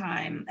some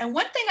time. And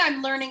one thing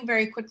I'm learning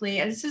very quickly,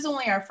 and this is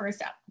only our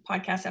first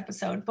podcast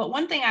episode, but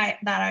one thing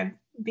that I'm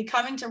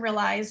becoming to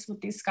realize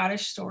with these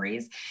Scottish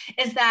stories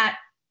is that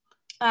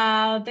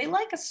they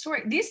like a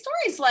story. These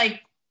stories,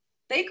 like,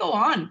 they go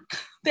on.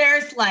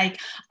 There's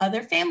like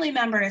other family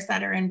members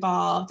that are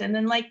involved, and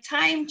then like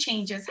time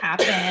changes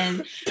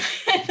happen.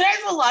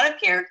 There's a lot of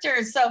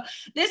characters. So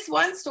this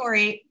one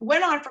story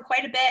went on for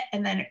quite a bit,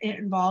 and then it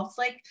involves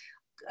like,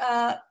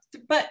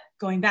 but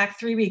going back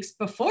 3 weeks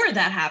before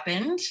that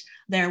happened,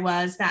 there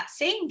was that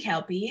same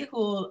Kelpie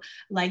who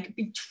like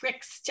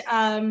betwixt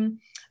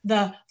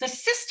the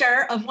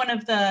sister of one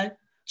of the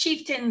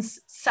chieftain's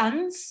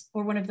sons,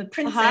 or one of the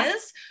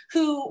princes,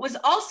 who was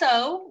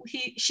also,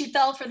 she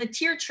fell for the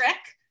tear trick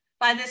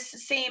by this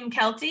same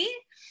Kelpie,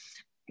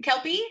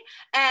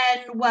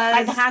 and was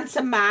by the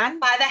handsome man,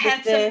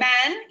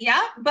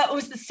 but it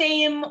was the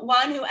same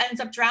one who ends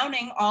up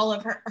drowning all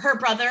of her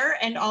brother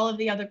and all of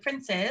the other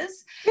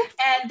princes.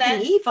 And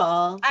then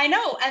evil, I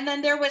know. And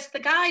then there was the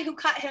guy who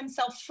cut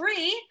himself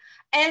free,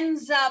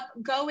 ends up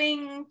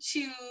going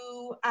to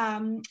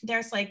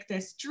there's like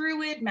this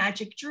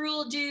magic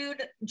druid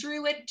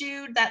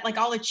dude that like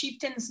all the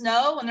chieftains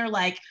know, and they're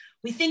like,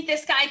 we think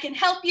this guy can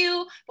help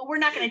you, but we're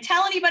not going to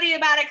tell anybody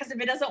about it, because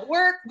if it doesn't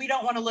work, we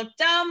don't want to look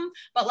dumb,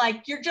 but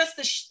like, you're just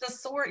the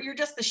sword, you're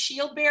just the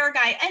shield bearer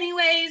guy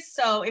anyways,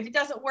 so if it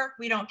doesn't work,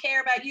 we don't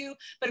care about you,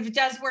 but if it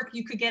does work,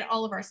 you could get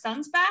all of our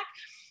sons back.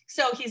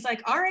 So he's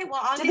like, all right,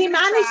 well, I'll Did give he it a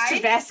manage try.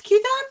 to rescue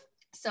them?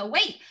 So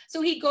wait,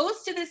 so he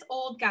goes to this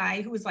old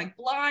guy who is like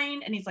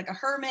blind and he's like a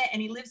hermit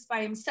and he lives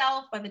by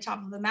himself by the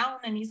top of the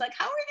mountain. And he's like,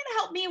 how are you going to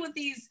help me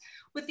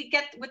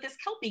with this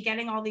Kelpie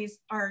getting all these,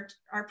 our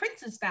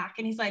princes back?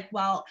 And he's like,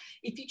 well,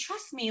 if you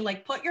trust me,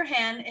 like put your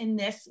hand in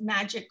this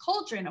magic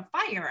cauldron of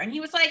fire. And he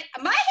was like,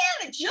 my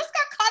hand, it just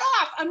got cut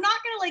off. I'm not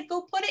going to like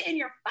go put it in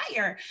your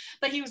fire.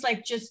 But he was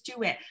like, just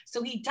do it.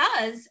 So he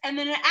does. And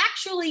then it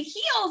actually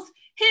heals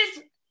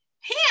his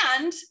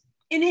hand.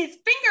 And his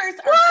fingers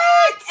are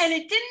back and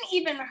it didn't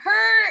even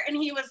hurt. And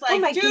he was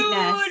like, dude,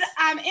 goodness.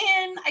 I'm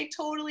in. I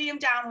totally am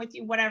down with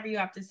you, whatever you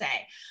have to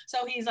say.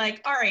 So he's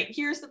like, all right,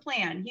 here's the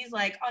plan. He's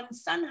like, on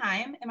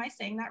Sunheim, am I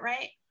saying that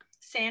right?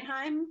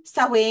 Sandheim?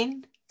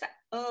 Samhain.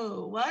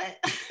 Oh,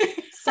 what?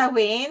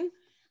 Samhain.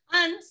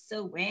 On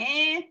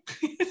Samhain.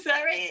 Is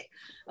that right?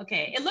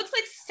 Okay. It looks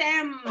like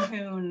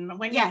Samhain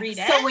when you read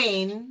it.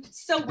 Samhain.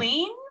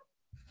 Samhain?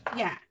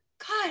 Yeah.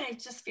 God, I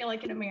just feel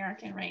like an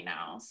American right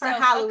now. So,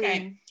 for Halloween.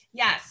 Okay.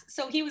 Yes.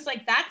 So he was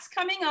like, that's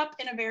coming up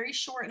in a very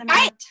short amount of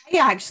time. I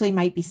actually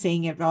might be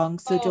saying it wrong.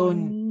 So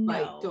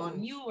don't.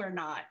 You are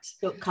not.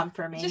 Don't come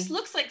for me. It just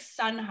looks like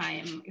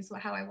Sunheim is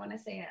how I want to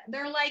say it.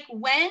 They're like,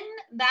 when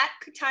that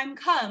time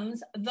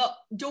comes, the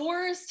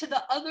doors to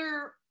the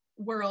other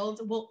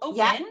world will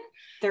open.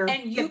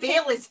 And the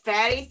veil is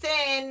very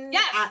thin.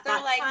 Yes. At they're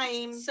that like,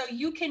 time. so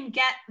you can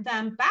get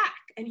them back.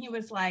 And he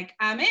was like,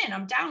 I'm in,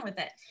 I'm down with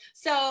it.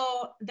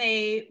 So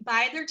they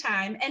bide their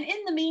time. And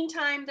in the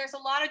meantime, there's a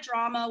lot of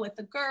drama with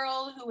the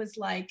girl who is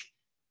like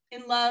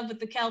in love with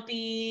the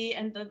Kelpie.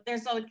 And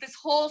there's like this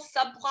whole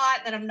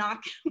subplot that I'm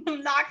not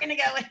going to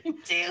go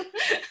into.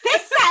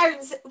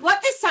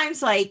 What this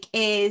sounds like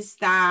is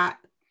that,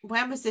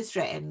 when was this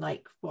written?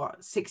 Like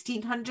what,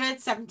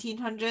 1600s,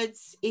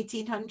 1700s,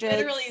 1800s?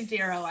 Literally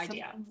zero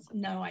idea.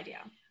 No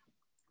idea.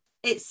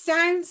 It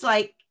sounds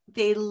like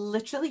they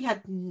literally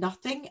had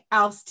nothing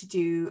else to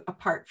do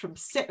apart from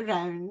sit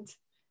around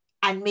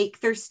and make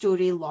their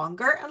story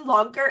longer and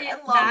longer and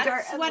longer.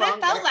 That's what it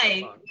felt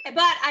like. But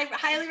I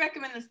highly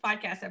recommend this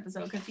podcast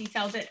episode because he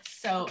tells it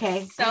so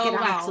I'm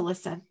gonna have to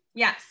listen.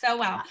 Yeah, so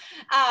well.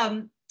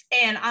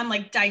 And I'm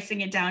like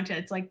dicing it down to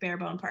it's like bare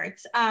bone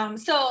parts.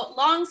 So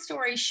long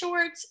story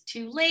short,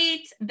 too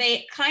late,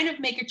 they kind of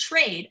make a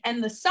trade,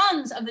 and the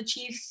sons of the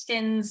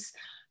chieftains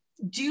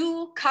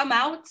do come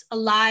out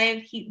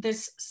alive.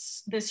 This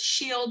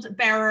shield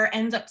bearer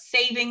ends up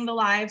saving the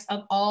lives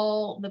of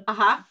all the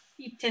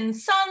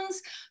chieftains'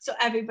 sons. So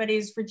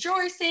everybody's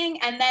rejoicing.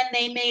 And then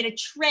they made a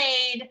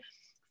trade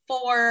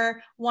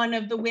for one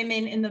of the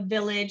women in the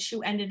village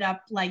who ended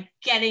up like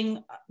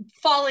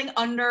falling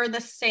under the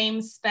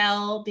same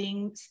spell,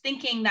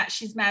 thinking that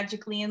she's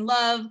magically in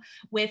love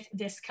with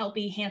this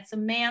Kelpie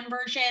handsome man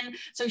version.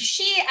 So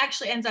she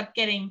actually ends up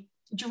getting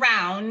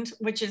drowned,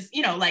 which is,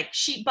 like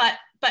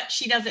but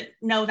she doesn't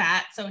know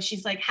that. So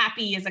she's like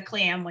happy as a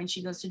clam when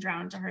she goes to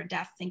drown to her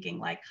death, thinking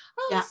like,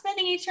 I'm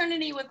spending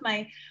eternity with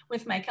my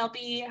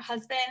Kelpie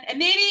husband. And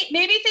maybe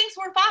things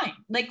were fine.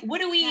 Like,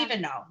 what do we even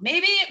know?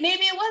 Maybe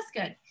it was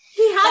good.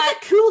 He has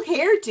a cool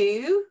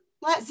hairdo.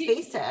 Let's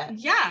face it.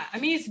 Yeah. I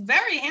mean, he's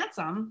very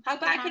handsome. How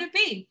bad could it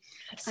be?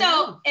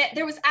 So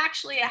there was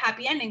actually a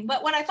happy ending.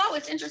 But what I thought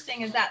was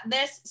interesting is that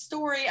this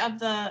story of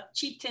the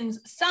chieftain's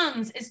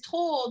sons is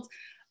told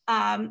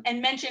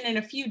and mentioned in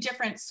a few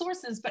different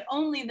sources, but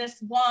only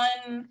this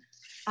one,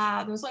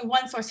 there was only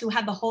one source who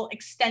had the whole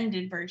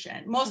extended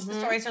version. Most of the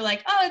stories are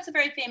like, oh, it's a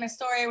very famous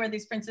story where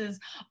these princes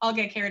all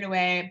get carried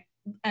away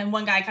and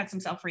one guy cuts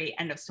himself free,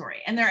 end of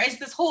story. And there is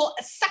this whole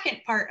second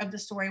part of the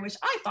story, which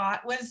I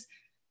thought was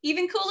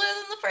even cooler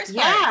than the first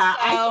part. Yeah,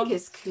 I think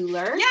it's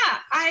cooler. Yeah,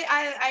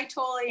 I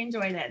totally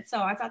enjoyed it. So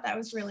I thought that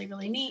was really,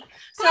 really neat.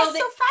 That's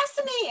so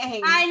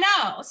fascinating. I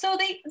know. So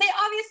they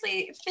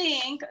obviously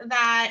think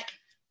that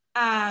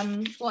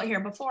well,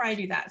 here, before I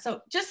do that,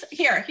 so just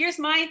here's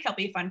my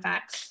Kelpie fun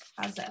facts.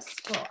 How's this?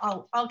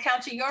 Well, I'll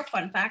counter your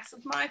fun facts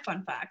with my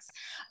fun facts.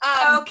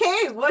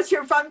 Okay, what's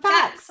your fun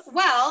facts?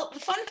 Well, the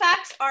fun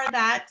facts are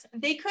that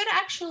they could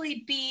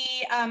actually be,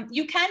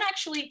 you can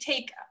actually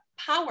take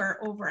power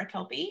over a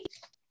Kelpie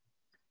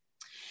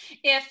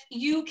if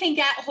you can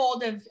get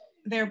hold of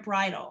their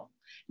bridle.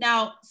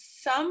 Now,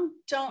 some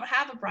don't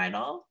have a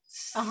bridle,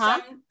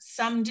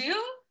 some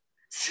do.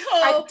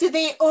 So do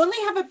they only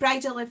have a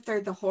bridle if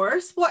they're the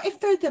horse? What if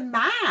they're the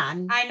man?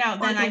 I know,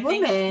 then I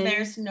think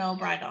there's no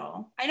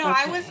bridle. I know.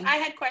 Okay. I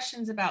had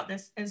questions about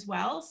this as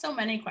well. So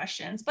many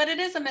questions, but it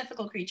is a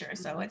mythical creature,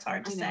 so it's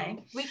hard to say.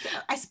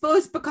 I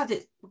suppose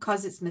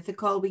because it's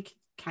mythical, we can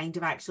kind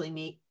of actually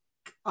make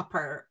up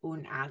our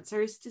own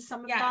answers to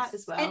some of that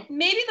as well. And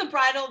maybe the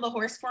bridle of the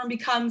horse form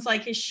becomes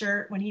like his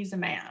shirt when he's a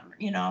man,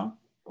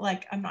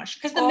 Like, I'm not sure,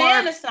 because the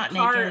man is not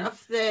naked.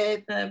 Of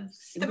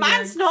the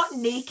man's not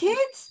naked.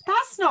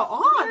 That's not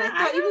on. I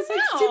thought he was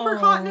like super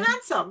hot and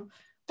handsome.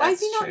 Why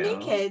is he not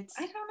naked?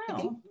 I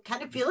don't know. I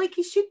kind of feel like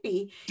he should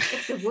be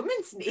if the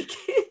woman's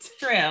naked.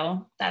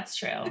 True. That's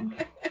true.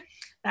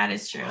 That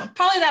is true.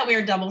 Probably that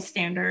weird double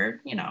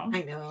standard, you know.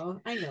 I know.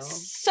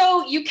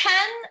 So you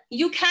can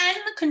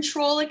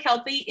control a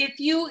Kelpie if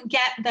you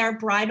get their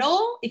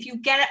bridle, if you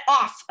get it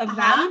off of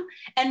them.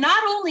 And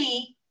not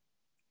only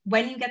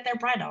when you get their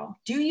bridle,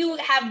 do you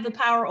have the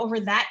power over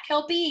that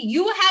Kelpie?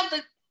 You have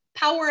the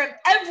power of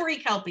every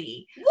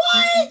Kelpie.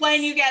 What?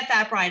 When you get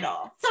that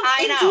bridle. Some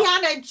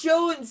Indiana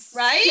Jones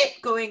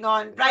shit going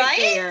on right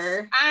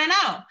there. I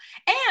know.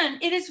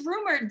 And it is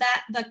rumored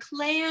that the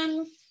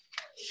clan...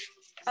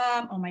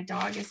 oh, my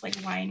dog is like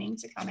whining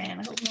to come in.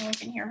 I hope no one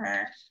can hear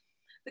her.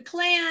 The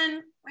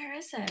clan, where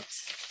is it?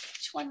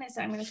 Which one is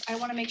it? I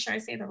want to make sure I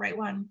say the right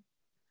one.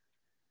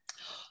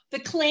 The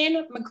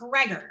clan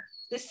McGregor.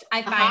 This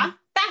I find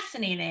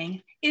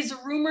fascinating. Is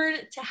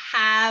rumored to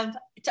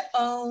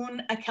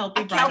own a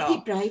Kelpie bridle.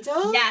 Kelpie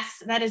bridle?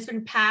 Yes, that has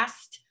been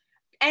passed.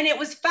 And it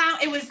was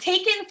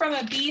taken from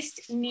a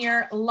beast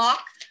near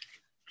Loch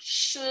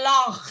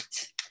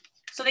Schlacht.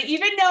 So they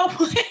even know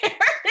where, you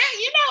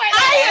know where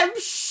I am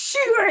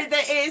sure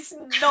that it's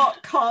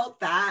not called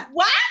that.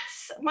 What?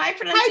 My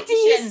pronunciation. How do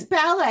you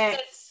spell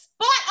it?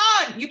 Spot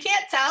on. You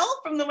can't tell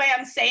from the way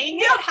I'm saying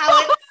it how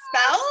it's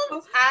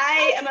spelled. How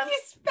do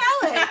you spell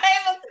it? I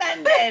am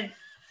offended.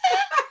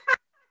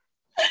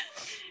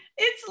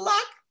 It's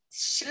Loch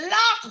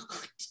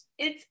Schlacht.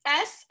 It's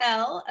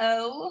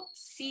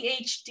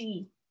SLOCHD.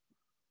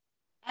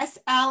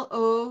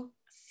 SLOCHD.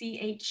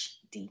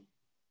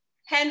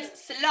 Hence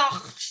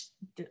Schlacht.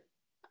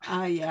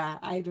 Oh yeah,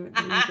 I don't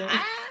know either.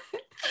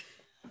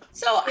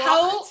 So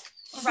how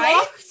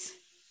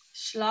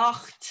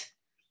Schlacht.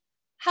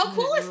 How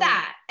cool is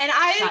that? And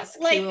I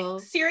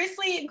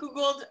seriously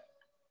Googled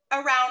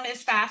around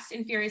as fast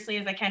and furiously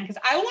as I can because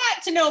I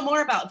want to know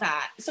more about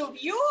that. So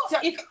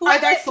if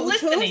whoever's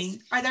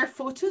listening, are there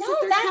photos of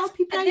their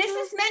Kelpie bridles? This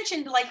is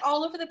mentioned like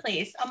all over the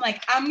place. I'm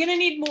like, I'm gonna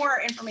need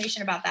more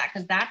information about that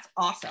because that's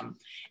awesome.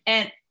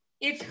 And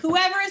if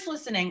whoever is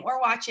listening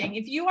or watching,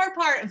 if you are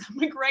part of the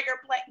McGregor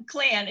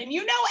clan and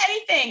you know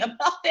anything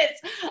about this,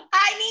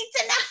 I need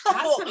to know.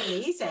 That's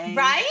amazing.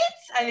 Right?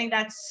 I think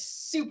that's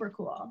super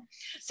cool.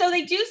 So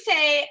they do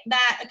say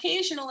that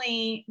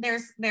occasionally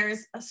there's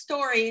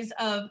stories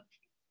of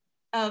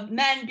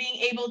men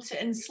being able to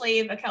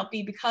enslave a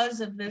Kelpie because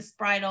of this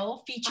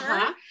bridle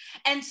feature.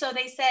 And so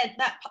they said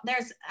that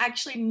there's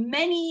actually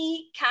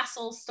many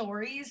castle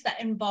stories that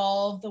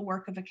involve the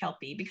work of a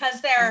Kelpie because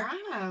they're,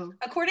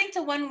 according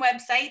to one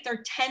website,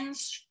 they're 10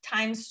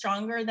 times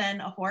stronger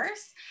than a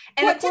horse.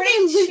 And what do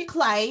they look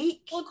like?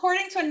 Well,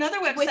 according to another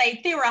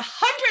website, they were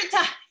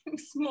 100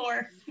 times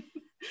more.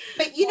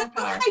 But you know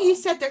how you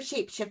said they're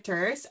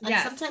shapeshifters, and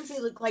yes. sometimes they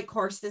look like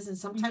horses, and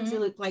sometimes they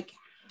look like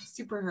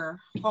super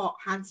hot,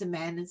 handsome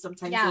men, and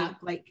sometimes they look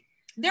like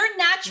their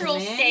natural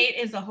state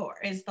is the horse.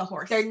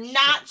 Their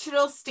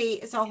natural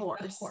state is a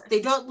horse. They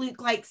don't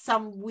look like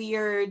some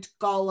weird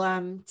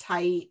golem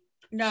type.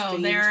 No,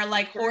 they're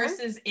like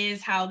horses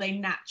is how they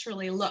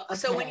naturally look. Okay.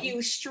 So when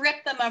you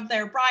strip them of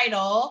their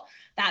bridle,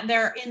 that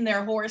they're in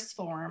their horse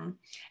form,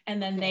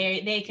 and then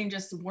they can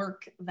just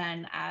work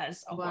then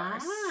as a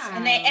horse,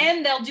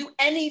 and they'll do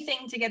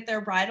anything to get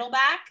their bridle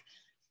back.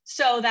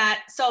 So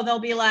they'll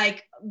be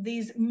like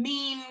these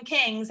mean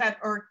kings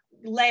or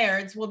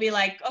lairds will be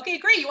like, okay,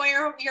 great, you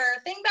want your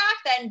thing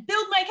back? Then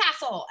build my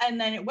castle, and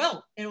then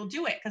it'll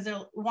do it because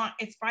it'll want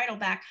its bridle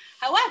back.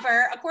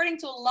 However, according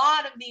to a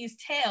lot of these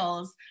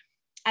tales,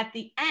 at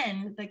the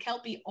end, the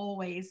Kelpie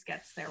always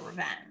gets their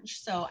revenge.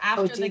 So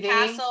after the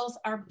castles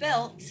are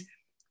built,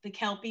 the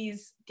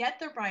Kelpies get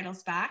their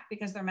bridles back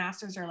because their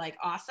masters are like,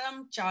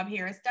 awesome, job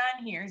here is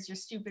done. Here's your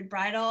stupid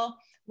bridle,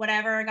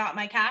 whatever, I got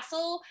my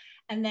castle.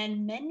 And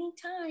then many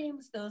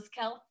times those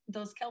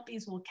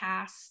Kelpies will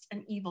cast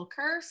an evil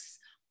curse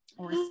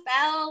or a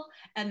spell.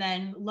 And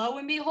then lo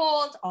and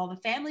behold, all the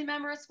family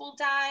members will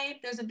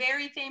die. There's a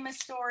very famous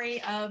story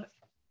of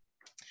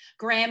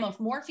Graham of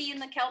Morphy and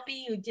the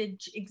Kelpie who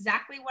did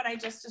exactly what I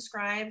just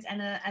described.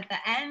 And at the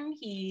end,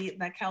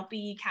 the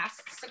Kelpie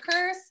casts a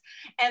curse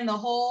and the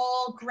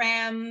whole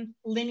Graham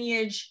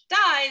lineage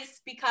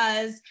dies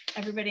because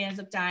everybody ends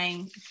up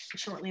dying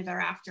shortly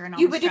thereafter. And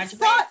you would have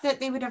thought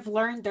that they would have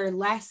learned their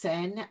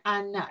lesson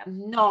and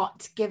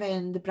not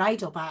given the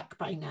bridle back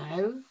by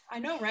now. I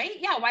know, right?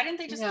 Yeah, why didn't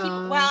they just keep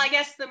it? Well, I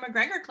guess the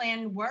McGregor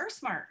clan were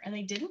smart and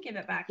they didn't give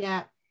it back.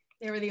 Yeah.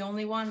 They were the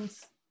only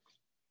ones.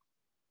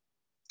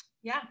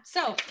 Yeah,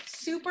 so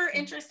super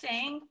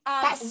interesting.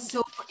 That's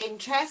so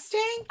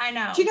interesting. I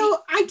know. Do you know,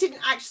 I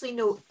didn't actually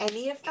know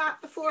any of that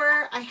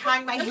before. I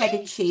hang my head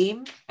in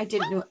shame. I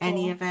didn't know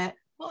any of it.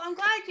 Well, I'm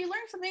glad you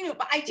learned something new,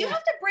 but I do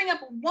have to bring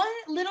up one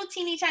little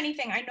teeny tiny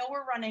thing. I know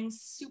we're running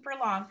super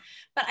long,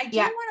 but I do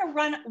want to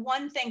run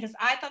one thing because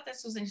I thought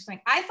this was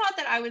interesting. I thought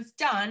that I was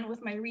done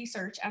with my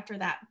research after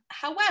that.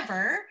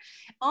 However,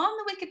 on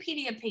the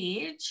Wikipedia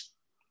page,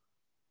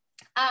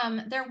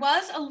 there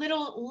was a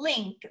little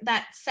link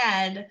that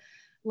said,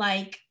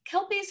 like,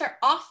 Kelpies are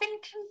often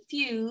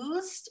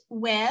confused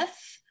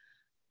with,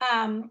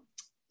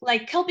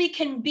 like, Kelpie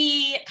can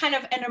be kind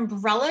of an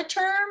umbrella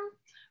term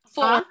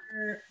for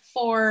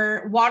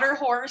water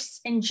horse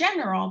in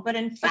general, but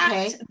in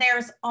fact,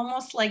 there's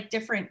almost like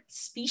different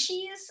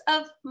species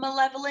of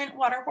malevolent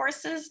water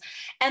horses,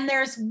 and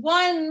there's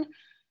one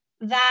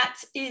that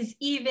is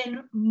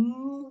even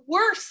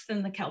worse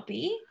than the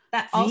Kelpie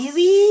that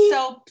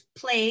also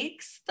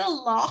plagues the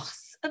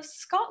lochs of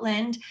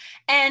Scotland,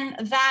 and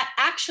that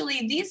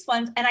actually these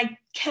ones, and I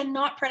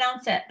cannot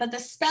pronounce it, but the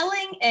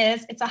spelling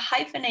is, it's a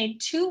hyphenate,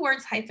 2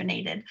 words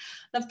hyphenated.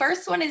 The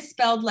first one is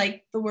spelled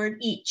like the word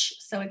each,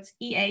 so it's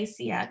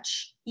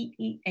E-A-C-H,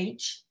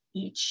 E-E-H,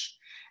 each,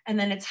 and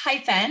then it's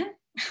hyphen,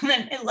 and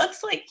then it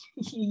looks like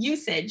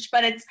usage,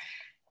 but it's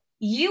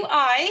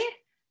U-I-S-G-E,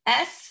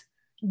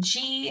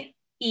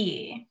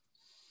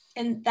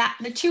 and that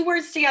the 2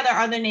 words together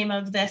are the name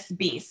of this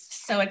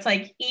beast. So it's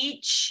like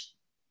each,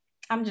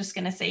 I'm just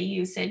gonna say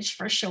usage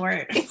for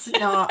short. It's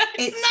not.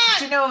 It's not.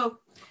 Do you know?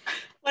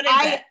 What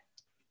is it?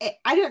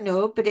 I don't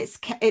know, but it's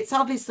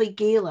obviously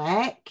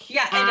Gaelic.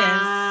 Yeah, it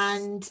is.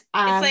 And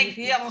it's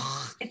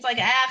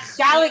like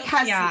Gaelic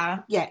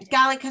has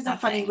Gaelic has a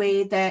funny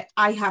way that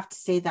I have to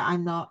say that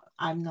I'm not.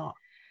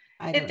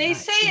 If they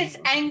say it's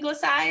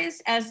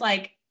anglicized as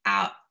like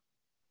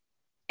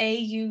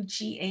A-U-G-H-I-S-Q-Y,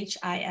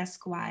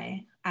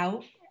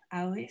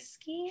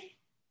 Whisky.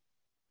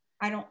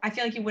 I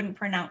feel like you wouldn't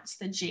pronounce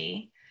the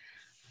G.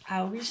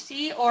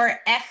 Whisky or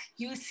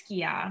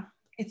Echuskia.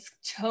 It's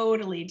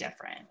totally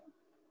different.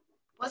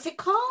 What's it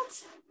called?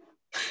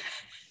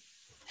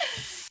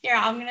 Here,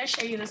 I'm gonna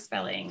show you the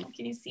spelling.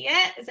 Can you see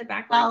it? Is it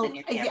backwards in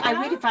your camera? I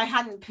would if I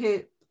hadn't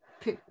put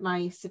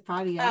my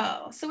Safari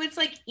up. Oh, so it's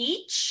like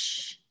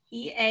each,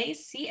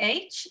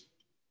 E-A-C-H,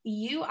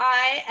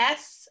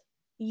 U-I-S-U-G-E.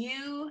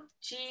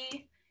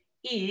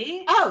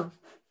 Oh.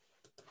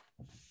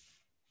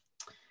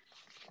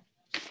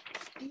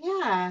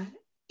 Yeah.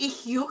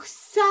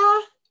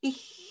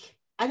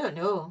 I don't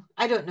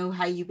know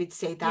how you would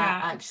say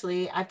that.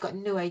 Actually, I've got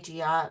no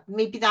idea.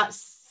 Maybe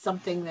that's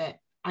something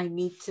that I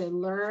need to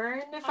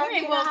learn if I'm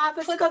going to have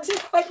a Scottish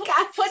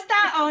podcast. Put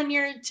that on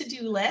your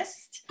to-do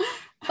list.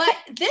 But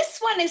this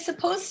one is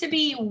supposed to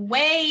be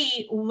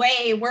way,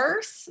 way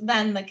worse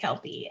than the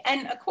Kelpie.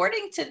 And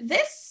according to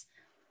this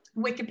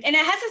and it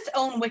has its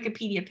own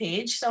Wikipedia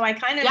page, so I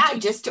kind of I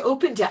just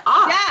opened it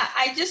up. Yeah,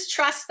 I just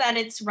trust that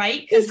it's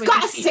right. He's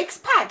got a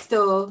 6-pack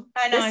though.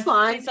 I know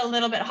it's a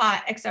little bit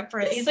hot, except for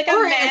he's like a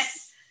man.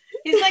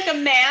 He's like a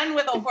man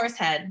with a horse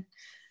head.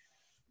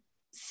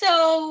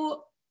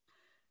 So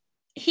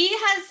he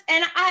has,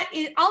 and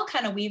it all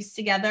kind of weaves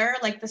together.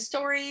 Like the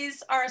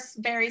stories are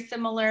very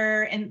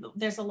similar, and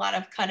there's a lot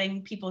of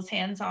cutting people's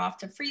hands off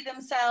to free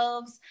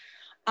themselves.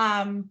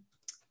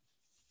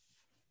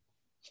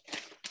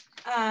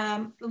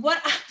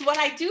 What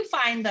I do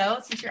find though,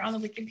 since you're on the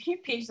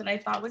Wikipedia page, that I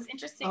thought was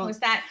interesting was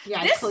that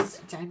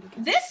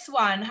this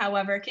one,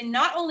 however, can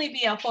not only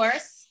be a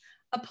horse,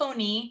 a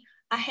pony,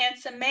 a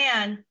handsome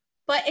man,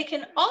 but it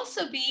can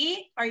also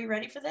be, are you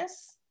ready for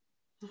this?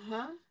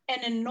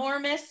 An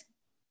enormous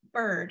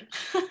bird.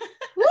 What?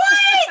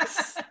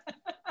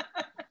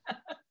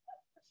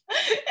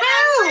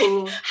 How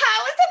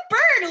is a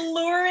bird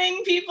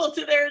luring people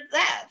to their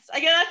deaths? I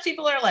guess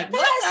people are like,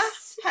 what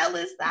the hell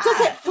is that? Does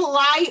it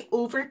fly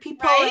over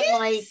people and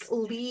like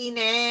lean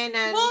in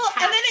and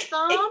catch and then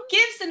them? It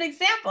gives an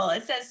example.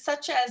 It says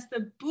such as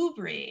the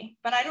boobry,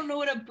 but I don't know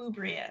what a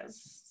boobry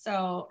is.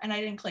 So, and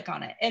I didn't click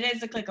on it. It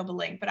is a clickable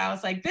link, but I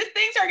was like,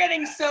 things are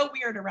getting so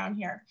weird around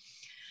here.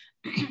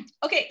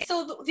 Okay,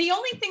 so the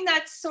only thing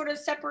that sort of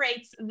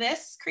separates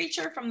this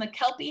creature from the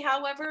Kelpie,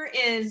 however,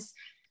 is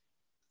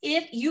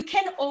if you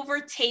can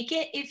overtake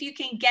it, if you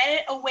can get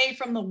it away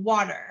from the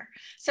water.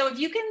 So if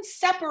you can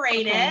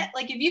separate it,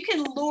 like if you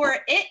can lure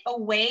it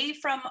away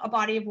from a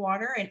body of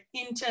water and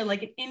into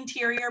like an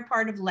interior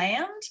part of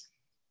land,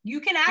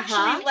 you can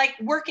actually like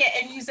work it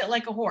and use it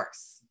like a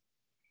horse.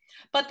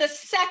 But the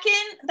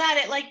second that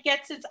it like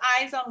gets its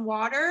eyes on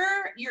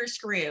water, you're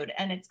screwed,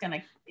 and it's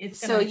gonna.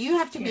 So you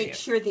have to make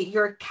sure that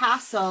your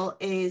castle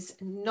is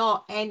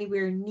not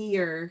anywhere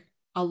near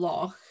a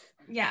loch.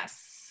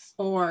 Yes.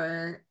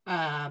 Or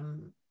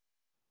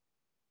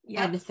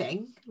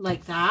anything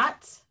like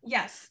that.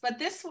 Yes, but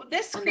this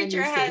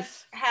creature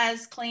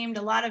has claimed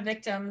a lot of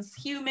victims,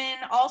 human,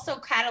 also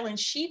cattle and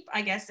sheep.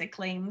 I guess it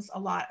claims a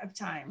lot of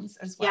times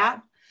as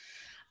well.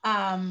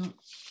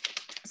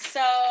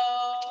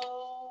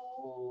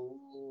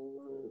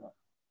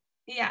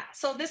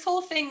 So this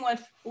whole thing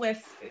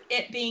with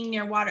it being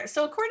near water.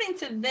 So according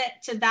to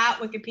that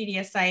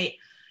Wikipedia site,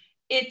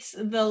 it's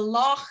the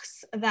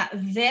lochs that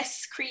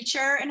this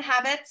creature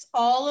inhabits,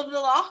 all of the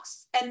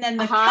lochs, and then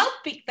the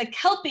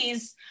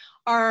Kelpies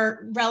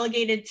are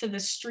relegated to the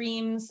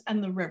streams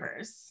and the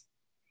rivers.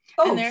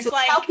 Oh, and there's so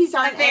like Kelpies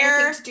aren't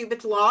anything to do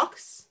with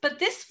lochs? But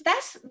this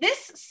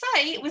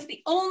site was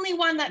the only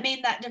one that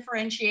made that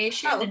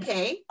differentiation. Oh,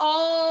 okay. And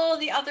all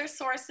the other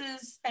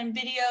sources and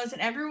videos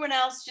and everyone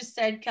else just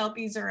said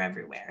Kelpies are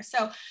everywhere.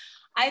 So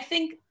I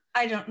think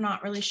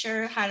not really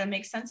sure how to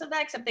make sense of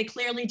that, except they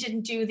clearly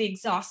didn't do the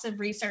exhaustive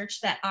research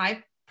that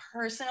I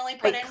personally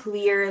put in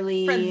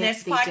clearly for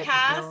this they didn't know.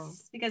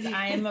 podcast because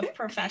I am a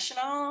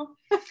professional.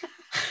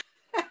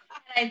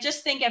 And I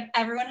just think if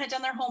everyone had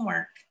done their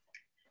homework,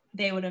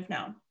 they would have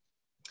known.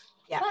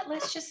 Yeah.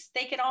 But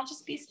they can all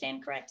just be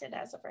stand corrected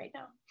as of right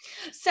now.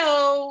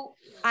 So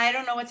I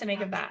don't know what to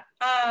make of that.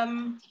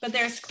 But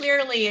there's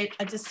clearly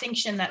a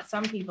distinction that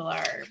some people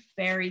are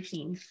very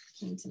keen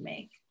to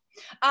make.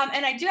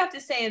 And I do have to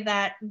say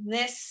that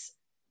this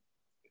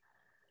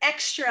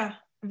extra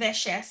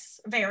vicious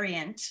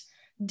variant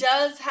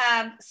does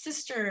have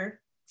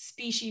sister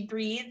species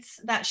breeds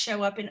that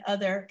show up in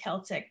other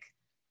Celtic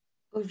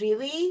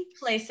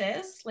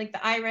places. Like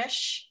the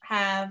Irish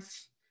have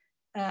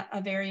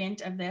a variant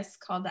of this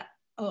called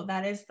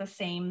that is the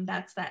same.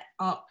 That's that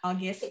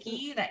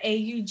Augisky, the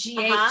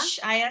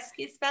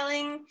Aughisky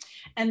spelling.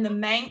 And the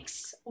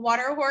Manx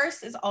water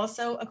horse is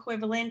also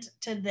equivalent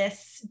to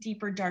this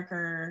deeper,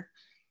 darker.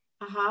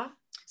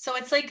 So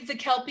it's like the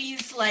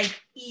Kelpies,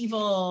 like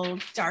evil,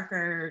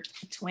 darker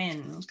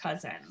twin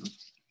cousin.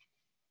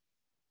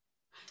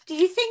 Do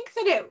you think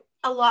that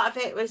a lot of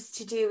it was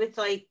to do with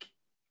like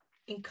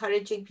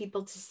encouraging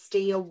people to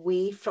stay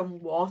away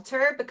from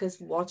water because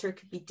water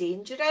could be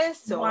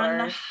dangerous?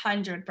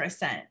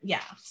 100%. Yeah.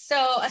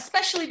 So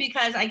especially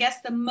because I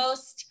guess the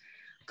most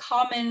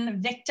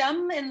common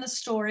victim in the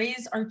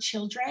stories are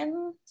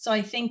children. So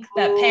I think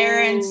that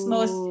parents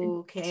most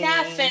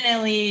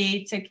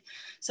definitely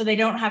so they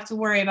don't have to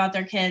worry about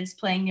their kids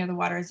playing near the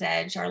water's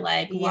edge or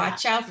like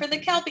watch out for the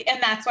Kelpie.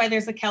 And that's why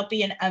there's a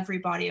Kelpie in every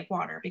body of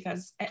water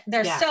because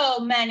there's so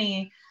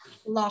many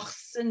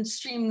lochs and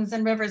streams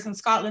and rivers in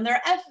Scotland.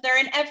 They're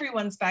in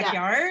everyone's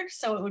backyard,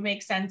 so it would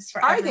make sense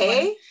for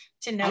everyone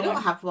to know. I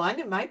don't have one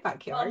in my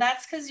backyard. Well,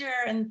 that's because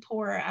you're in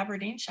poor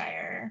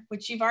Aberdeenshire,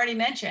 which you've already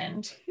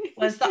mentioned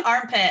was the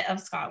armpit of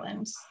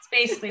Scotland. It's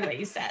basically what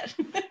you said.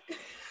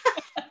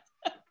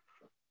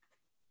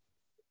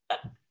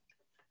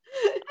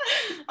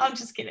 I'm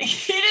just kidding.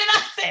 You did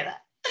not say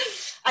that.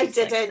 I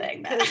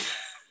didn't, because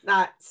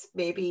that's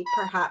maybe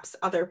perhaps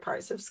other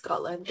parts of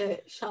Scotland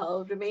that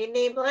shall remain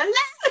nameless.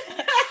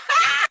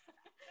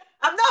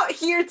 I'm not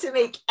here to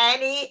make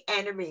any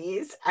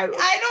enemies. I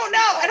don't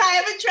know, and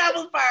I haven't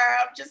traveled far.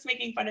 I'm just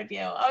making fun of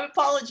you.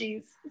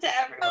 Apologies to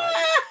everyone.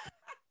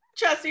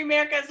 Trust me,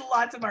 America has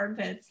lots of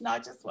armpits,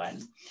 not just one.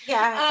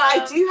 Yeah,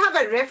 but I do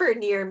have a river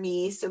near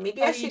me, so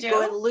maybe I should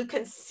go and look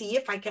and see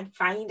if I can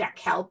find a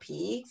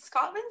Kelpie.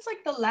 Scotland's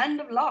like the land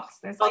of lochs.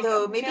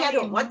 Although maybe I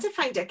don't want to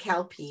find a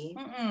Kelpie.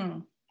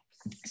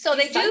 So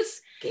they do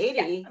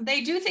scary.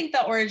 They do think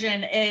the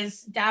origin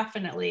is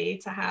definitely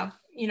to have,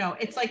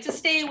 it's like to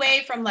stay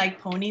away from like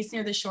ponies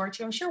near the shore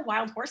too. I'm sure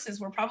wild horses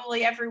were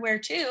probably everywhere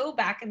too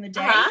back in the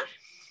day.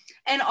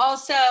 And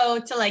also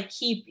to like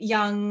keep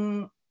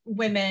young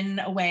women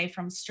away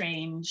from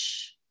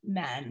strange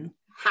men.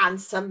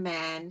 Handsome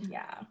men.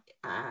 Yeah.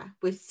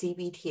 With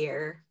seaweed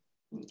hair.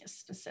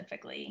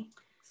 Specifically.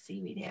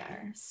 Seaweed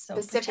hair. So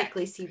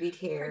specifically seaweed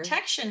hair.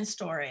 Protection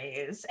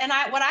stories. And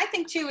what I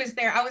think too is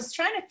I was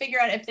trying to figure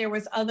out if there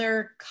was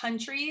other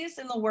countries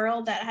in the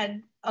world that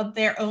had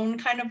their own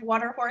kind of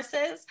water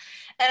horses.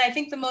 And I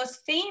think the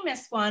most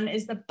famous one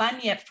is the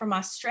bunyip from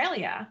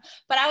Australia.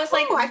 But I was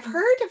like, oh, I've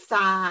heard of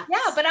that.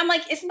 Yeah, but I'm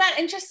like, isn't that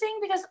interesting?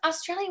 Because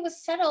Australia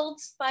was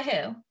settled by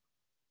who?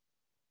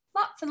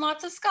 Lots and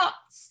lots of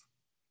Scots.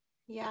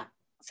 Yeah.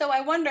 So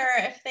I wonder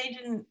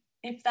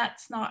if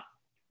that's not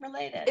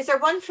related. Is there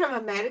one from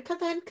America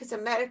then? Because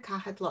America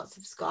had lots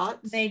of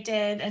Scots. They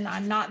did, and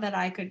I'm not that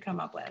I could come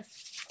up with.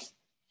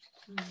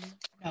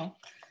 No,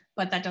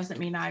 but that doesn't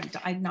mean I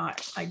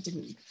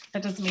didn't.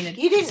 That doesn't mean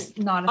you didn't.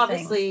 Not a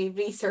obviously thing.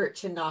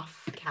 Research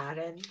enough,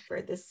 Karen,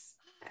 for this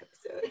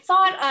episode.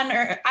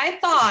 I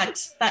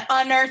thought that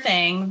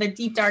unearthing the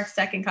deep dark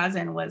second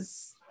cousin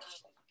was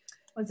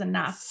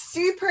enough.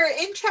 Super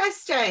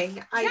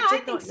interesting. I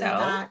did not know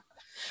that.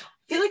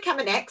 I feel like I'm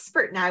an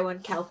expert now on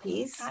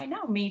Kelpies. I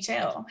know, me too.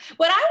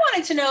 What I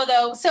wanted to know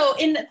though, so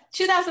in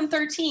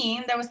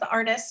 2013, there was the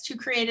artist who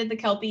created the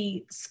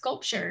Kelpie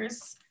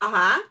sculptures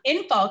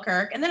in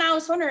Falkirk. And then I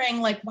was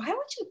wondering, like, why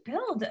would you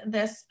build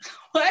this?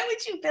 Why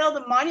would you build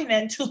a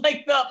monument to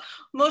like the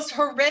most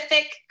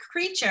horrific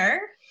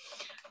creature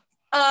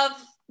of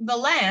the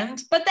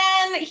land? But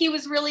then he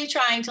was really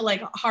trying to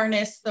like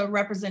harness the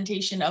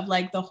representation of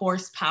like the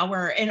horse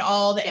power and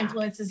all the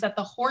influences that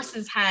the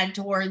horses had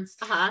towards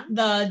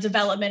the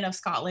development of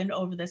Scotland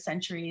over the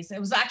centuries. It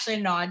was actually a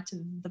nod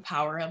to the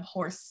power of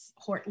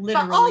literally.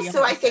 But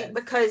also I think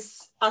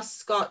because us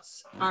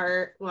Scots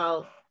are,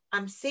 well,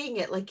 I'm saying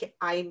it like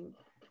I'm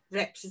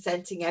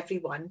representing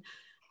everyone,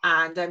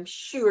 and I'm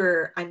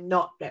sure I'm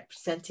not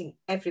representing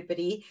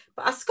everybody,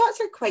 but us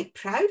Scots are quite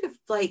proud of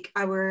like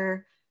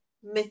our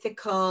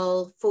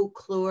mythical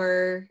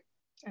folklore.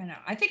 I know.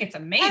 I think it's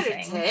amazing.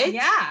 Heritage.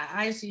 Yeah,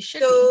 as you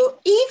should. So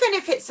even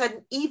if it's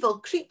an evil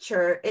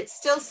creature, it's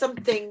still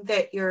something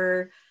that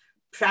you're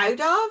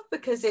proud of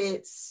because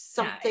it's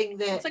something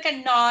that it's like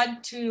a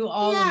nod to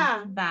all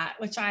of that,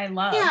 which I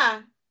love.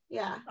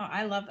 Yeah. Oh,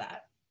 I love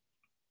that.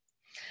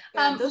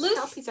 Yeah, those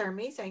Kelpies are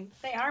amazing.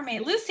 They are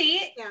made.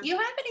 Lucy, you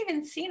haven't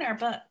even seen our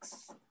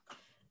books.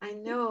 I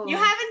know. You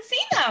haven't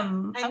seen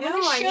them. I I'm know.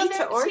 going to I show need to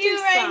them order to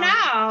you right some.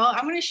 now.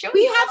 I'm going to show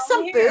We you. have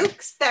some here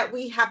books that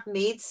we have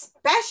made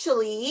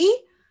specially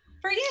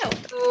for you.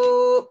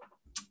 So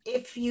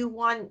if you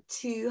want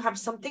to have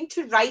something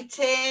to write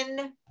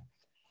in,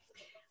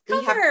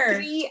 we have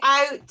 3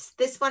 out.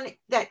 This one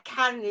that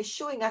Karen is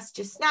showing us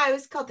just now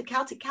is called The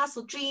Celtic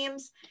Castle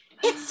Dreams.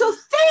 It's so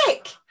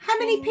thick. How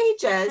many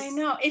pages? I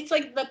know. It's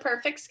like the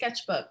perfect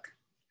sketchbook.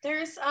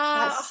 There's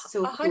That's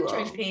so 100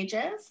 cool.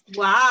 pages.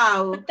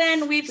 Wow. But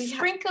then we've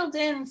sprinkled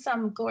in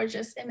some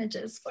gorgeous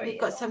images for you.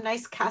 We've got some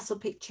nice castle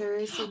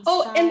pictures inside.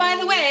 Oh, and by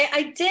the way,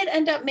 I did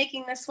end up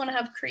making this one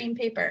have cream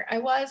paper. I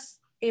was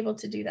able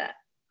to do that.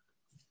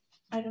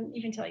 I don't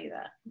even tell you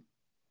that.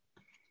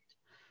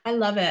 I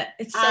love it.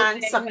 It's so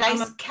and big, some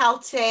nice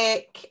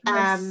Celtic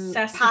patterns.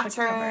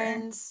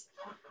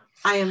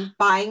 I am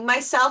buying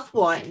myself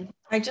one.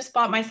 I just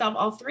bought myself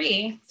all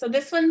 3. So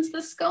this one's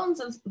the scones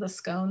of the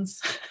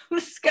scones. The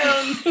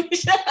scones.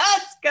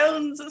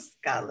 Scones of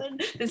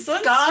Scotland. This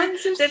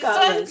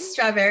one's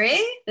strawberry.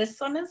 This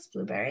one is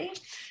blueberry.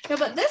 No,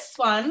 but this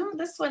one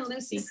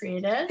Lucy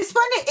created. This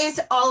one is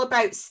all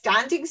about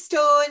standing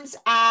stones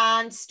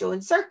and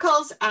stone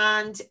circles,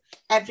 and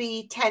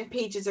every 10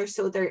 pages or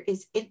so there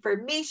is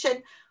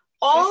information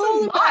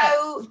all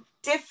about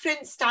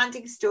different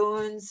standing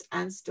stones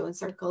and stone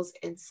circles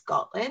in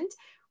Scotland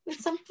with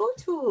some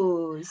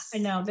photos. I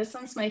know, this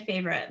one's my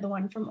favorite, the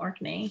one from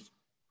Orkney.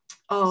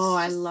 Oh,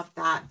 I love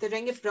that. The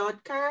Ring of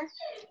Brodgar.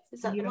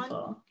 Is that beautiful? The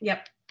one?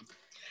 Yep.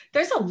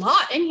 There's a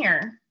lot in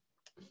here.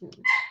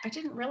 I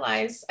didn't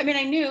realize. I mean,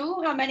 I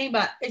knew how many,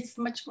 but it's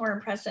much more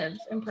impressive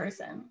in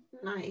person.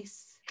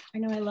 Nice. I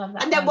know, I love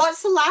that. And then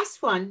what's the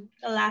last one?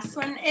 The last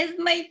one is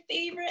my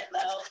favorite,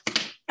 though.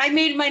 I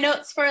made my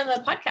notes for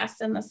the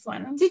podcast in this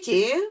one. Did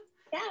you?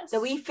 Yes. The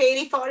wee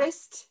fairy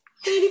forest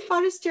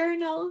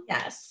journal.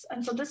 Yes.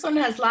 And so this one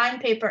has lined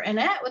paper in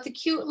it with the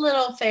cute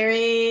little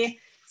fairy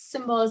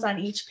symbols on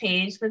each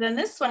page. But then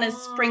this one is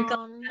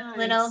sprinkled with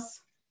little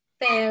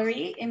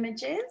fairy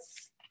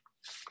images.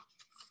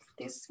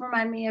 These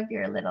remind me of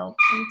your little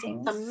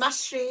paintings. The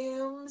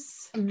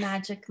mushrooms. The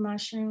magic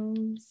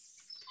mushrooms.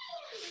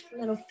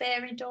 Little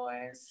fairy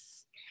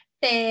doors.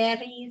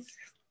 Fairies.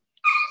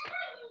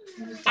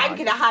 I'm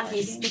gonna have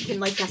you speaking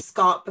like a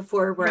Scot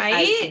before we're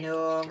out, you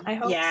know. I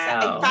hope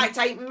so. In fact,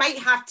 I might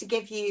have to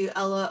give you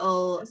a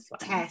little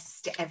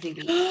test every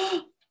week.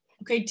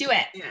 Okay, do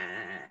it.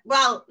 Yeah.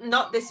 Well,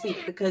 not this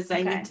week because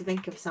I need to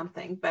think of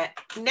something. But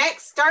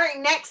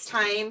starting next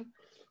time,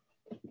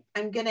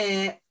 I'm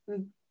gonna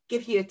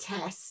give you a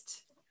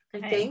test. I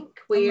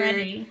think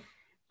where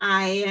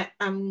I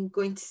am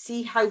going to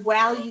see how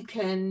well you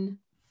can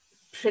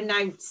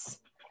pronounce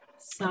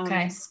some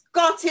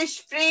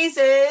Scottish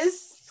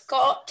phrases.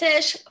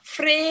 Scottish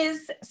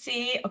phrase.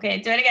 See, okay,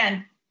 do it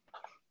again.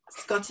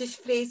 Scottish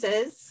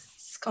phrases.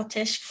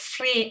 Scottish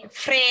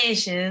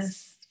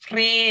phrases.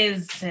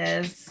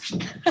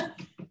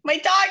 My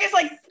dog is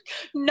like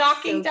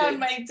knocking down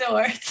my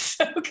door. It's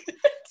so good.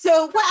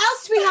 So what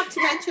else do we have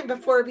to mention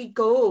before we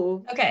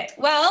go? Okay,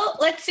 well,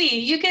 let's see.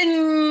 You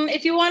can,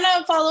 if you want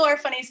to follow our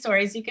funny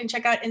stories, you can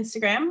check out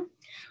Instagram.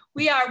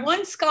 We are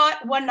One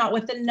Scot, One Not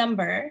with the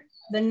number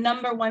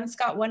One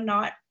Scot, One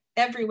Not.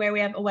 Everywhere.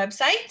 We have a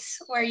website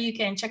where you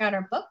can check out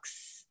our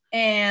books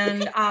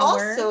and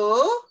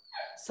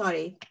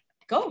sorry.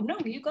 Go. No,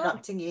 you go.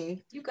 Interrupting you.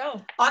 You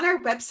go. On our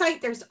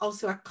website, there's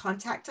also a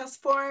contact us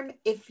form.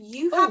 If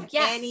you have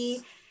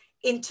any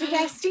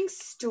interesting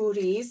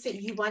stories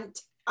that you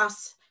want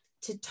us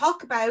to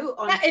talk about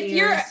on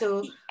here,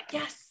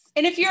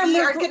 and if you're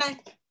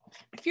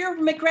if you're a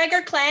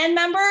McGregor clan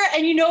member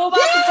and you know about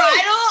the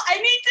bridal,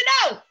 I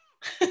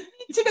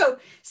need to know.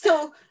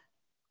 So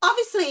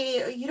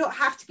obviously, you don't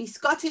have to be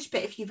Scottish,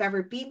 but if you've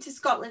ever been to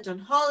Scotland on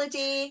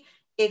holiday,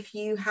 if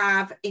you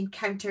have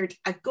encountered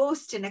a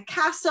ghost in a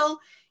castle,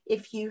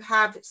 if you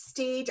have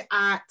stayed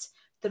at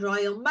the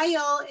Royal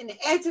Mile in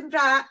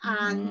Edinburgh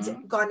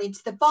and gone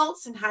into the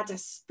vaults and had a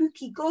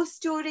spooky ghost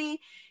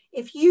story,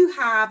 if you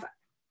have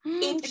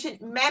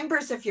ancient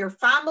members of your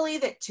family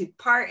that took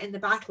part in the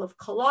Battle of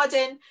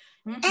Culloden,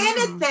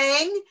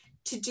 anything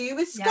to do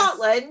with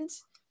Scotland.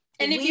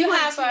 And if you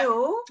have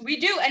we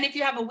do. And if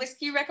you have a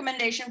whiskey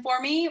recommendation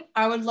for me,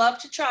 I would love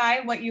to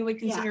try what you would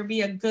consider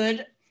be a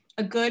good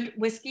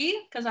whiskey,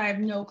 because I have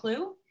no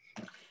clue.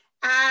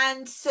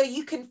 And so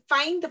you can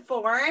find the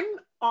form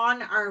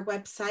on our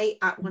website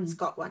at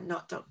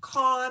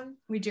onescot1not.com.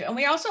 We do. And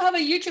we also have a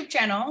YouTube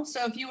channel.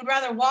 So if you would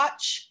rather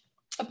watch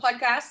a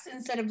podcast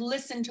instead of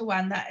listen to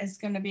one, that is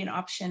going to be an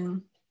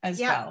option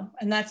as well.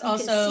 And that's you can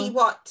see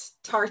what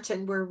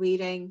tartan we're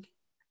wearing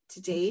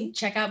today.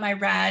 Check out my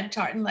rad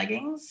tartan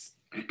leggings.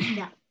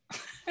 Yeah.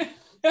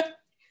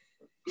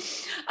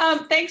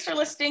 Thanks for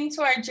listening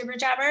to our jibber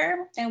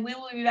jabber, and we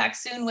will be back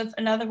soon with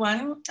another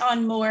one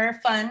on more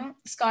fun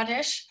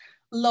Scottish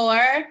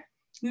lore,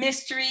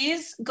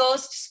 mysteries,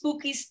 ghost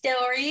spooky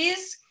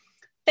stories,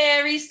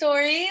 fairy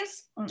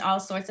stories, and all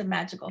sorts of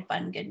magical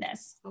fun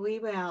goodness. We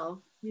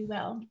will.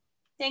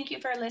 Thank you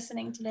for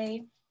listening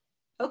today.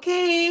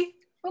 Okay.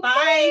 Bye.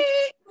 Bye.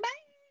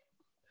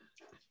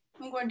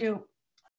 I'm going to